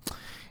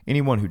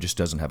anyone who just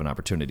doesn't have an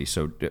opportunity.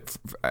 So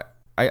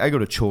I go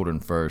to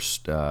children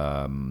first,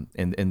 and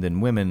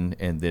then women,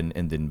 and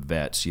then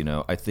vets. You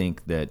know, I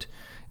think that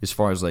as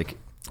far as like,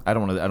 I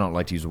don't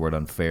like to use the word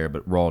unfair,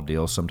 but raw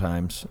deals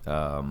sometimes.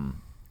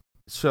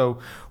 So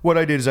what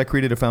I did is I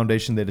created a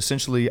foundation that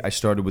essentially I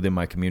started within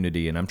my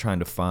community, and I'm trying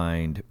to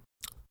find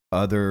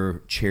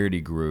other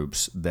charity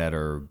groups that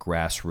are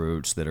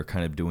grassroots, that are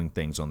kind of doing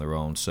things on their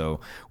own.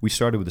 So we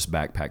started with this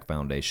backpack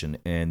foundation,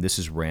 and this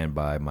is ran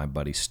by my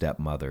buddy's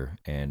stepmother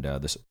and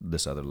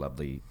this other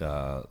lovely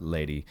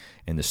lady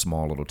in this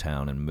small little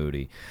town in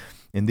Moody.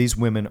 And these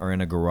women are in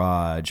a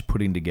garage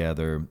putting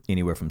together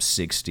anywhere from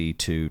 60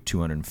 to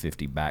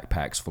 250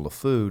 backpacks full of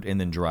food,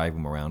 and then drive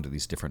them around to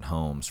these different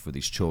homes for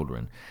these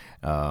children.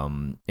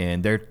 And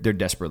they're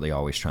desperately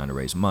always trying to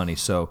raise money.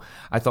 So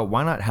I thought,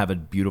 why not have a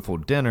beautiful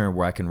dinner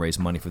where I can raise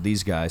money for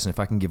these guys? And if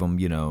I can give them,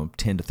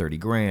 10 to 30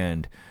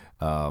 grand,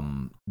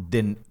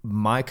 then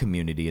my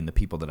community and the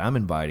people that I'm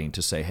inviting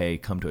to say, hey,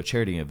 come to a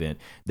charity event,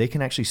 they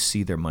can actually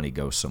see their money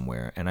go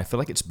somewhere. And I feel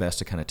like it's best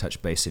to kind of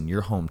touch base in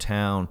your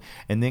hometown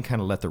and then kind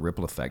of let the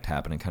ripple effect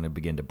happen and kind of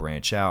begin to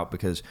branch out,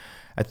 because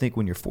I think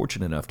when you're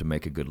fortunate enough to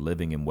make a good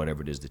living in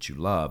whatever it is that you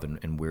love,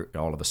 and we're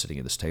all of us sitting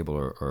at this table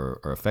are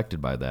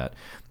affected by that,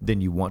 then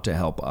you want to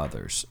help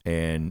others.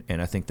 And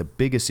I think the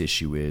biggest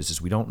issue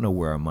is we don't know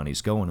where our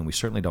money's going, and we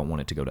certainly don't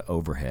want it to go to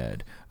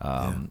overhead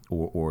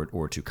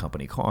or to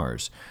company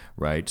cars,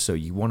 right? So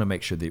you want to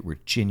make sure that we're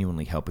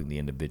genuinely helping the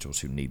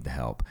individuals who need the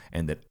help,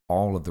 and that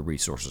all of the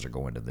resources are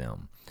going to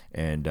them.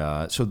 And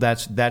so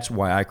that's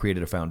why I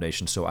created a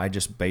foundation. So I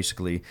just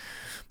basically,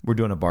 we're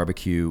doing a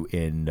barbecue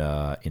in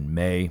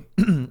May,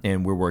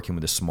 and we're working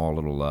with a small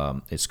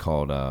little, it's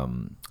called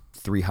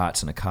Three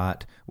Hots and a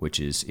Cot, which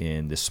is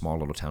in this small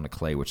little town of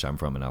Clay, which I'm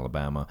from in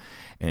Alabama.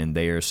 And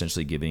they are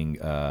essentially giving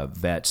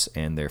vets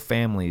and their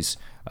families,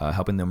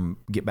 helping them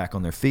get back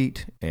on their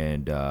feet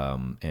and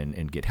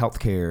get health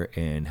care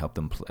and help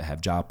them have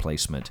job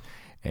placement.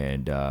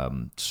 And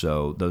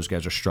so those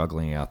guys are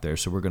struggling out there.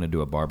 So we're going to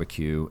do a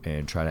barbecue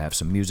and try to have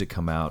some music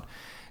come out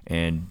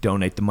and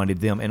donate the money to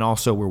them. And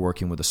also we're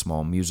working with a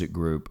small music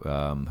group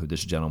who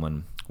this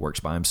gentleman works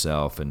by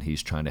himself, and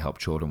he's trying to help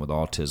children with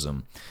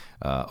autism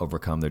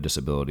overcome their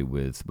disability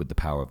with the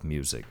power of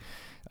music.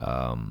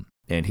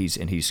 And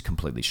he's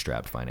completely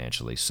strapped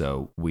financially.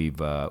 So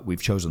we've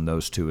chosen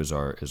those two as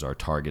our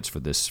targets for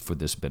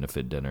this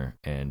benefit dinner.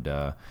 And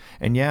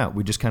yeah,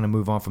 we just kind of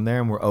move on from there,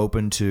 and we're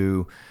open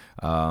to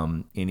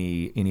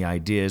any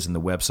ideas in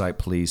the website.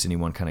 Please,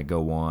 anyone kind of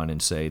go on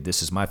and say,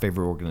 this is my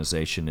favorite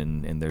organization,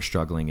 and they're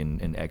struggling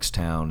in X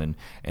town,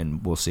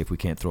 and we'll see if we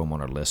can't throw them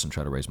on our list and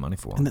try to raise money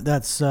for them. And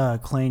that's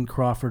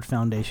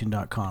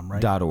ClayneCrawfordFoundation.com,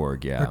 right?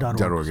 .org, yeah.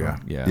 .org, yeah.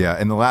 Yeah.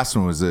 And the last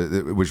one was,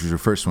 which was your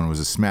first one, was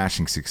a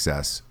smashing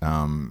success.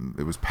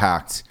 It was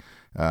packed.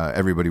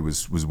 Everybody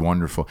was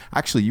wonderful.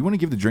 Actually, you want to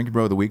give the Drinking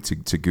Bro of the Week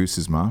to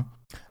Goose's mom?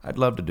 I'd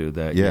love to do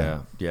that.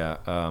 Yeah.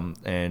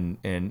 And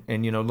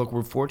look,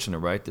 we're fortunate,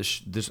 right?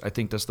 This I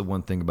think that's the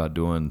one thing about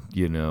doing,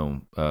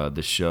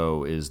 the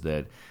show, is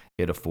that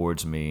it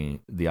affords me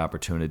the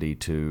opportunity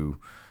to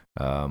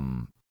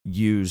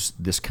use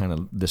this kind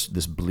of this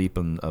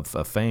bleep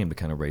of fame to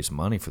kind of raise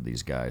money for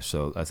these guys.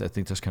 So I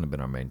think that's kind of been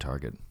our main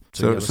target.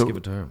 So let's give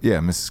it to her. Yeah,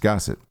 Mrs.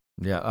 Gossett.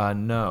 Yeah.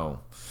 No.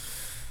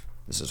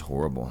 This is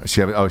horrible. She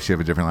have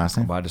a different last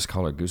name? Well, I just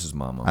call her Goose's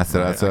mama.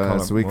 That's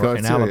what we call it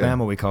in too,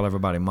 Alabama, yeah. we call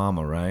everybody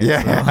mama, right?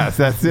 Yeah,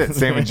 that's it.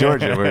 Same in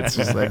Georgia, where it's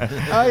just like,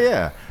 oh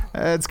yeah,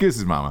 it's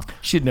Goose's mama.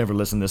 She'd never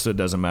listen to this, so it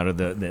doesn't matter.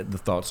 The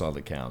thought's all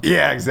that counts.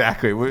 Yeah,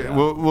 exactly.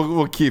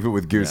 We'll keep it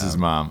with Goose's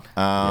mom.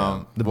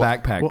 The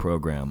backpack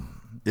program.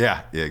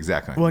 Yeah,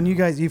 exactly. Well, and you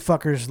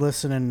fuckers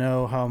listen and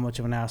know how much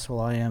of an asshole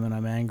I am, and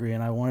I'm angry,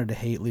 and I wanted to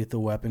hate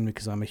Lethal Weapon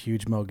because I'm a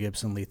huge Mel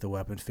Gibson Lethal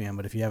Weapon fan.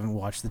 But if you haven't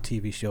watched the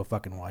TV show,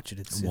 fucking watch it.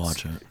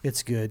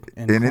 It's good.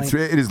 And it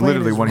is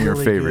literally one of your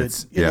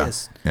favorites. It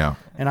is. Yeah.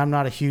 And I'm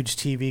not a huge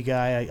TV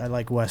guy. I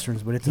like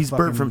westerns, but He's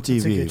Bert from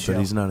TV, but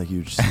he's not a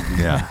huge TV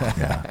guy.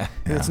 Yeah.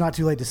 It's not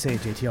too late to say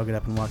it, JT. I'll get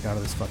up and walk out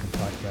of this fucking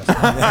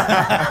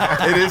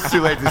podcast. It is too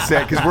late to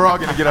say, because we're all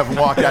going to get up and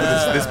walk out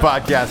of this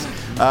podcast.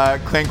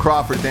 Clayne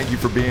Crawford, thank you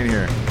for being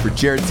here. For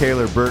Jared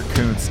Taylor, Bert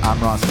Kuntz,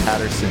 I'm Ross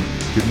Patterson.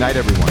 Good night,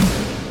 everyone.